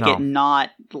to, make it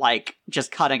not, like,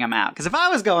 just cutting them out. Because if I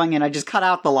was going in, I'd just cut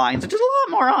out the lines, which is a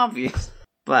lot more obvious.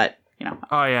 But,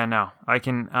 Oh, yeah, no. I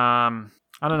can, I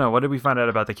don't know. What did we find out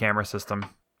about the camera system?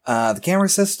 The camera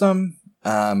system,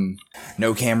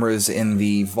 no cameras in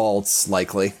the vaults,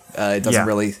 likely. It doesn't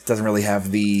really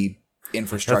have the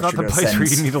infrastructure That's not the place where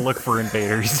you need to look for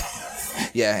invaders.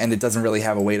 Yeah, and it doesn't really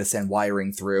have a way to send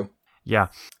wiring through. Yeah.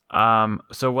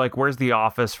 So, like, where's the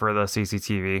office for the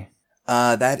CCTV?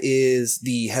 That is,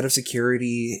 the head of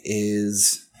security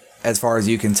is, as far as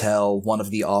you can tell, one of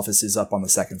the offices up on the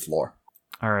second floor.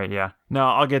 All right, yeah. No,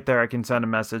 I'll get there. I can send a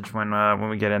message when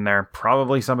we get in there.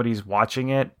 Probably somebody's watching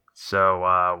it, so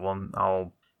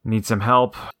I'll need some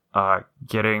help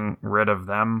getting rid of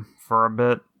them for a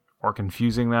bit or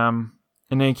confusing them.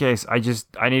 In any case, I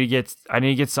need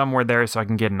to get somewhere there so I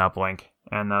can get an uplink,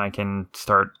 and then I can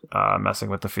start messing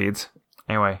with the feeds.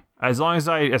 Anyway, as long as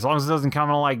it doesn't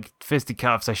come in like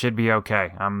fisticuffs, I should be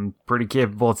okay. I'm pretty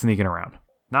capable of sneaking around.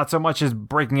 Not so much as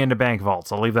breaking into bank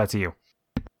vaults. I'll leave that to you.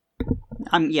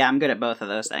 I'm good at both of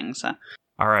those things. So.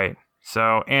 All right.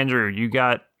 So Andrew, you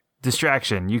got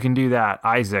distraction. You can do that.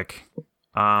 Isaac,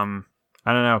 I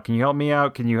don't know. Can you help me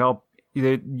out? Can you help?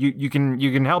 Either you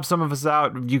can help some of us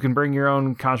out. You can bring your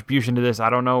own contribution to this. I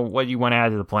don't know what you want to add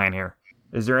to the plan here.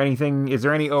 Is there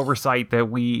any oversight that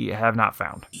we have not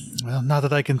found? Well, not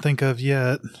that I can think of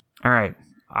yet. All right.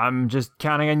 I'm just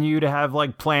counting on you to have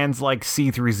like plans like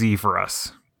C through Z for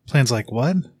us. Plans like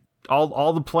what?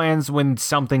 All the plans when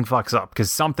something fucks up,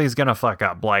 because something's gonna fuck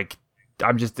up. Like,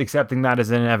 I'm just accepting that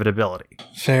as an inevitability.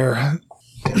 Fair. I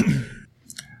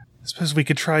suppose we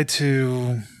could try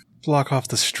to block off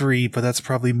the street, but that's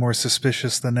probably more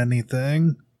suspicious than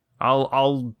anything.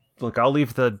 I'll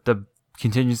leave the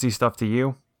contingency stuff to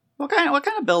you. What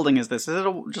kind of building is this? Is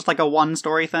it just like a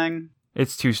one-story thing?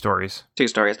 It's 2 stories. 2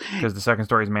 stories. Because the second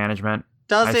story is management.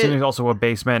 I assume there's also a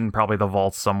basement and probably the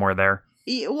vaults somewhere there.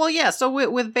 Well, yeah, so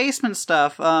with basement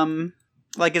stuff,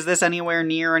 like, is this anywhere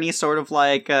near any sort of,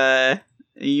 like,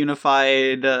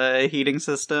 unified heating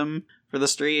system for the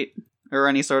street? Or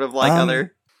any sort of, like,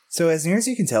 other... So as near as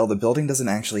you can tell, the building doesn't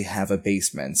actually have a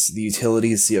basement. The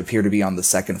utilities appear to be on the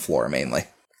second floor, mainly.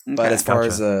 Okay. But as far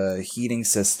as a heating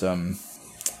system,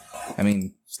 I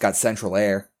mean, it's got central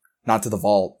air. Not to the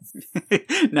vault.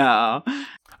 No.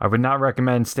 I would not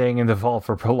recommend staying in the vault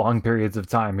for prolonged periods of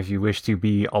time if you wish to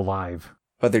be alive.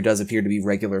 But there does appear to be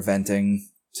regular venting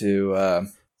to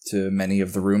many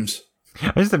of the rooms.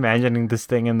 I'm just imagining this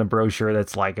thing in the brochure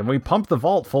that's like, and we pump the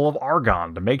vault full of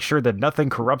argon to make sure that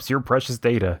nothing corrupts your precious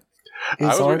data.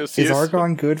 Is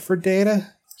argon good for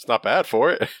data? It's not bad for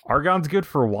it. Argon's good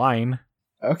for wine.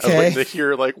 Okay. I'd like to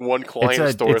hear like one client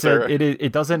who stores their...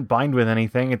 It doesn't bind with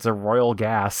anything. It's a royal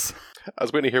gas. I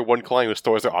was waiting to hear one client who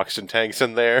stores their oxygen tanks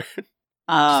in there.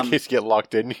 Just in case you get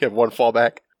locked in, you have one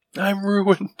fallback. I'm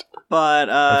ruined. But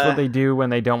that's what they do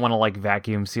when they don't want to like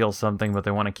vacuum seal something, but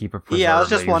they want to keep it preserved. Yeah, I was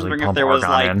just wondering if there was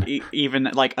like even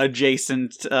like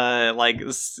adjacent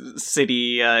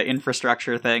city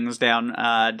infrastructure things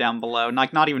down below,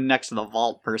 like not even next to the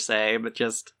vault per se, but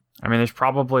just. I mean, there's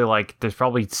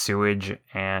probably sewage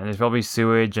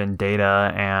and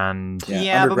data and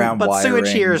underground but wiring.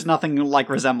 Sewage here is nothing like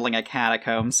resembling a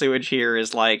catacomb. Sewage here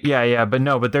is like but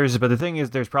the thing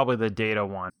is, there's probably the data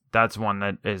one. That's one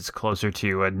that is closer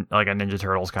to a Ninja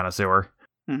Turtles kind of sewer.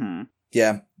 Mm-hmm.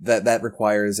 Yeah, that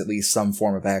requires at least some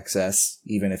form of access,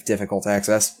 even if difficult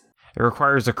access. It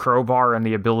requires a crowbar and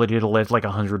the ability to lift like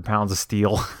 100 pounds of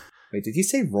steel. Wait, did you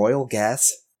say royal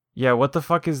gas? Yeah, what the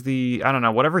fuck is I don't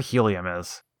know, whatever helium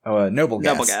is. Oh, noble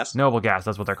gas. Noble gas,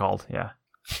 that's what they're called, yeah.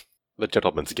 The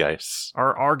gentleman's gas.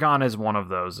 Argon is one of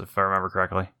those, if I remember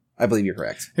correctly. I believe you're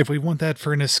correct. If we want that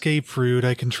for an escape route,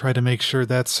 I can try to make sure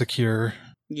that's secure.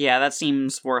 Yeah, that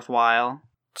seems worthwhile.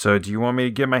 So do you want me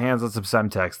to get my hands on some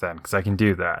Semtex then? Because I can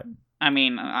do that. I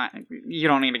mean, you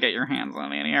don't need to get your hands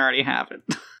on it. You already have it.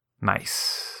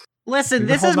 Nice. Listen, You've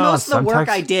this been is holding on most of the work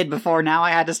Semtex? I did before now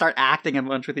I had to start acting a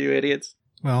bunch with you idiots.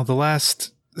 Well, the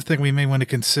last thing we may want to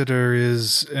consider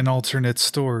is an alternate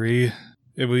story.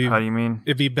 How do you mean?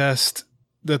 It'd be best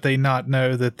that they not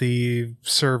know that the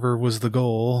server was the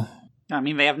goal. I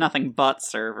mean, they have nothing but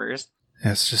servers.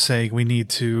 That's just saying we need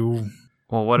to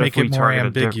Well, what make if we it more target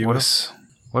ambiguous.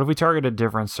 What if we target a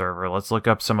different server? Let's look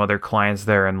up some other clients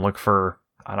there and look for,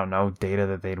 I don't know, data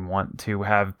that they'd want to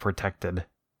have protected.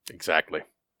 Exactly.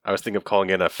 I was thinking of calling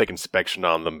in a fake inspection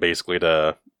on them, basically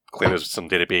to claim there's some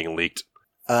data being leaked.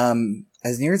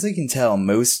 As near as I can tell,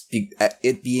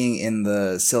 it being in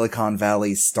the Silicon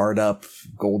Valley startup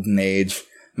golden age,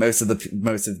 most of the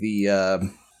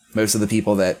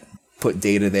people that put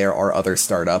data there are other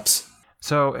startups.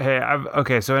 So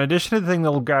hey, so in addition to the thing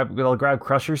that'll grab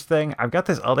Crusher's thing, I've got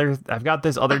this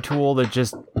other tool that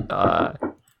just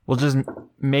will just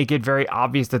make it very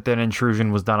obvious that an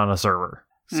intrusion was done on a server.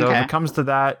 So Okay. if it comes to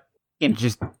that,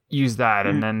 just use that,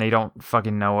 and then they don't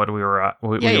fucking know what we were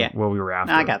what we were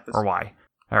after. I got this. Or why.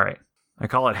 All right. I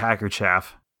call it Hacker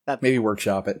Chaff. Maybe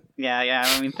workshop it. Yeah,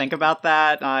 I mean, think about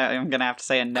that. I'm gonna have to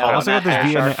say a no. I also on that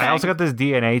hair sharp I also thing. got this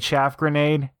DNA chaff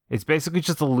grenade. It's basically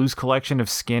just a loose collection of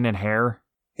skin and hair.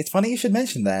 It's funny you should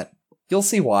mention that. You'll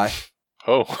see why.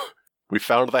 Oh, we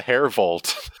found the hair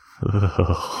vault.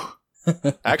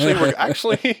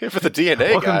 Actually, if it's a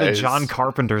DNA, Welcome guys. to John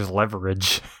Carpenter's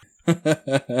leverage.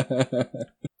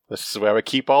 This is where we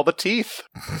keep all the teeth.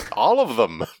 All of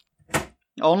them.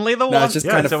 Only the No, one. it's just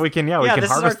Yeah, kind of so we can this harvest is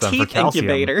them our for teeth calcium.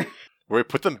 incubator Where we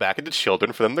put them back into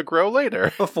children for them to grow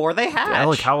later. before they hatch. Yeah,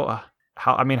 look how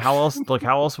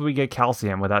else would we get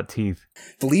calcium without teeth?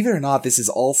 Believe it or not, this is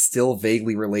all still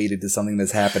vaguely related to something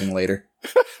that's happening later.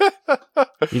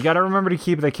 You got to remember to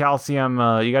keep the calcium.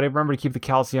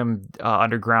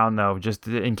 Underground though, just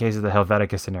in case of the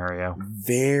Helvetica scenario.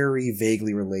 Very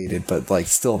vaguely related, but like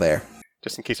still there.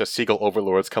 Just in case our seagull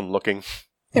overlords come looking.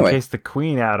 In Anyway, case the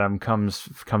Queen Atom comes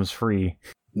free.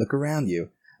 look around you.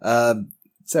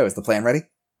 So is the plan ready?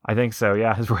 I think so.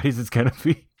 Yeah, as ready as it's gonna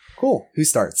be. Cool. Who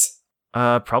starts?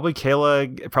 Probably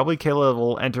Kayla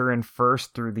will enter in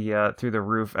first through the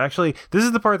roof. Actually, this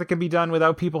is the part that can be done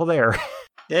without people there.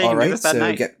 Yeah, you All can do right. this that So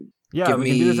night. Yeah, Give we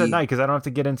can do this at me- night because I don't have to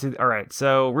get into. All right,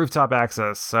 so rooftop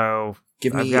access. So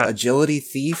give I've me got- agility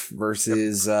thief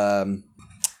versus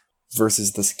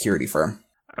versus the security firm.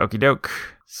 okie doke.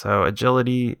 So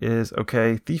agility is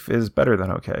okay. Thief is better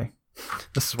than okay.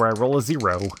 This is where I roll a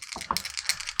 0.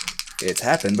 It's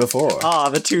happened before. Ah,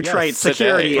 the two Yes, traits, today.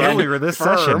 security and Earlier this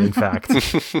firm. session, in fact.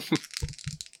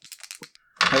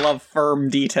 I love firm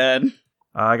D10.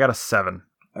 I got a 7.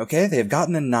 Okay, they have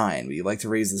gotten a 9. Would you like to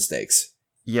raise the stakes?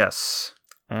 Yes.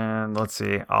 And let's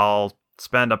see. I'll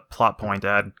spend a plot point to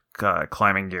add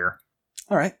climbing gear.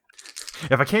 All right.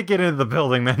 If I can't get into the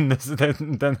building, then there's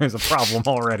a problem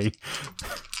already.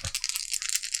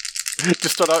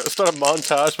 Just start a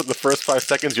montage, but in the first 5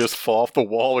 seconds you just fall off the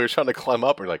wall or you're trying to climb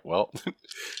up and you're like, well.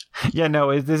 Yeah,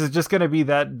 no, this is just going to be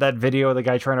that video of the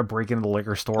guy trying to break into the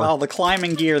liquor store. Well, the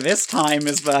climbing gear this time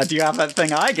is do you have that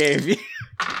thing I gave you?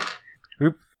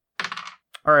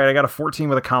 All right, I got a 14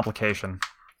 with a complication.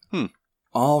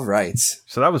 All right.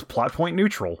 So that was plot point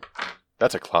neutral.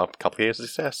 That's a complicated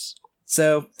success.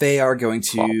 So they are going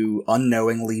to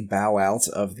unknowingly bow out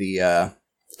of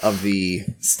the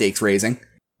stakes raising.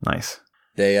 Nice.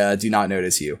 They do not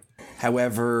notice you.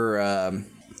 However,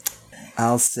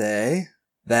 I'll say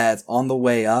that on the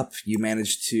way up, you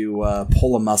managed to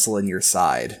pull a muscle in your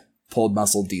side. Pulled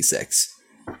muscle D6.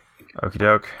 Okie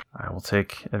doke. I will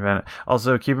take advantage.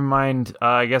 Also, keep in mind,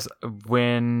 I guess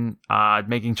when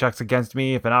making checks against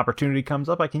me, if an opportunity comes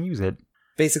up, I can use it.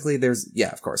 Basically,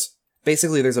 of course.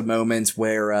 Basically, there's a moment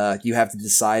where you have to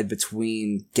decide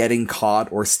between getting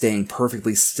caught or staying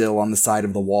perfectly still on the side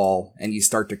of the wall, and you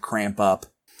start to cramp up.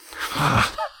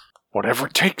 Whatever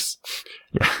it takes.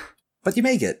 Yeah. But you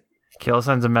make it. Kayla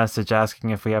sends a message asking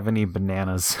if we have any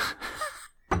bananas.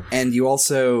 And you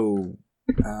also...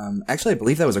 actually, I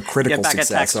believe that was a critical Get back a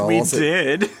success. text. So We I'll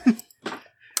say, did.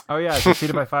 Oh yeah,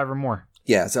 succeeded by 5 or more.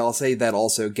 yeah, so I'll say that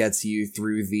also gets you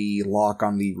through the lock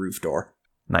on the roof door.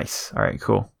 Nice. All right,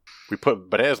 cool. We put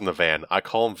bananas in the van. I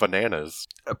call them bananas.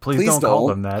 Please don't call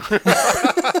them that.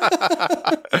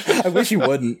 I wish you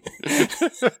wouldn't.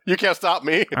 You can't stop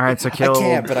me. All right, so I Kayla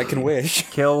can't, but I can wish.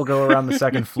 Kayla will go around the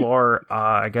second floor,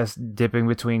 I guess dipping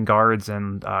between guards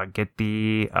and get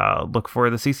the look for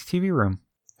the CCTV room.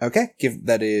 Okay,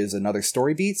 that is another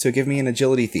story beat, so give me an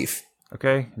agility thief.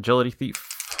 Okay, agility thief.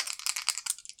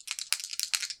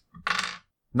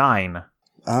 9.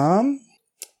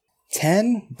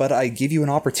 10, but I give you an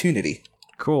opportunity.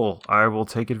 Cool. I will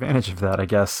take advantage of that, I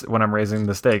guess, when I'm raising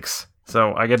the stakes.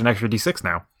 So I get an extra d6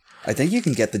 now. I think you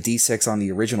can get the d6 on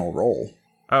the original roll.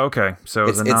 Oh, okay. So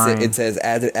it's a 9. It says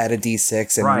add a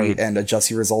d6 and, right. And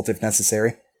adjust your result if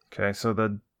necessary. Okay, so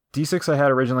the d6 I had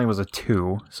originally was a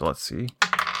 2. So let's see.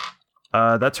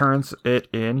 That turns it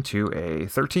into a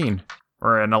 13.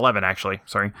 Or an 11, actually.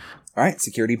 Sorry. All right,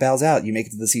 security bows out. You make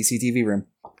it to the CCTV room.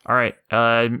 All right.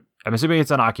 I'm assuming it's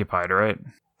unoccupied, right?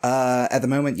 At the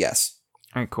moment, yes.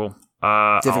 All right, cool.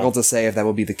 Difficult to say if that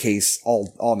will be the case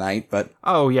all night, but...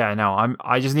 Oh, yeah, no.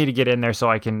 I just need to get in there so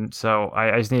I can... So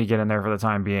I just need to get in there for the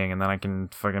time being, and then I can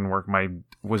fucking work my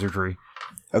wizardry.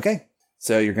 Okay.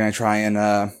 So you're going to try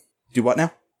and do what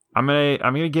now? I'm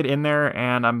gonna get in there,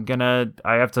 and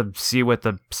I have to see what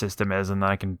the system is, and then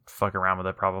I can fuck around with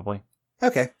it probably.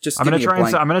 Okay, just I'm gonna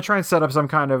try and set up some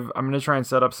kind of.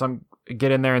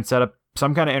 Get in there and set up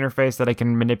some kind of interface that I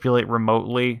can manipulate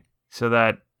remotely, so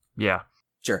that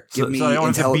Sure. So I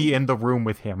don't have to be in the room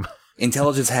with him.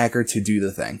 Intelligence hacker to do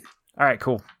the thing. All right,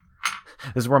 cool.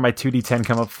 This is where my 2d10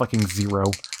 come up fucking 0.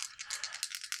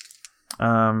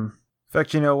 In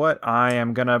fact, you know what? I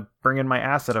am gonna bring in my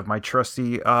asset of my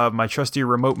trusty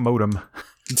remote modem.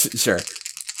 Sure.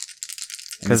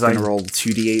 Because I'm going to roll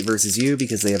 2d8 versus you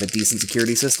because they have a decent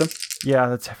security system. Yeah,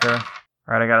 that's fair. All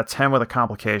right, I got a 10 with a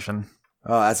complication.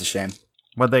 Oh, that's a shame.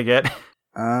 What'd they get?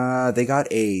 They got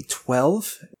a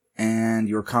 12, and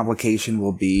your complication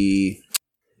will be...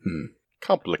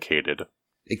 Complicated.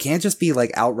 It can't just be, like,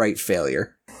 outright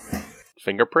failure.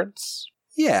 Fingerprints?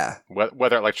 Yeah.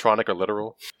 Whether electronic or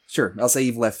literal? Sure, I'll say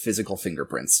you've left physical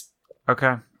fingerprints.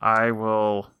 Okay, I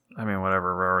will... I mean,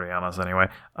 whatever, we're already on this anyway.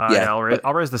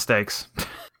 I'll raise the stakes.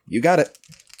 You got it.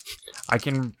 I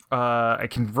can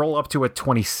roll up to a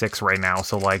 26 right now,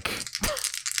 so, like...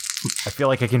 I feel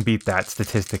like I can beat that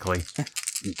statistically.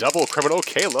 Double criminal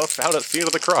Kayla found at scene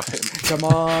of the crime. Come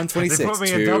on, 26. They put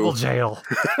me in double jail.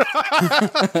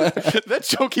 That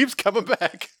show keeps coming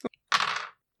back.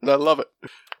 I love it.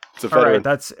 It's a All veteran. right,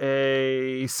 that's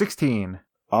a 16.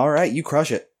 All right, you crush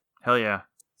it. Hell yeah.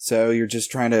 So you're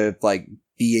just trying to, like,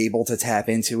 be able to tap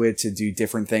into it to do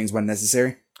different things when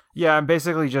necessary? Yeah, I'm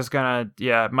basically just gonna...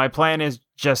 Yeah, my plan is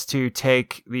just to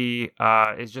take the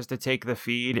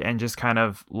feed and just kind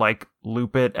of, like,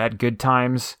 loop it at good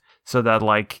times so that,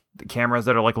 like, the cameras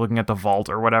that are, like, looking at the vault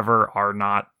or whatever are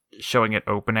not showing it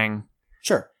opening.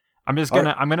 Sure. I'm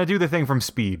gonna do the thing from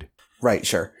speed. Right,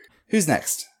 sure. Who's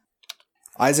next?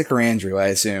 Isaac or Andrew, I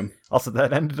assume. Also,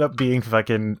 that ended up being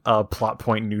fucking plot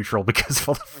point neutral because of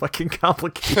all the fucking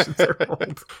complications I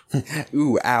rolled.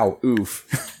 Ooh, ow,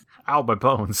 oof. Ow, my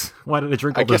bones. Why did I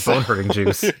drink all this bone-hurting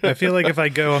juice? I feel like if I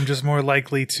go, I'm just more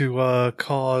likely to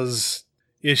cause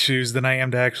issues than I am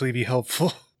to actually be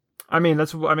helpful.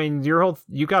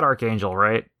 You got Archangel,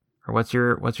 right? Or what's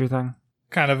your thing?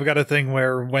 Kind of got a thing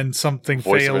where when something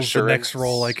Voice of fails, the assurance. next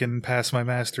roll I can pass my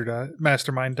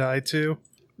mastermind die to.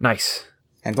 Nice.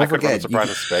 And I don't could run a forget, surprise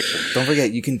inspection. don't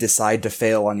forget, you can decide to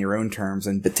fail on your own terms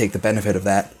and take the benefit of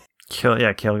that.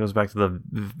 Kayla goes back to the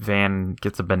van,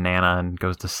 gets a banana, and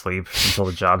goes to sleep until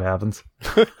the job happens.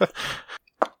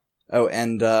 Oh,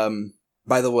 and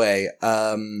by the way,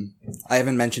 I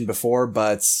haven't mentioned before,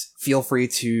 but feel free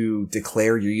to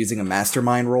declare you're using a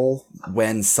mastermind role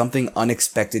when something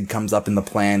unexpected comes up in the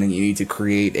plan and you need to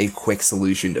create a quick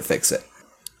solution to fix it.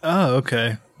 Oh,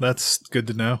 okay. That's good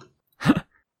to know.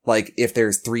 Like if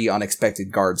there's 3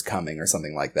 unexpected guards coming or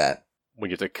something like that. We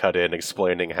get to cut in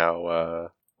explaining how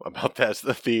about that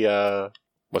the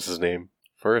what's his name?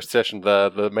 First session,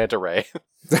 the manta ray.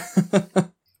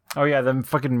 Oh yeah, the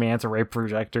fucking manta ray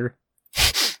projector.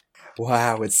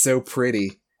 Wow, it's so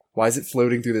pretty. Why is it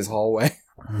floating through this hallway?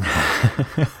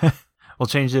 We'll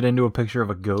change it into a picture of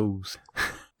a ghost.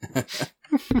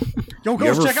 Yo,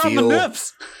 ghost, check out my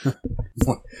nips!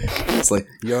 It's like,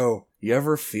 yo, you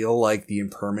ever feel like the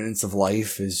impermanence of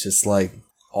life is just like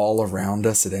all around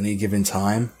us at any given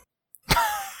time?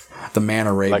 The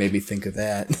manta ray made me think of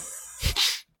that.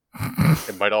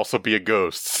 It might also be a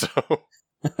ghost, so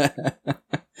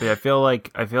Yeah, I feel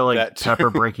like Pepper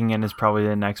breaking in is probably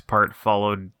the next part,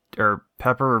 followed, or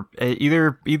Pepper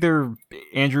either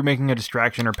Andrew making a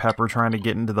distraction or Pepper trying to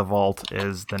get into the vault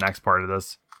is the next part of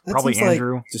this. That Probably seems like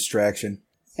Andrew. distraction.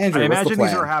 Andrew, I what's the imagine plan?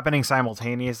 these are happening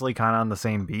simultaneously, kind of on the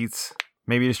same beats.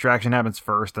 Maybe distraction happens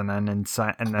first, and then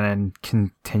in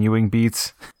continuing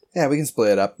beats. Yeah, we can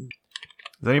split it up.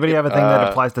 Does anybody have a thing that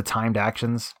applies to timed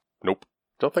actions? nope.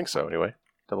 Don't think so. Anyway,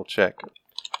 double check.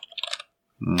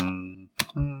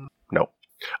 No.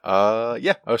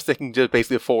 Yeah, I was thinking to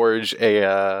basically forge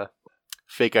a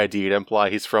fake ID to imply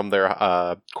he's from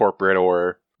their corporate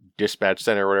or dispatch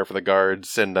center or whatever for the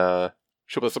guards, and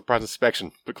show up a surprise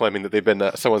inspection, but claiming that they've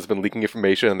been someone's been leaking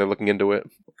information and they're looking into it.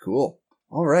 Cool.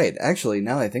 All right. Actually,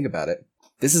 now that I think about it,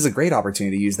 this is a great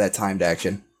opportunity to use that timed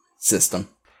action system.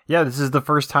 Yeah, this is the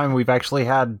first time we've actually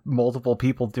had multiple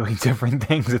people doing different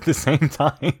things at the same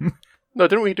time. No,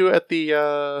 didn't we do it at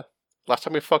the last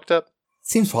time we fucked up?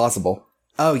 Seems possible.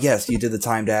 Oh, yes, you did the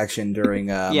timed action during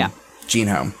Gene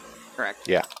Home. Correct.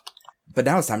 Yeah. But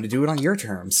now it's time to do it on your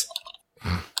terms.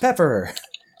 Pepper!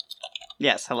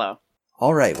 Yes, hello.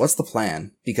 All right, what's the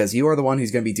plan? Because you are the one who's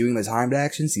going to be doing the timed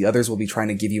actions, the others will be trying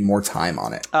to give you more time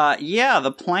on it. Yeah,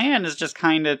 the plan is just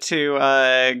kind of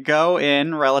to go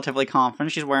in relatively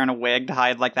confident. She's wearing a wig to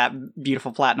hide like that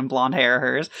beautiful platinum blonde hair of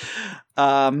hers.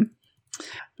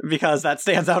 Because that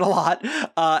stands out a lot.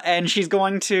 And she's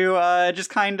going to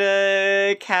just kind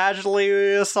of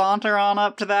casually saunter on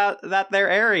up to that their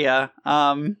area.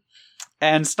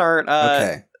 And start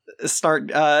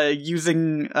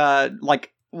using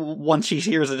like once she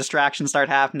hears a distraction start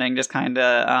happening, just kind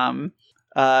of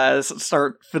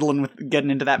start fiddling with getting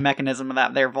into that mechanism of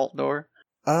that there vault door.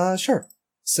 Sure.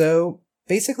 So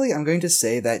basically, I'm going to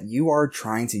say that you are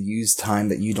trying to use time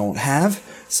that you don't have,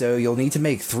 so you'll need to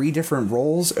make 3 different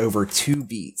rolls over 2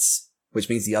 beats, which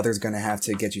means the other's going to have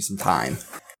to get you some time.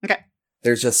 Okay.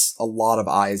 There's just a lot of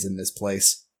eyes in this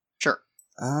place. Sure.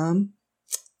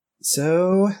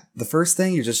 So the first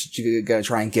thing, you're gonna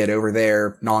try and get over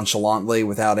there nonchalantly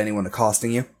without anyone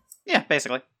accosting you? Yeah,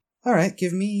 basically. Alright,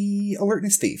 give me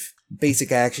Alertness Thief.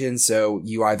 Basic action, so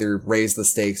you either raise the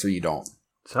stakes or you don't.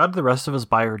 So how did the rest of us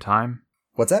buy her time?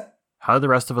 What's that? How did the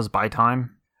rest of us buy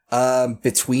time?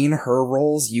 Between her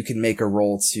rolls, you can make a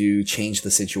roll to change the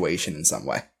situation in some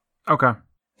way. Okay.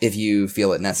 If you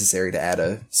feel it necessary to add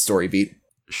a story beat.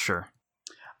 Sure.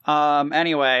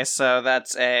 Anyway, so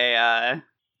that's a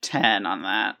 10 on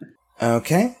that.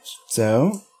 Okay,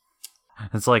 so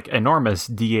It's like enormous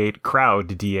D8, crowd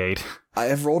D8. I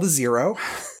have rolled a 0.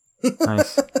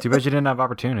 Nice. Too bad you didn't have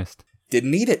opportunist.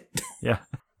 Didn't need it. Yeah.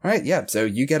 Alright, yeah, so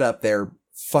you get up there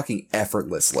fucking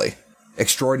effortlessly.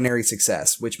 Extraordinary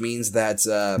success, which means that,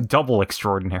 Double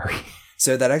extraordinary.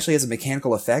 so that actually has a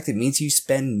mechanical effect. It means you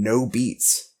spend no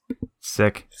beats.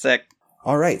 Sick. Sick.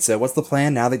 Alright, so what's the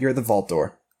plan now that you're at the vault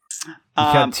door?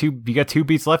 You got 2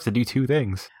 beats left to do 2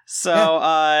 things.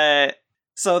 So,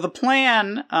 so the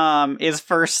plan is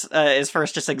first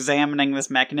just examining this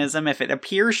mechanism. If it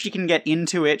appears she can get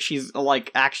into it, she's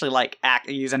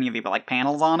use any of the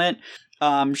panels on it.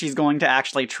 She's going to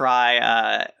actually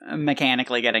try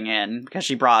mechanically getting in because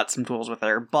she brought some tools with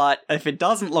her. But if it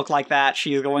doesn't look like that,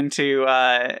 she's going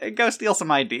to go steal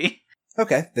some ID.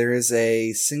 Okay, there is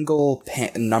a single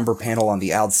number panel on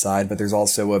the outside, but there's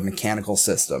also a mechanical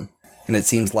system. And it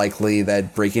seems likely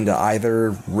that breaking into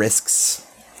either risks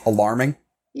alarming.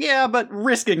 Yeah, but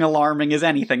risking alarming is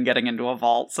anything getting into a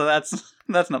vault, so that's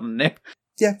nothing new.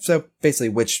 Yeah, so basically,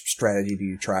 which strategy do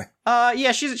you try?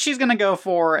 Yeah, she's gonna go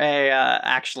for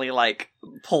actually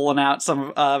pulling out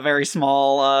some very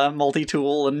small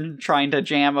multi-tool and trying to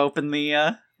jam open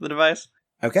the device.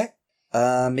 Okay,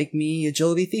 make me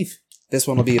Agility Thief. This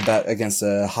one will be against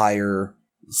a higher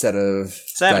set of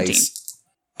 17. dice.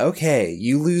 Okay,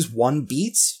 you lose 1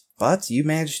 beat, but you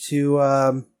manage to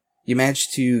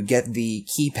get the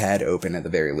keypad open at the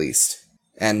very least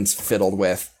and fiddled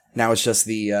with. Now it's just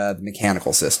the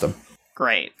mechanical system.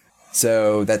 Great.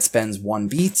 So that spends 1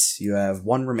 beat. You have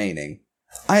 1 remaining.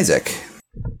 Isaac,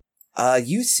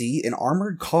 you see an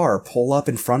armored car pull up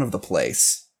in front of the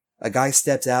place. A guy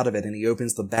steps out of it and he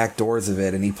opens the back doors of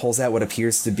it and he pulls out what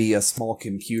appears to be a small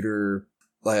computer,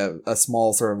 a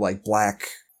small sort of black.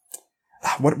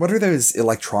 What are those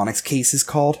electronics cases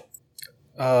called?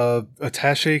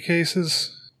 Attaché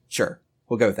cases? Sure,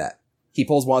 we'll go with that. He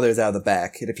pulls one of those out of the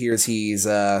back. It appears he's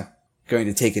going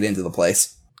to take it into the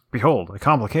place. Behold, a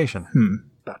complication.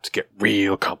 About to get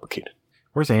real complicated.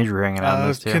 Where's Andrew hanging out in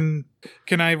this too?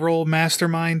 Can I roll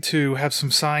Mastermind to have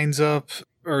some signs up,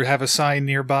 or have a sign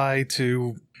nearby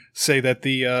to say that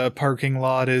the parking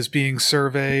lot is being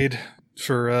surveyed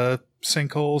for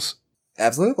sinkholes?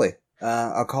 Absolutely.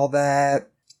 I'll call that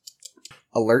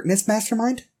Alertness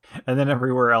Mastermind. And then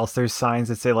everywhere else, there's signs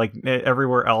that say,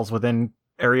 everywhere else within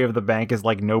area of the bank is,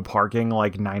 no parking,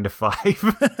 9 to 5.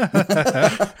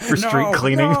 For street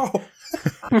cleaning. No.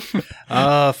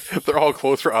 They're all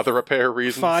closed for other repair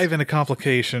reasons. 5 and a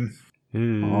complication.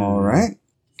 All right.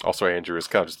 Also, Andrew is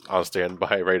kind of just on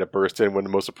standby, ready to burst in when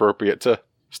the most appropriate to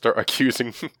start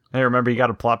accusing. Hey, remember, you got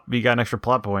an extra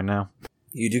plot point now.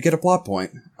 You do get a plot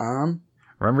point.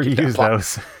 Remember to use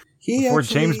those before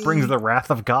James brings the wrath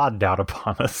of God down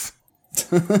upon us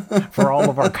for all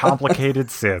of our complicated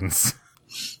sins.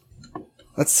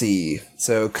 Let's see.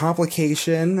 So,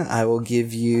 complication, I will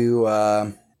give you...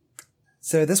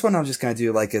 So this one I'm just going to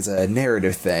do like as a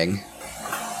narrative thing.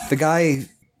 The guy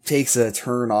takes a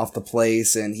turn off the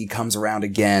place and he comes around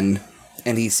again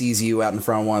and he sees you out in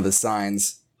front of one of the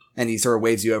signs and he sort of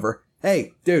waves you over.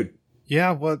 Hey, dude.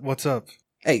 Yeah, what's up?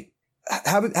 Hey,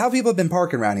 how people have been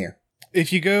parking around here?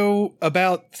 If you go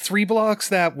about 3 blocks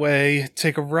that way,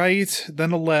 take a right,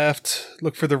 then a left,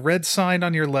 look for the red sign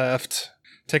on your left,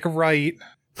 take a right,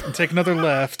 and take another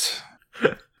left,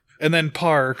 and then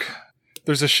park.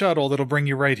 There's a shuttle that'll bring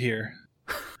you right here.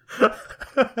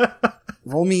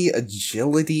 Roll me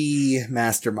agility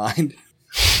mastermind.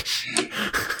 Is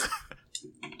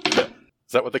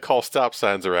that what they call stop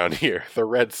signs around here? The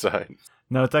red sign.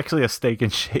 No, it's actually a Steak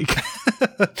and Shake.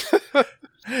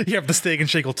 You have the Steak and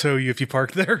Shake will tow you if you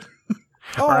park there.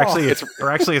 Or actually, it's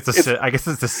I guess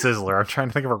it's a Sizzler. I'm trying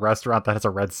to think of a restaurant that has a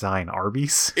red sign.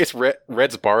 Arby's? It's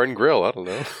Red's Bar and Grill. I don't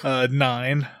know.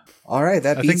 9. All right,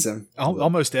 that beats him.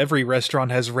 Almost every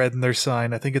restaurant has red in their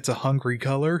sign. I think it's a hungry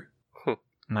color.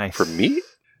 Nice. For meat?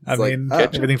 I mean,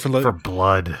 everything for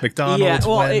blood. McDonald's,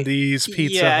 Wendy's,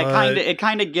 Pizza Hut. It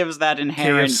kind of gives that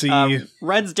inherent... KFC.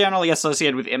 Red's generally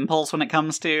associated with impulse when it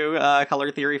comes to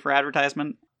color theory for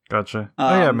advertisement. Gotcha.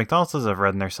 Yeah, McDonald's does have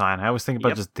red in their sign. I always think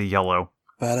about just the yellow.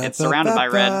 It's surrounded by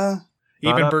red.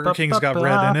 Even Burger King's got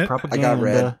red in it. I got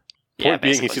red. Point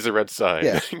being, he sees a red sign.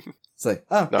 Yeah. It's like,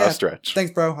 not a stretch.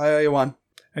 Thanks, bro. I owe you one.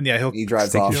 And yeah, he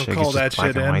drives off. He'll call that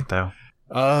shit in. White, though.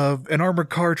 An armored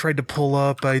car tried to pull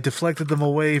up. I deflected them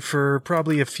away for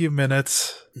probably a few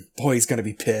minutes. Boy, he's gonna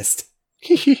be pissed.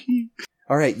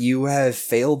 All right, you have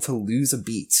failed to lose a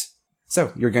beat.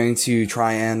 So, you're going to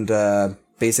try and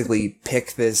basically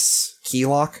pick this key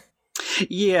lock?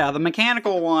 Yeah, the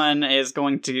mechanical one is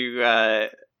going to,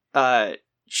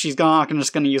 she's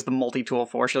just gonna use the multi-tool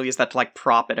force. She'll use that to, like,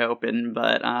 prop it open,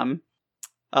 but,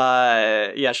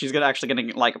 yeah, she's gonna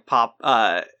like, pop,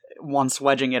 once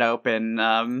wedging it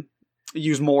open,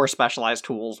 use more specialized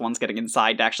tools once getting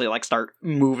inside to actually, like, start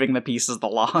moving the pieces of the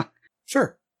lock.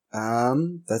 Sure.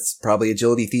 That's probably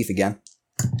Agility Thief again.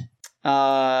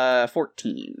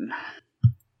 14.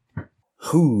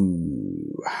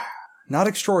 Whoo. Not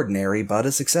extraordinary, but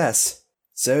a success.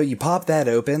 So you pop that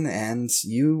open, and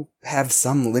you have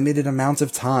some limited amount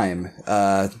of time,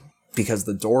 because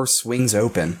the door swings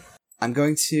open. I'm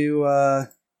going to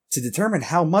determine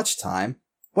how much time,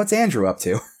 what's Andrew up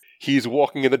to? He's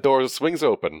walking in the door as it swings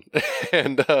open,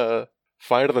 and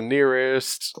find the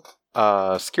nearest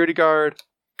security guard.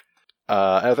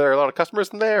 Are there a lot of customers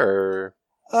in there, or?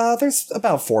 There's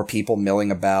about 4 people milling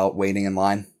about, waiting in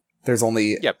line. There's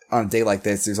only, on a day like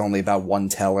this, there's only about 1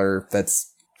 teller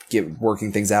that's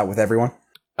working things out with everyone.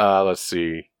 Let's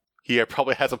see. He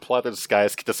probably has applied the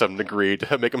disguise to some degree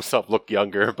to make himself look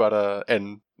younger, but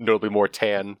and notably more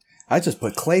tan. I just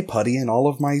put clay putty in all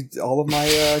of my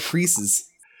creases.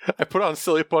 I put on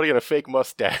silly putty and a fake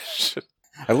mustache.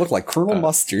 I look like Colonel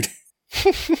Mustard.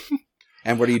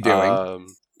 And what are you doing?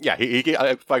 Yeah, he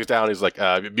flags down. He's like,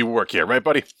 "You work here, right,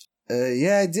 buddy?"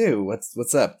 Yeah, I do.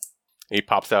 What's up? He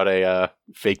pops out a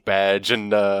fake badge,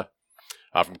 and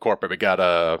from corporate, we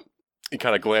got he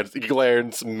kind of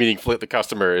glares meaningfully at the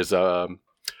customer. Is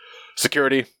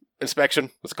security inspection?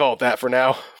 Let's call it that for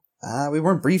now. We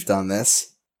weren't briefed on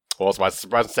this. Well, it's my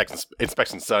surprise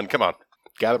inspection, son. Come on,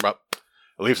 gather them up.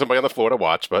 I'll leave somebody on the floor to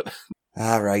watch, but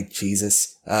all right,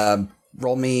 Jesus.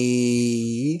 Roll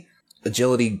me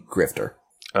agility grifter.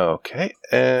 Okay,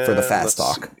 and for the fast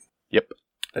talk. Yep.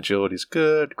 Agility's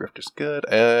good, Grifter's good,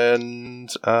 and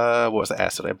what was the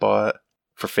asset I bought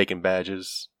for faking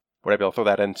badges? Would I be able to throw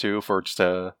that into for just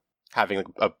having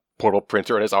a portable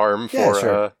printer in his arm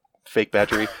for fake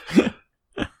badgery?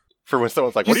 For when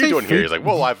someone's like, "What are you doing here?" He's like,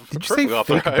 "Well, I've perfectly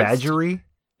authorized." Fake badgery?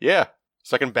 Yeah,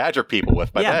 so I can badger people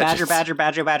with my badges.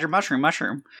 Badger,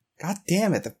 mushroom. God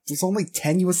damn it! It's only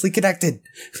tenuously connected.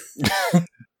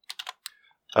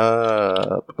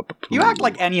 You act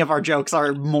like any of our jokes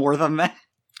are more than that.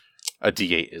 A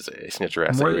D8 is a snitcher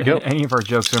asset. There we go. Any of our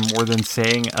jokes are more than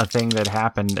saying a thing that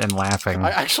happened and laughing. I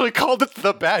actually called it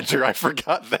the badger. I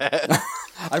forgot that.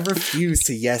 I refuse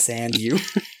to yes and you.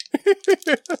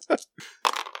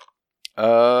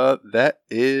 That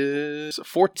is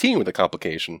 14 with a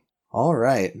complication. All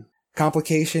right.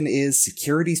 Complication is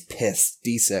security's pissed,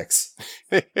 D6.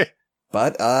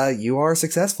 But, you are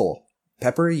successful.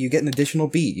 Pepper, you get an additional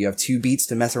beat. You have 2 beats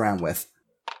to mess around with.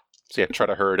 So yeah, try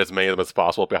to herd as many of them as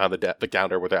possible behind the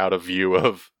counter where they're out of view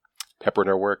of Pepper and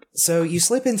her work. So you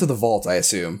slip into the vault, I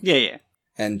assume. Yeah.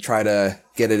 and try to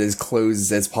get it as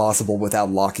closed as possible without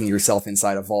locking yourself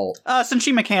inside a vault. Since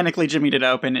she mechanically jimmied it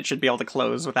open, it should be able to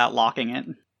close without locking it.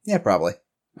 Yeah, probably.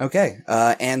 Okay,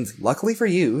 and luckily for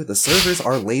you, the servers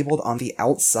are labeled on the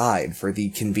outside for the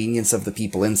convenience of the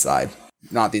people inside.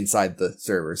 Not inside the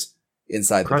servers.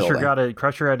 Inside the building.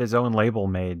 Crusher had his own label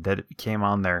made that came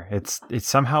on there. It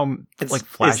somehow like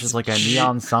flashes like a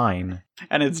neon sign.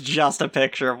 And it's just a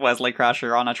picture of Wesley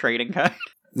Crusher on a trading card.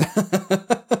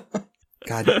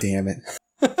 God damn it.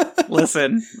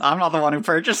 Listen, I'm not the one who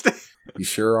purchased it. You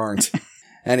sure aren't.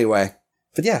 Anyway,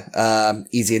 but yeah,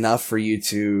 easy enough for you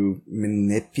to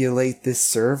manipulate this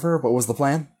server. What was the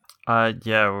plan?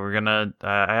 Yeah, we're gonna.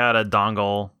 I had a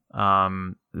dongle.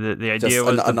 The idea just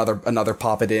was another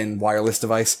pop it in wireless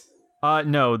device.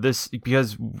 No, this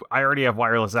because I already have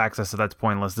wireless access, so that's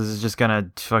pointless. This is just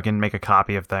gonna fucking make a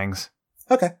copy of things.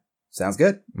 Okay, sounds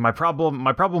good. My problem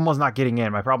was not getting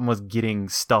in. My problem was getting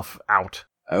stuff out.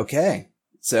 Okay,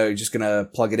 so you're just gonna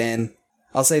plug it in.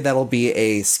 I'll say that'll be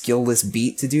a skillless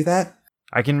beat to do that.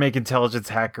 I can make intelligence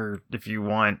hacker if you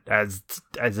want as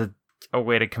a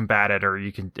way to combat it, or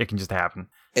it can just happen.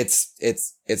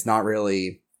 It's not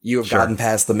really. You have gotten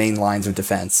past the main lines of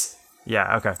defense.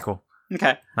 Yeah. Okay. Cool.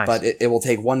 Okay. Nice. But it will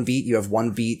take 1 beat. You have 1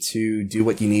 beat to do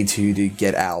what you need to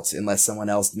get out, unless someone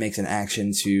else makes an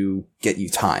action to get you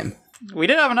time. We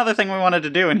did have another thing we wanted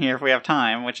to do in here if we have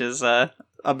time, which is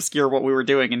obscure what we were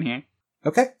doing in here.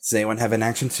 Okay. Does anyone have an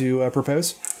action to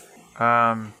propose?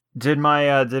 Did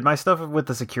my stuff with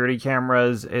the security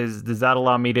cameras does that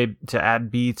allow me to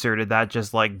add beats, or did that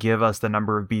just like give us the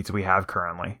number of beats we have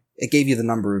currently? It gave you the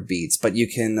number of beats, but you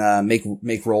can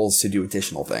make rolls to do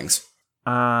additional things.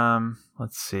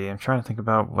 Let's see. I'm trying to think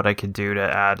about what I could do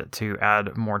to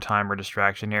add more time or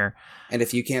distraction here. And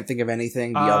if you can't think of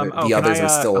anything, the others are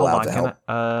still allowed to help.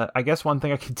 I guess one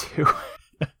thing I could do.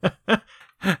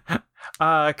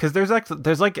 Because there's like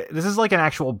this is like an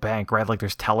actual bank, right? Like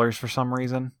there's tellers for some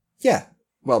reason. Yeah.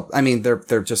 Well, I mean,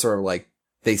 they're just sort of like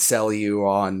they sell you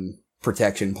on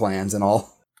protection plans and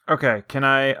all. Okay, can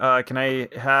I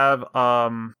have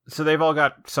so they've all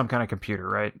got some kind of computer,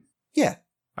 right? Yeah.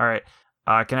 All right.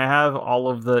 Can I have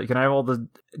all the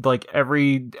like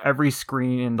every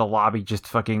screen in the lobby just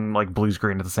fucking like blue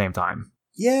screen at the same time?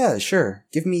 Yeah, sure.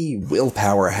 Give me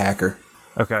willpower, hacker.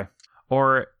 Okay.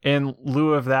 Or in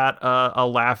lieu of that, a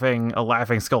laughing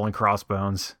skull and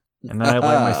crossbones. And then I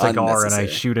light my cigar and I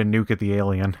shoot a nuke at the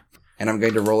alien. And I'm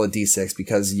going to roll a d6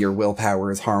 because your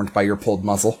willpower is harmed by your pulled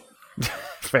muscle.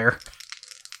 Fair.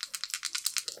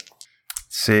 Let's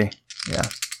see. Yeah.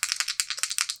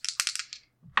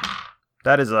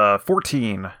 That is a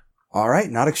 14. All right,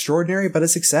 not extraordinary, but a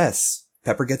success.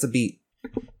 Pepper gets a beat.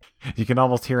 You can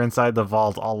almost hear inside the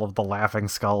vault all of the laughing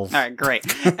skulls. All right, great.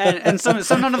 And so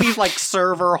none of these like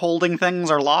server holding things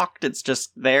are locked. It's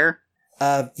just there.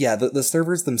 Yeah, the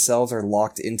servers themselves are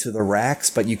locked into the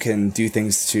racks, but you can do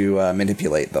things to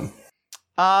manipulate them.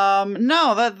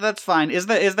 No, that's fine. Is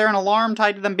there an alarm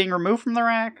tied to them being removed from the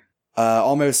rack?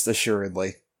 Almost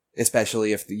assuredly,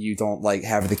 especially if you don't like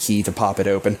have the key to pop it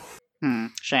open.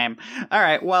 Shame. All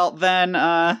right, well then,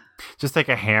 just take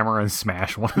a hammer and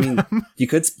smash one. I mean, you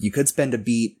could spend a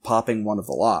beat popping one of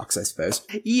the locks, I suppose.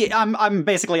 Yeah, I'm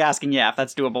basically asking, if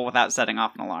that's doable without setting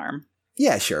off an alarm.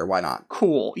 Yeah, sure, why not?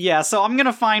 Cool. Yeah, so I'm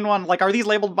gonna find one. Like, are these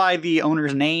labeled by the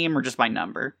owner's name or just by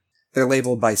number? They're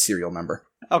labeled by serial number.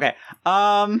 Okay.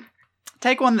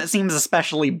 Take one that seems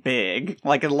especially big,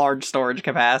 like a large storage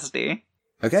capacity.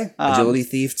 Okay. Agility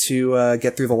thief to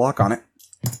get through the lock on it.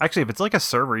 Actually, if it's like a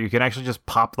server, you can actually just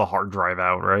pop the hard drive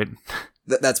out, right?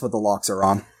 That's what the locks are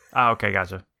on. Oh, okay,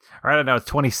 gotcha. All right, I know it's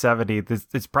 2070.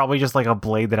 It's probably just like a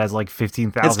blade that has like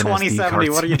 15,000 It's 2070.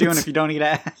 What are you doing if you don't need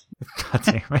ads? God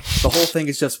damn it. The whole thing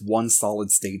is just one solid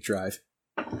state drive.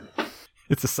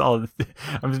 It's a solid.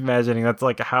 I'm just imagining that's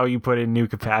like how you put in new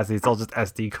capacity. It's all just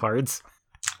SD cards.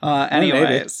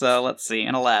 Anyway, so let's see.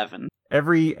 An 11.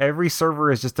 Every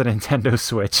server is just a Nintendo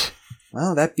Switch.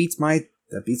 Well, that beats my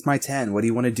 10. What do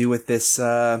you want to do with this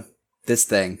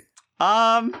thing?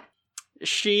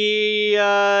 She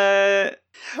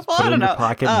Put it in your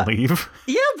pocket and leave.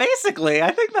 Yeah, basically.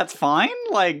 I think that's fine.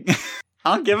 Like,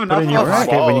 I'll give enough. Put it in your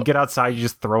pocket. When you get outside, you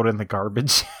just throw it in the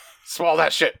garbage. Swallow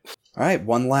that shit. All right,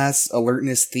 one last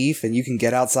alertness thief, and you can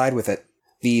get outside with it.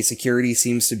 The security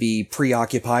seems to be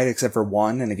preoccupied except for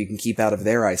one, and if you can keep out of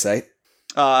their eyesight.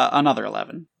 Another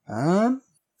 11.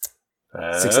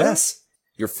 Success.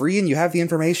 You're free and you have the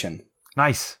information.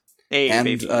 Nice. Hey, and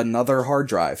baby. Another hard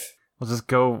drive.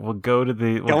 We'll go to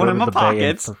the... Going in my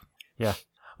pockets. Yeah.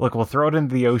 Look, we'll throw it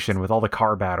into the ocean with all the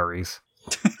car batteries.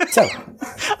 So.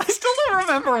 I still don't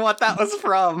remember what that was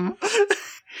from.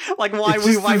 Like, why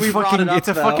we brought it up, it's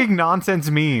a though. fucking nonsense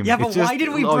meme. Yeah, but It's just, why did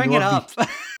we oh, bring you it love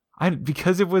up?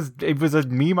 because it was a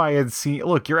meme I had seen.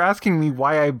 Look, you're asking me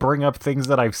why I bring up things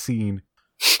that I've seen.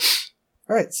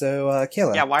 All right, so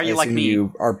Kayla. Yeah, why are you I like assume me?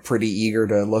 You are pretty eager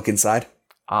to look inside.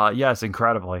 Yes,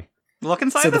 incredibly. Look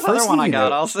inside So the this other first one thing I you got,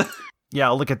 know- also. Yeah,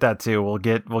 I'll look at that too. We'll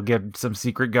get some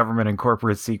secret government and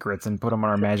corporate secrets and put them on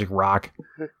our magic rock.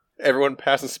 Everyone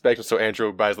pass inspection so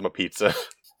Andrew buys them a pizza.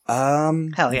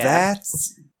 Hell yeah.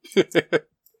 That's...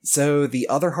 So the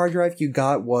other hard drive you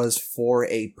got was for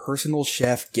a personal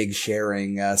chef gig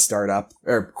sharing startup,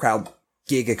 or crowd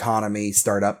gig economy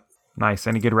startup. Nice.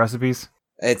 Any good recipes?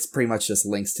 It's pretty much just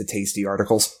links to tasty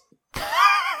articles.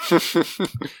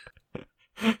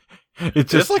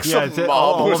 It's just like some mob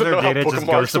all who of their doesn't know data how just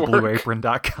goes to bookmarks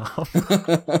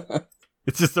blueapron.com.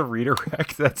 It's just a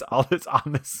redirect. That's all that's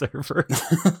on this server.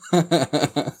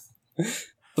 The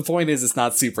point is, it's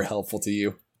not super helpful to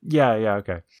you. Yeah,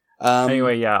 okay.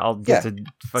 Anyway, yeah, I'll get to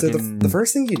So fucking... the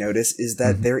first thing you notice is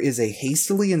that Mhm. there is a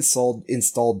hastily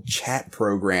installed chat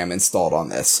program installed on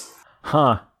this.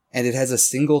 Huh. And it has a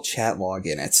single chat log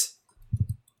in it,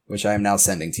 which I am now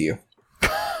sending to you.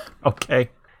 Okay.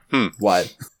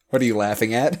 What? What are you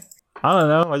laughing at? I don't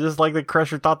know. I just like that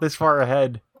Crusher thought this far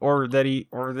ahead. Or that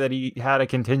he had a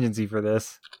contingency for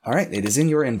this. Alright, it is in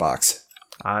your inbox.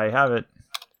 I have it.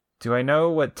 Do I know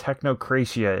what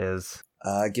technocratia is?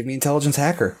 Give me intelligence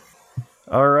hacker.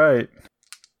 Alright.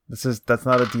 That's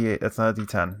not a D8, that's not a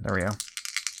D10. There we go.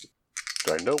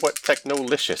 Do I know what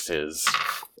Technolicious is?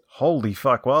 Holy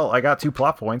fuck. Well, I got 2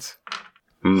 plot points.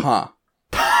 Huh.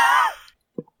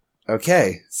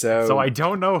 Okay, So I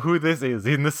don't know who this is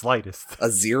in the slightest.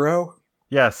 a 0?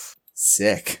 Yes.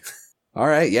 Sick.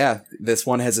 Alright, yeah, this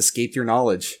one has escaped your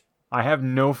knowledge. I have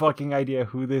no fucking idea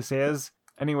who this is.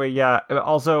 Anyway, yeah.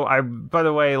 Also, by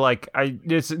the way, like,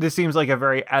 this seems like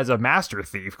as a master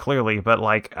thief, clearly, but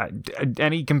like,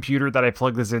 any computer that I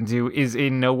plug this into is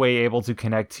in no way able to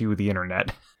connect to the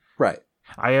internet. Right.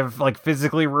 I have like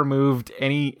physically removed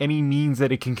any means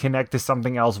that it can connect to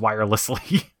something else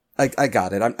wirelessly. I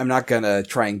got it. I'm not gonna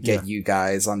try and get you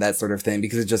guys on that sort of thing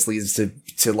because it just leads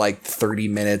to like 30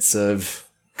 minutes of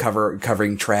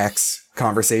covering tracks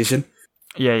conversation.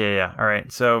 Yeah. All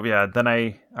right. So yeah,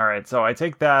 So I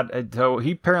take that. So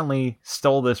he apparently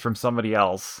stole this from somebody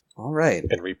else. All right.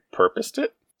 And repurposed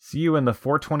it? See you in the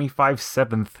 425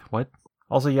 7th. What?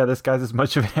 Also, yeah, this guy's as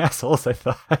much of an asshole as I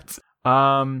thought.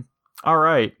 All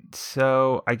right.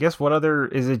 So I guess what other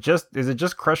is it? Just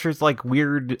Crusher's like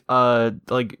weird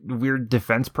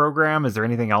defense program? Is there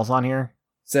anything else on here?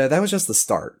 So that was just the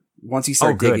start. Once you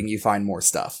start good. digging, you find more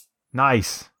stuff.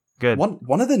 Nice. Good.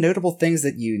 One of the notable things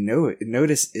that you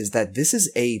notice is that this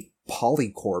is a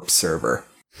Polycorp server.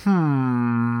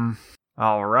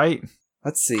 All right.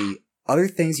 Let's see. Other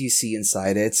things you see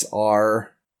inside it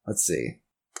are... Let's see.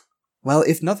 Well,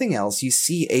 if nothing else, you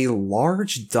see a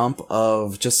large dump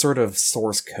of just sort of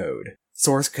source code.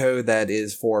 Source code that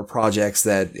is for projects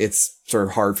that it's sort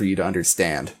of hard for you to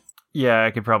understand. Yeah,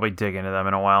 I could probably dig into them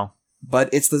in a while.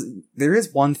 But there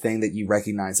is one thing that you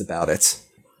recognize about it.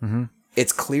 Mm-hmm.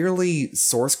 It's clearly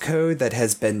source code that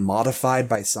has been modified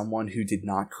by someone who did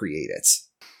not create it.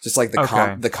 Just like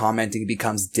the commenting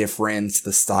becomes different,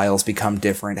 the styles become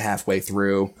different halfway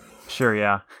through. Sure,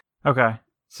 yeah. Okay.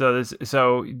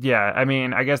 So yeah, I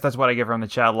mean, I guess that's what I get from the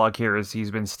chat log here is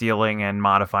he's been stealing and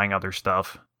modifying other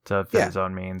stuff to fit his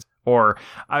own means. Or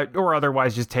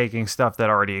otherwise just taking stuff that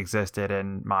already existed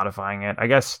and modifying it. I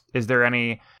guess, is there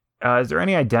any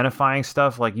identifying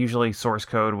stuff? Like usually source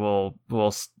code will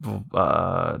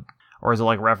or is it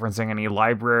like referencing any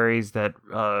libraries that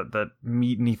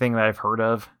meet anything that I've heard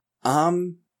of?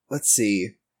 Let's see.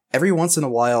 Every once in a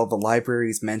while, the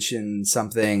libraries mention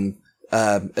something,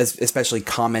 especially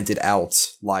commented out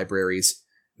libraries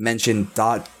mention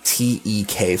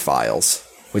 .tek files,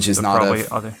 which is not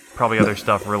probably other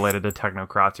stuff related to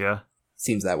Technocratia.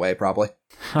 Seems that way, probably.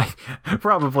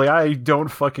 Probably. I don't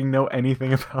fucking know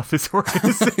anything about this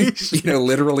organization. You know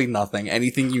literally nothing.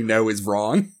 Anything you know is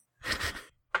wrong.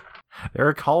 They're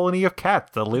a colony of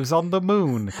cats that lives on the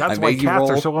moon. That's why cats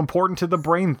are so important to the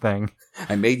brain thing.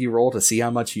 I made you roll to see how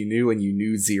much you knew, and you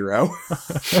knew 0.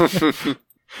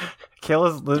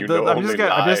 Kayla's.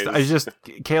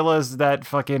 Kayla's that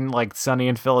fucking like Sunny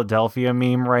in Philadelphia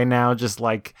meme right now, just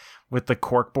like with the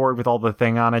corkboard with all the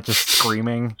thing on it, just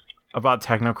screaming about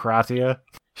Technocratia.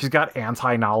 She's got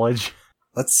anti-knowledge.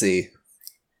 Let's see.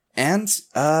 And,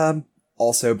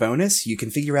 also bonus, you can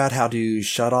figure out how to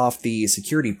shut off the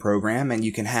security program, and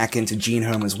you can hack into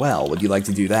Genome as well. Would you like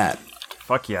to do that?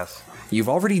 Fuck yes. You've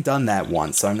already done that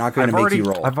once, so I'm not going to make you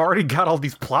roll. I've already got all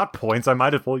these plot points. I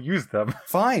might as well use them.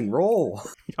 Fine, roll.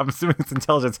 I'm assuming it's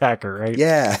intelligence hacker, right?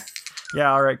 Yeah.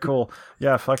 Yeah, all right, cool.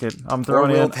 Yeah, fuck it. I'm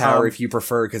throwing or in willpower if you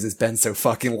prefer, because it's been so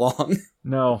fucking long.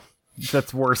 No,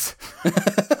 that's worse.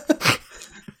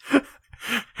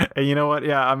 And you know what?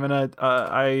 Yeah, I'm gonna.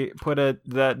 I put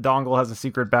that dongle has a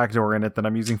secret backdoor in it that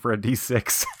I'm using for a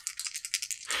D6.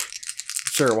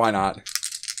 Sure, why not?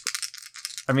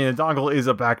 I mean, the dongle is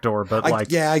a backdoor, but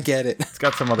I get it. It's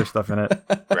got some other stuff in it.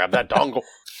 Grab that dongle.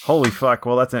 Holy fuck!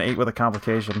 Well, that's an 8 with a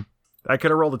complication. I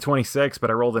could have rolled a 26, but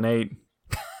I rolled an 8.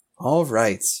 All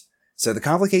right. So the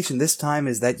complication this time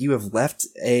is that you have left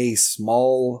a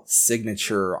small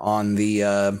signature on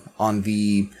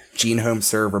the Gene Home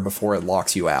server before it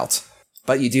locks you out.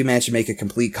 But you do manage to make a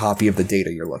complete copy of the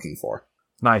data you're looking for.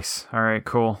 Nice. All right,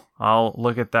 cool. I'll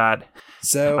look at that.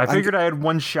 So I figured I had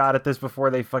one shot at this before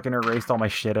they fucking erased all my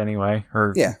shit anyway,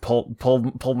 or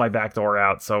pulled my backdoor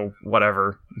out. So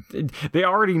whatever. They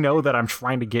already know that I'm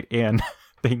trying to get in.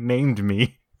 They named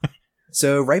me.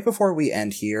 So right before we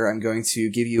end here, I'm going to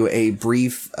give you a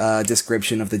brief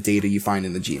description of the data you find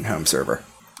in the Gene Home server.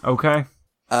 Okay.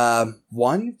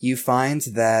 One, you find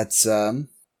that... sorry,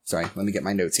 let me get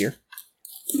my notes here.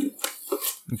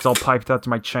 It's all piped out to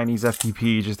my Chinese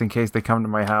FTP just in case they come to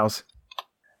my house.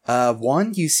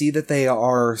 One, you see that they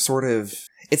are sort of...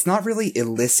 It's not really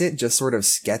illicit, just sort of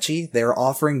sketchy. They're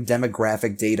offering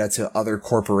demographic data to other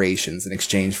corporations in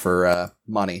exchange for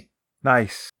money.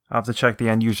 Nice. I'll have to check the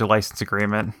end user license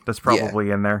agreement. That's probably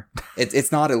in there.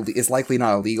 It's likely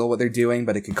not illegal what they're doing,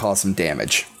 but it could cause some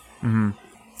damage. Mm-hmm.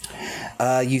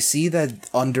 You see that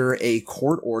under a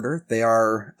court order, they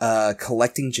are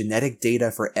collecting genetic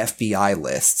data for FBI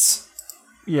lists.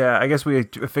 Yeah, I guess we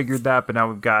figured that, but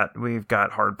now we've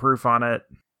got hard proof on it.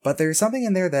 But there's something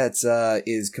in there that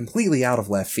is completely out of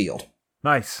left field.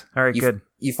 Nice. All right, good.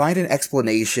 You find an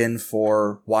explanation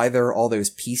for why there are all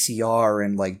those PCR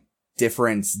and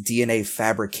different DNA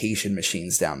fabrication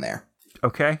machines down there.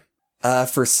 Okay.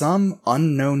 For some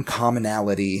unknown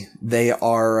commonality,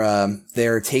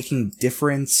 they're taking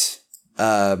different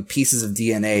pieces of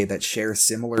DNA that share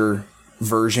similar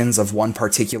versions of one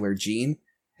particular gene,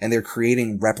 and they're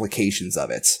creating replications of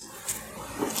it.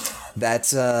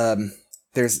 That's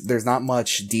there's not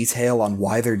much detail on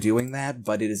why they're doing that,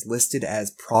 but it is listed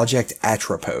as Project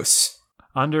Atropos.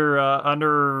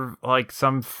 Under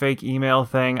some fake email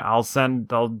thing, I'll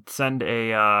send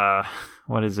a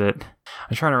what is it?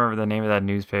 I'm trying to remember the name of that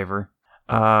newspaper.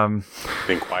 The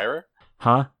Inquirer?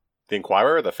 Huh? The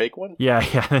Inquirer, the fake one? Yeah.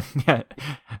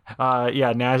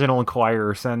 National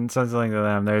Enquirer. Send something to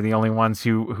them. They're the only ones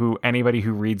who anybody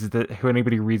reads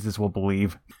this will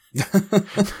believe.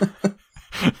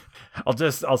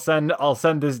 I'll send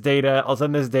this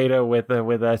data with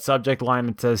a subject line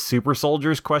that says "Super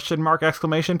Soldiers?" ?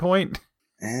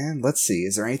 And let's see,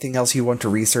 is there anything else you want to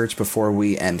research before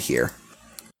we end here?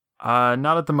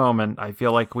 Not at the moment. I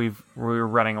feel like we're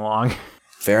running along.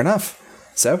 Fair enough.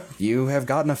 So you have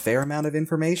gotten a fair amount of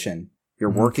information. You're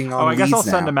working on. I guess I'll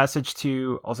now. send a message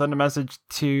to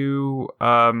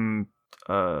our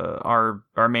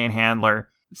main handler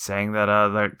saying that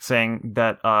a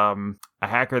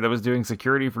hacker that was doing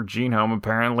security for Gene Home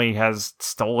apparently has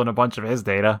stolen a bunch of his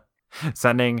data,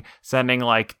 sending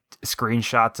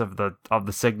screenshots of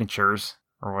the signatures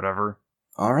or whatever.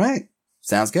 All right,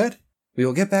 sounds good. We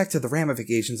will get back to the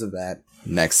ramifications of that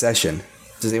next session.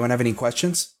 Does anyone have any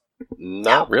questions?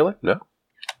 Not really. No.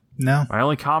 My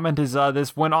only comment is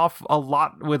this went off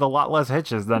with a lot less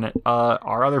hitches than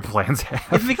our other plans have.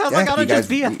 It's because I gotta just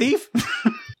be a thief.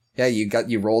 Yeah,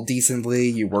 you rolled decently.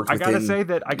 You worked. I gotta say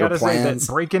that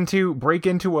break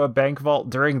into a bank vault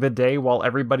during the day while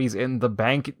everybody's in the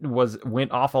bank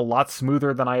went off a lot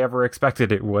smoother than I ever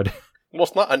expected it would. Well,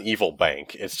 it's not an evil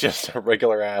bank. It's just a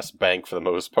regular ass bank for the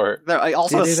most part. They're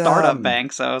also a startup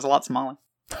bank, so it was a lot smaller.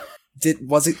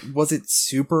 Was it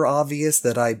super obvious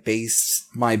that I based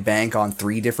my bank on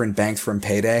 3 different banks from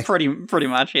Payday? Pretty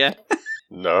much, yeah.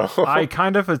 No. I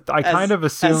kind of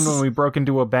assumed when we broke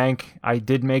into a bank, I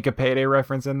did make a Payday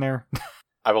reference in there.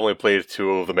 I've only played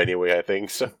 2 of them anyway, I think.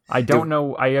 So I don't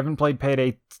know. I haven't played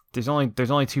Payday. There's only 2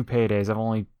 Paydays. I've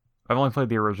only played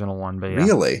the original one, but yeah.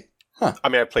 Really? Huh. I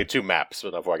mean, I played 2 maps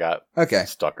before I got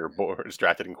stuck or bored,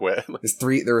 distracted, and quit.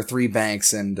 There were 3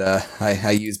 banks, and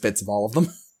I used bits of all of them.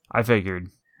 I figured.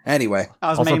 Anyway. I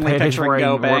was also mainly picturing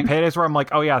GoBank. Paydays where I'm like,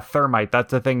 oh yeah, thermite.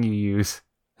 That's the thing you use.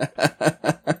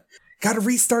 Gotta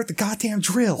restart the goddamn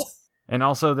drill. And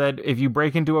also that if you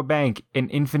break into a bank, an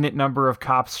infinite number of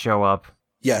cops show up.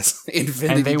 Yes,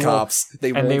 infinity cops.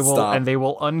 They won't stop. And they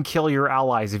will unkill your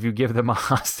allies if you give them a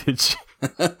hostage.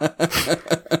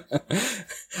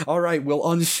 All right, we'll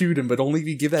unshoot him, but only if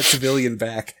you give that civilian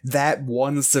back. That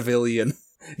one civilian.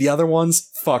 The other ones,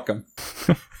 fuck them.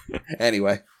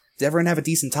 Anyway, did everyone have a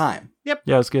decent time? Yep.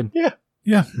 Yeah, it's good.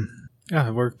 Yeah,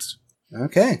 it worked.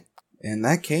 Okay. In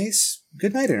that case,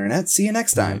 good night, Internet. See you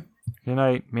next time. Good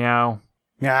night. Meow.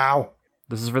 Meow.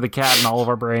 This is for the cat and all of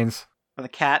our brains. For the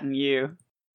cat and you.